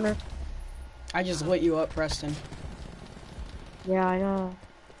this corner. I just lit you up, Preston. Yeah, I know.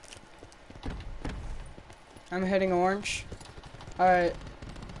 I'm hitting orange. Alright.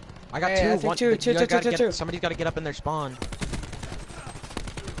 I got Hey, I two. think two, two. Somebody's got to get up in their spawn.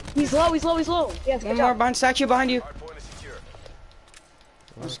 He's low. He's low. He's low. Yes. One good more job. behind statue behind you. Hard point is secure.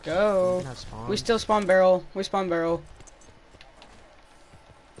 Let's We go. can have spawn. We still spawn barrel. We spawn barrel.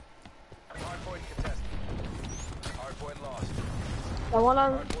 Hard point contested. Hard point lost. That one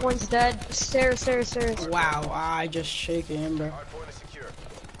on point's dead. Stairs. Wow, I just shake him, bro. Hard point is secure.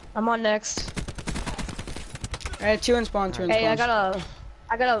 I'm on next. Hey, 2 in spawn, 2 in Hey, spawn.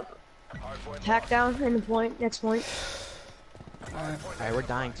 I got a Hard point hack down in the point. Next point. Alright, we're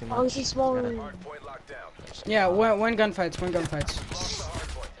dying too much. Oh, he's small We gotta- room. Hard point locked down. Yeah, win gunfights, win gunfights. Lost the hard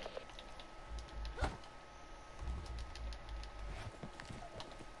point.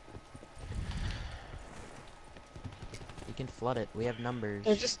 We can flood it. We have numbers.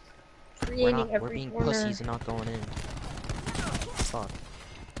 They're just We're creating not. We're every being corner. pussies and not going in. Fuck.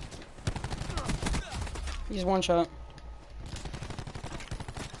 He's one shot.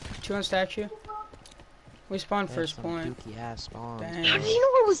 2 on statue. We spawned They have first some point. dookie ass spawns. Dang. How do you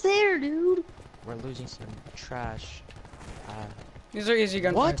know I was there, dude? We're losing some trash. These are easy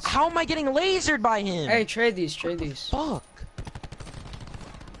gunfights. What? How am I getting lasered by him? Hey, trade these, trade these. Fuck.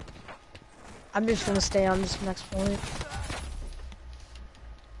 I'm just gonna stay on this next point.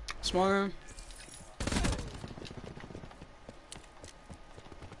 Small room.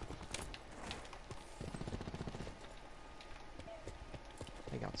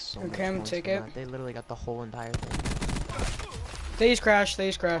 got so Okay, much I'm points take from it. that. They literally got the whole entire thing. These crash,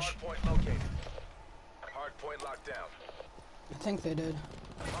 these crash. Hardpoint located. Hardpoint locked down. I think they did.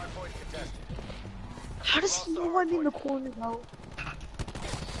 Hardpoint contested. How does he know I'm in the corner though?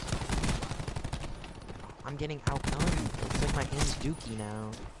 I'm getting outgunned. It's like my hand's dookie now.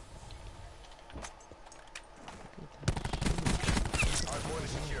 Hardpoint is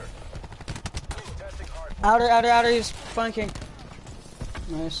secure. Testing hardpoint. Outer, he's flanking.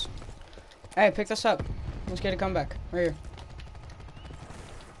 Nice. Hey, pick this up. Let's get a comeback. Right here.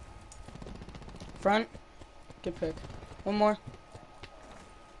 Front. Good pick. One more.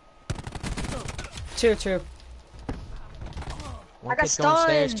 Two. One got kid's going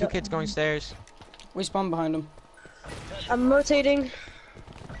stairs. stunned. 2 kids going stairs. We spawned behind him. I'm rotating.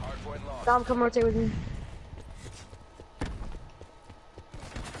 Hardpoint lost. Dom, come rotate with me.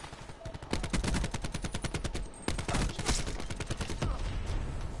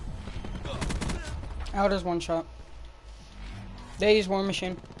 Outer's one shot. They use War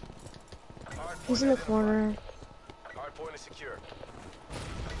Machine. He's in the corner. Hardpoint is secure.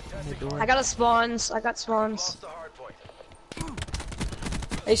 I got spawns. I got spawns. Lost the hardpoint.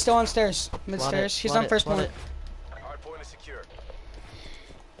 He's still on stairs. Mid Flood stairs. it, He's flood on it, first flood point. it. Hardpoint is secure.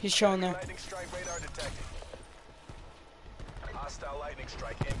 He's chilling there. Lightning strike radar detected. Hostile lightning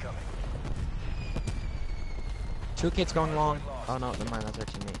strike incoming. 2 kids going long. Oh no, never mind. That's our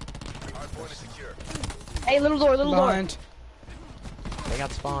teammate. Hardpoint is secure. Hey, little door, little door. Behind. They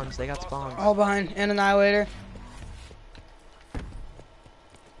got spawns. They got spawns. All behind. And Annihilator.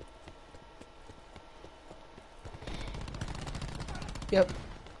 Yep.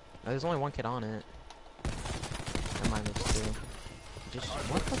 Oh, there's only 1 kid on it. Never mind, there's 2. Just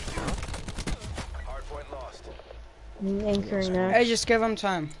what the fuck? Hardpoint lost. I'm anchoring now. Hey, just give him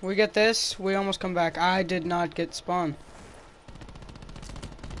time. We get this, we almost come back. I did not get spawn.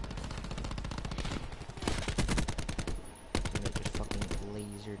 They just fucking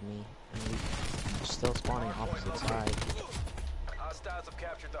lasered me. And we're still spawning opposite side. Hostiles have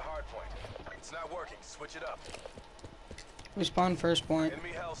captured the hardpoint. It's not working. Switch it up. We spawned first point. Enemy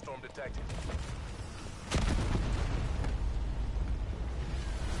hellstorm detected.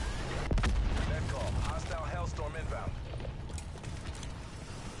 Net call. Hostile hellstorm inbound.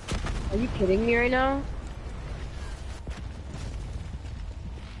 Are you kidding me right now?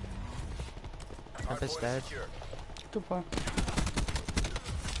 Tempest Hardpoint dead. secure. Good play.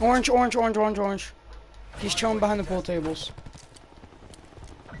 Orange. He's chilling behind the pool tables.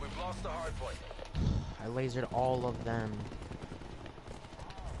 We've lost the hardpoint. I lasered all of them.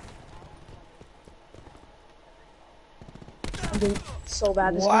 I'm doing so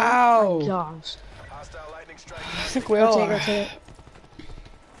bad this Wow. game. Oh my gosh. Hostile lightning strike. I think we all Rotate, are. rotate.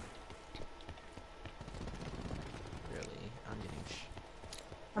 Really, I'm getting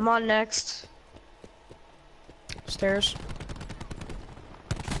I'm on next. Stairs.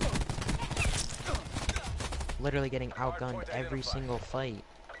 literally getting outgunned every single fight.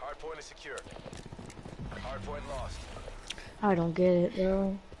 Hardpoint is secure. Hardpoint lost. I don't get it,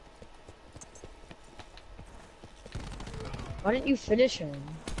 bro. Why didn't you finish him?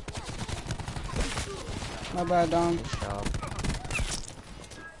 My bad, Dom. Good job.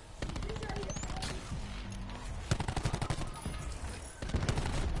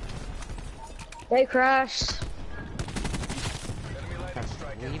 They crashed. Enemy lightning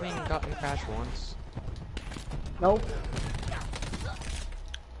strike We even inbound. gotten crashed once. Nope.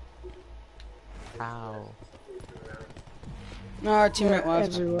 How? No, our teammate They're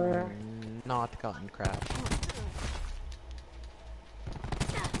left. everywhere. Not gotten crashed.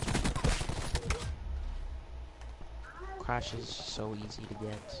 Crash is so easy to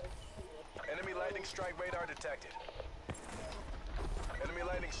get. Enemy lightning strike radar detected. Enemy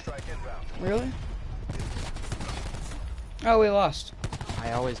lightning strike inbound. Really? Oh, we lost.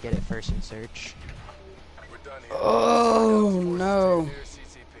 I always get it first in search. We're done here. Oh, no. Near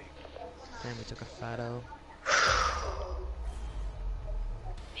CCP. Damn, we took a fatto.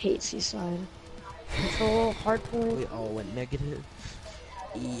 Hate Seaside. Control, hardpoint. We all went negative.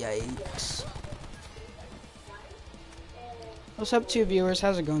 Yikes. What's up, two viewers?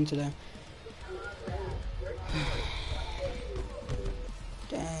 How's it going today?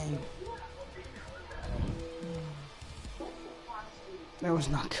 Dang. That was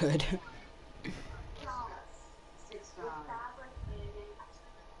not good.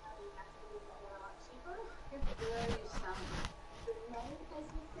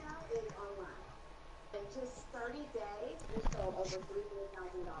 In just 30 days, we sold over $300,000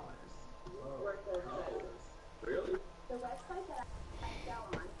 worth of clothes. Really? The website that I sell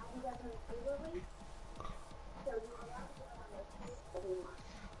on, I do that regularly. So you allow to go on it every month.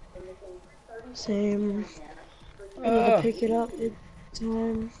 Same. I need to pick it up big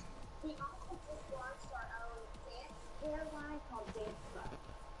time. We also just launched our own dance hairline called Dance Club.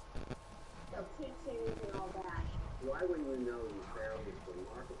 So tutus and all that. Why wouldn't you know you found this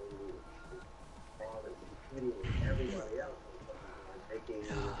remarkable move? All that's competing with everybody else on making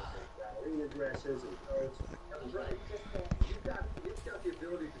ballerina dresses and coats. That was right. You've got the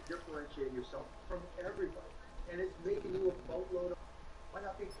ability to differentiate yourself from everybody. And it's making you a boatload of... Why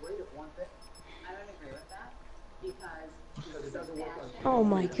not be great at one thing? I don't agree with that because It doesn't work on... Oh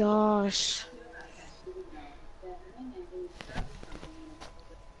my gosh.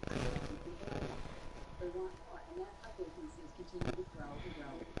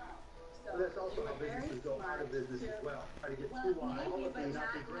 But that's also how businesses go out of business as well. Try to get too wide and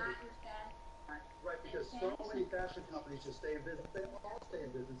not be great. Right, because so many fashion companies just stay in business. They all stay in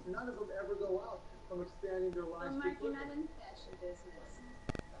business. None of them ever go out from expanding their lives. Well, Mark, you're not in the fashion business.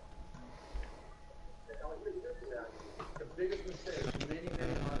 The biggest mistake many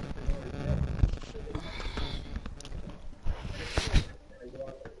entrepreneurs make.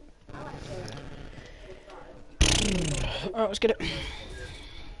 Alright, let's get it. To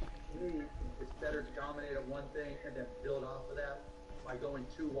me, it's better to dominate at one thing and then build off of that. By going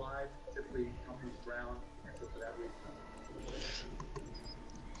too wide, typically companies drown. So for that reason.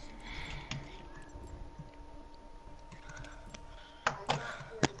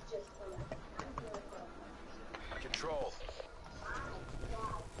 Control.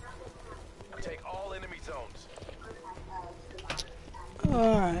 Take all enemy zones.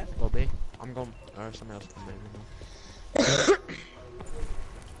 Alright. Well, B, I'm going. Or somebody else can maybe.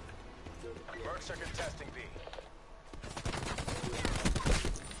 Mercs are contesting B.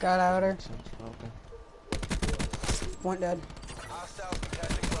 Got out her. Okay. One dead. Hostiles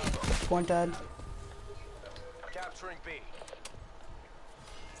contesting Bravo. One dead. Capturing B.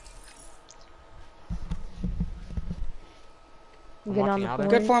 Get on walking the out floor.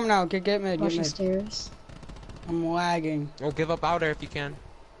 there. Good form now. Get mid. Get Watch the mid. stairs. I'm lagging. Oh, give up outer if you can.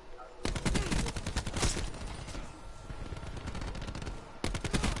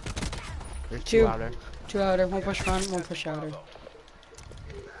 There's two Two. outer. Two outer. One push front. One push outer.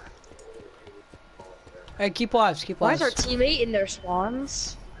 Hey, keep lives. Keep Why is lives. our teammate in their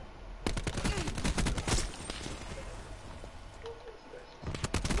spawns?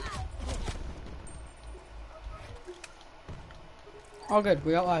 All good.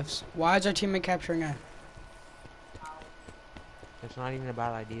 We got lives. Why is our teammate capturing A? It's not even a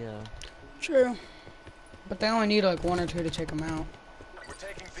bad idea. True. But they only need like one or two to take them out. We're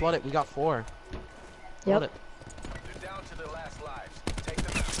taking B. Flood it. We got 4. Flood Yep. it. They're down to their last lives. Take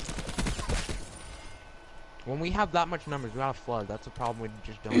them out. When we have that much numbers, we gotta flood. That's a problem we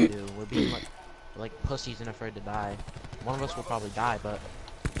just don't do. We're being like pussies and afraid to die. One of us will probably die, but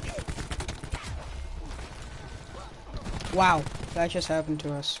Wow. That just happened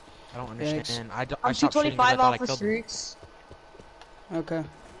to us. I don't understand. I I'm stopped shooting 'cause I 225 thought I off the killed them. streaks. Okay.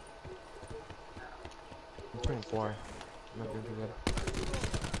 I'm 24. I'm not doing too good.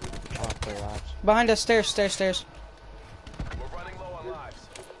 I'll have 4 laps. Behind us. Stairs. Stairs. Stairs. We're running low on lives.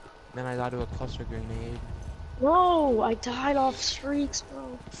 Then I died to a cluster grenade. No, I died off streaks,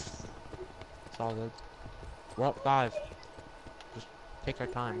 bro. It's all good. We're up 5. Just take our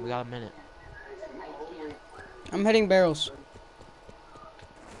time. We got a minute. I'm hitting barrels.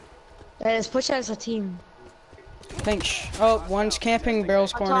 Hey, let's push as a team. Thanks. Oh, one's camping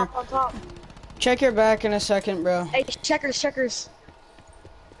barrels On corner. top, on top. Check your back in a second, bro. Hey, checkers, checkers.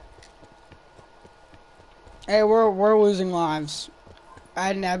 Hey, we're losing lives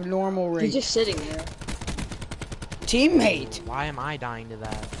at an abnormal rate. He's just sitting there. Teammate. Why am I dying to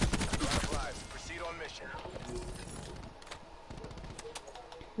that? Last lives. Proceed on mission.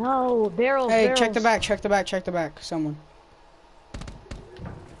 No, barrels, Hey, barrels. check the back. Check the back. Check the back. Someone.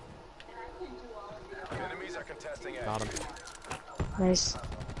 Enemies are contesting A. Got him. Nice.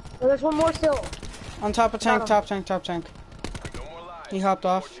 Oh, there's one more still. On top of tank. Got him. Top tank. Top tank. No more lives. He hopped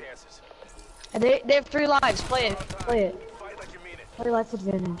More off. chances. And they have 3 lives. Play it. Play it. Fight like you mean it. Play life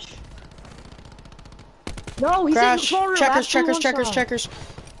advantage. No, he's Crash. in the corner. Checkers. Last two Checkers. one Checkers. shot. Checkers.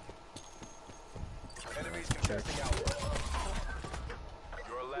 Enemies contesting Alpha.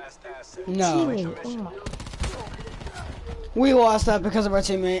 Your last asset. No. Teammate. Oh my. We lost that because of our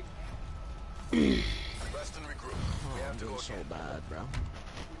teammate. Rest and regroup. We have to go So again. bad, bro.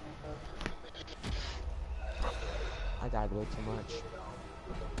 I died way too much.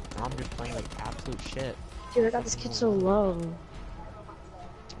 Now I'm just playing like absolute shit. Dude, I got this kid so low.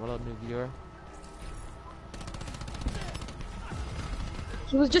 What up, new viewer?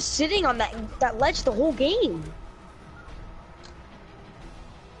 He was just sitting on that ledge the whole game.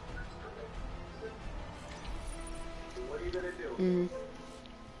 Mm.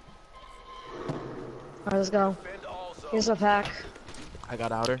 Alright, let's go. Defend all zones. Here's a pack. I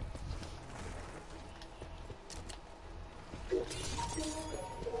got outer.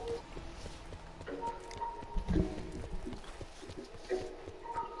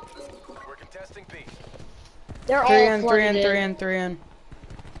 We're contesting B. They're Three all in, flooded three in, in. three in, three in.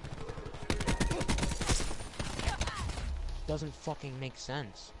 Doesn't fucking make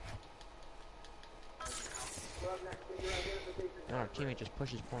sense. Our teammate just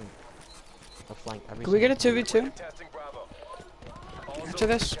pushes point. A flank every Can we get a single 2v2 Contesting Bravo. All after zones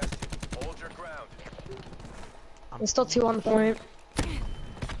this? contested. Hold your ground. There's still 2 on the point.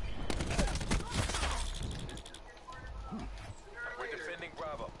 We're defending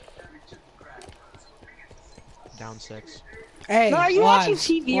Bravo. Down 6. Hey, No, are you watching lives,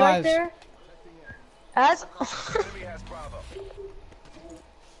 TV right lives. there? As Enemy has Bravo.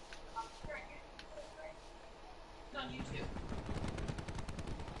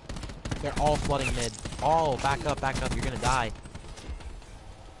 They're all flooding mid. All back up, back up. You're gonna die.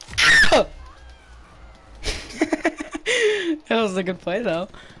 That was a good play though.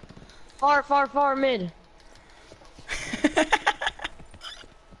 far, far, far mid.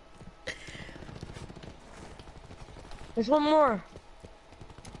 There's one more.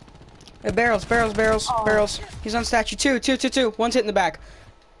 Hey, barrels, barrels, barrels, Oh. barrels. He's on statue. Two. One's hit in the back.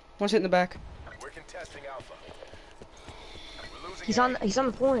 One's hit in the back. We're contesting Alpha. We're losing He's A. on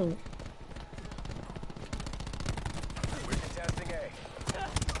the point. We're contesting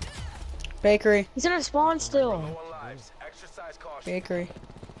A. Bakery, He's in a spawn still. Low on lives. Exercise caution. bakery.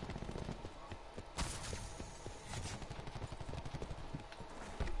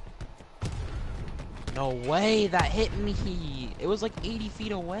 No way, that hit me. It was like 80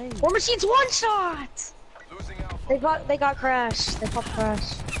 feet away. War Machine's one shot. Losing Alpha. They got crashed. They popped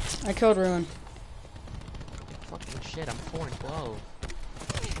crash. I killed Ruin. Fucking shit, I'm 4 and 12.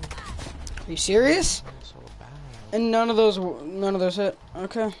 Are you serious? I'm so bad. And none of those hit.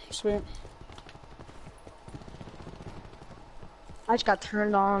 Okay, sweet. I just got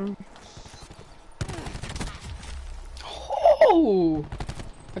turned on. Oh!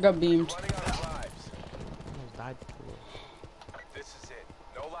 I got beamed. Running out of lives. Almost died before. This is it.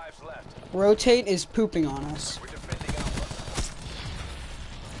 No lives left. Rotate is pooping on us. We're defending Alpha.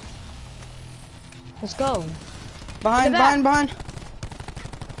 Let's go. Behind, the back. behind.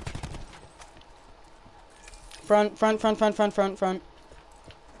 Front.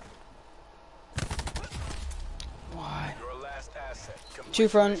 Why? Your last asset. Complete 2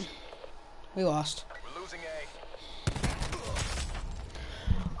 front. mission. We lost. We're losing A.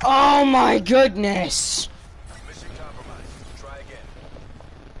 Oh my goodness! Mission compromised. Try again.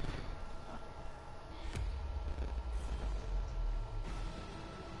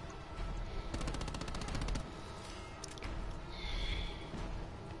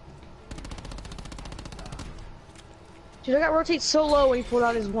 Dude, I got rotate so low when he pulled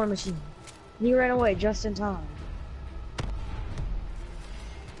out his War Machine. And he ran away just in time.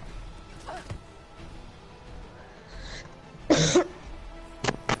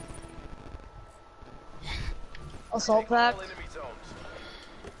 Assault pack. All enemy zones.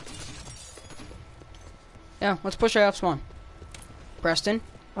 Yeah, let's push AF spawn. Preston.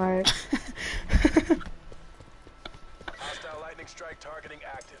 Alright. Hostile lightning strike targeting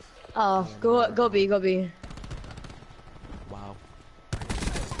active. Oh, go B. Wow.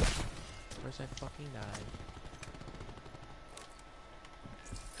 First I fucking died.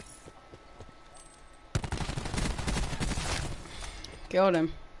 Killed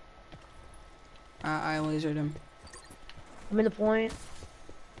him. I lasered him. I'm in the point.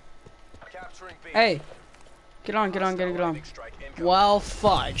 Capturing B. Hey! Get on. Lightning strike incoming. Well,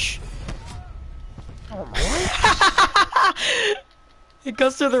 fudge. Oh my. It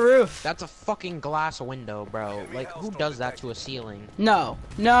goes through the roof. That's a fucking glass window, bro. Like, who does that to a ceiling? No.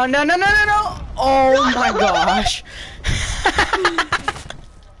 Oh my gosh.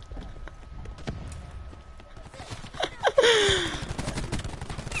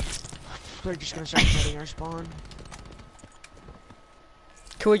 We're just gonna start hitting our spawn.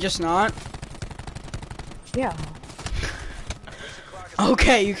 Can we just not? Yeah.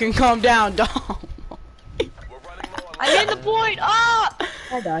 Okay, you can calm down, dog. We're running low on I'm in the point. Ah!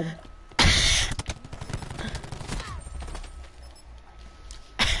 I died.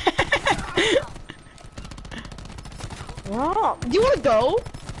 Oh, do you want to go?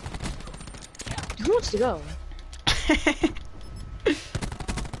 Who wants to go? taking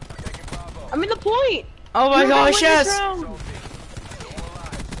Bravo. I'm in the point. Oh my You're gonna gosh, win this yes! round. Zone B. No more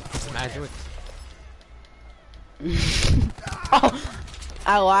lives. Imagine with Oh,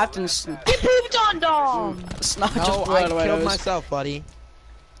 I laughed and He pooped on Gundam! It's not No, just I blood, killed Widows. myself, buddy.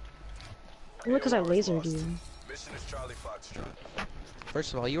 Only because I lasered you. Mission is Charlie Foxtrot.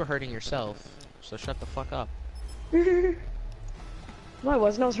 First of all, you were hurting yourself, so shut the fuck up. No, I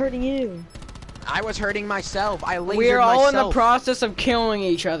wasn't. I was hurting you. I was hurting myself. I lasered We're all in the myself. process of killing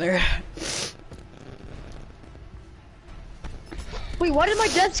each other. Wait, why did my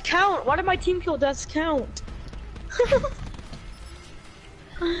deaths count? Why did my team kill deaths count?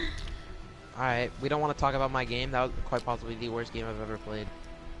 Alright, we don't want to talk about my game. That was quite possibly the worst game I've ever played.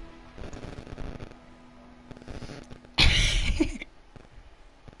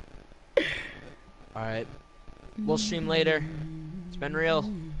 Alright. We'll stream later. It's been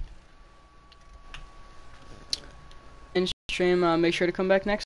real. In stream, make sure to come back next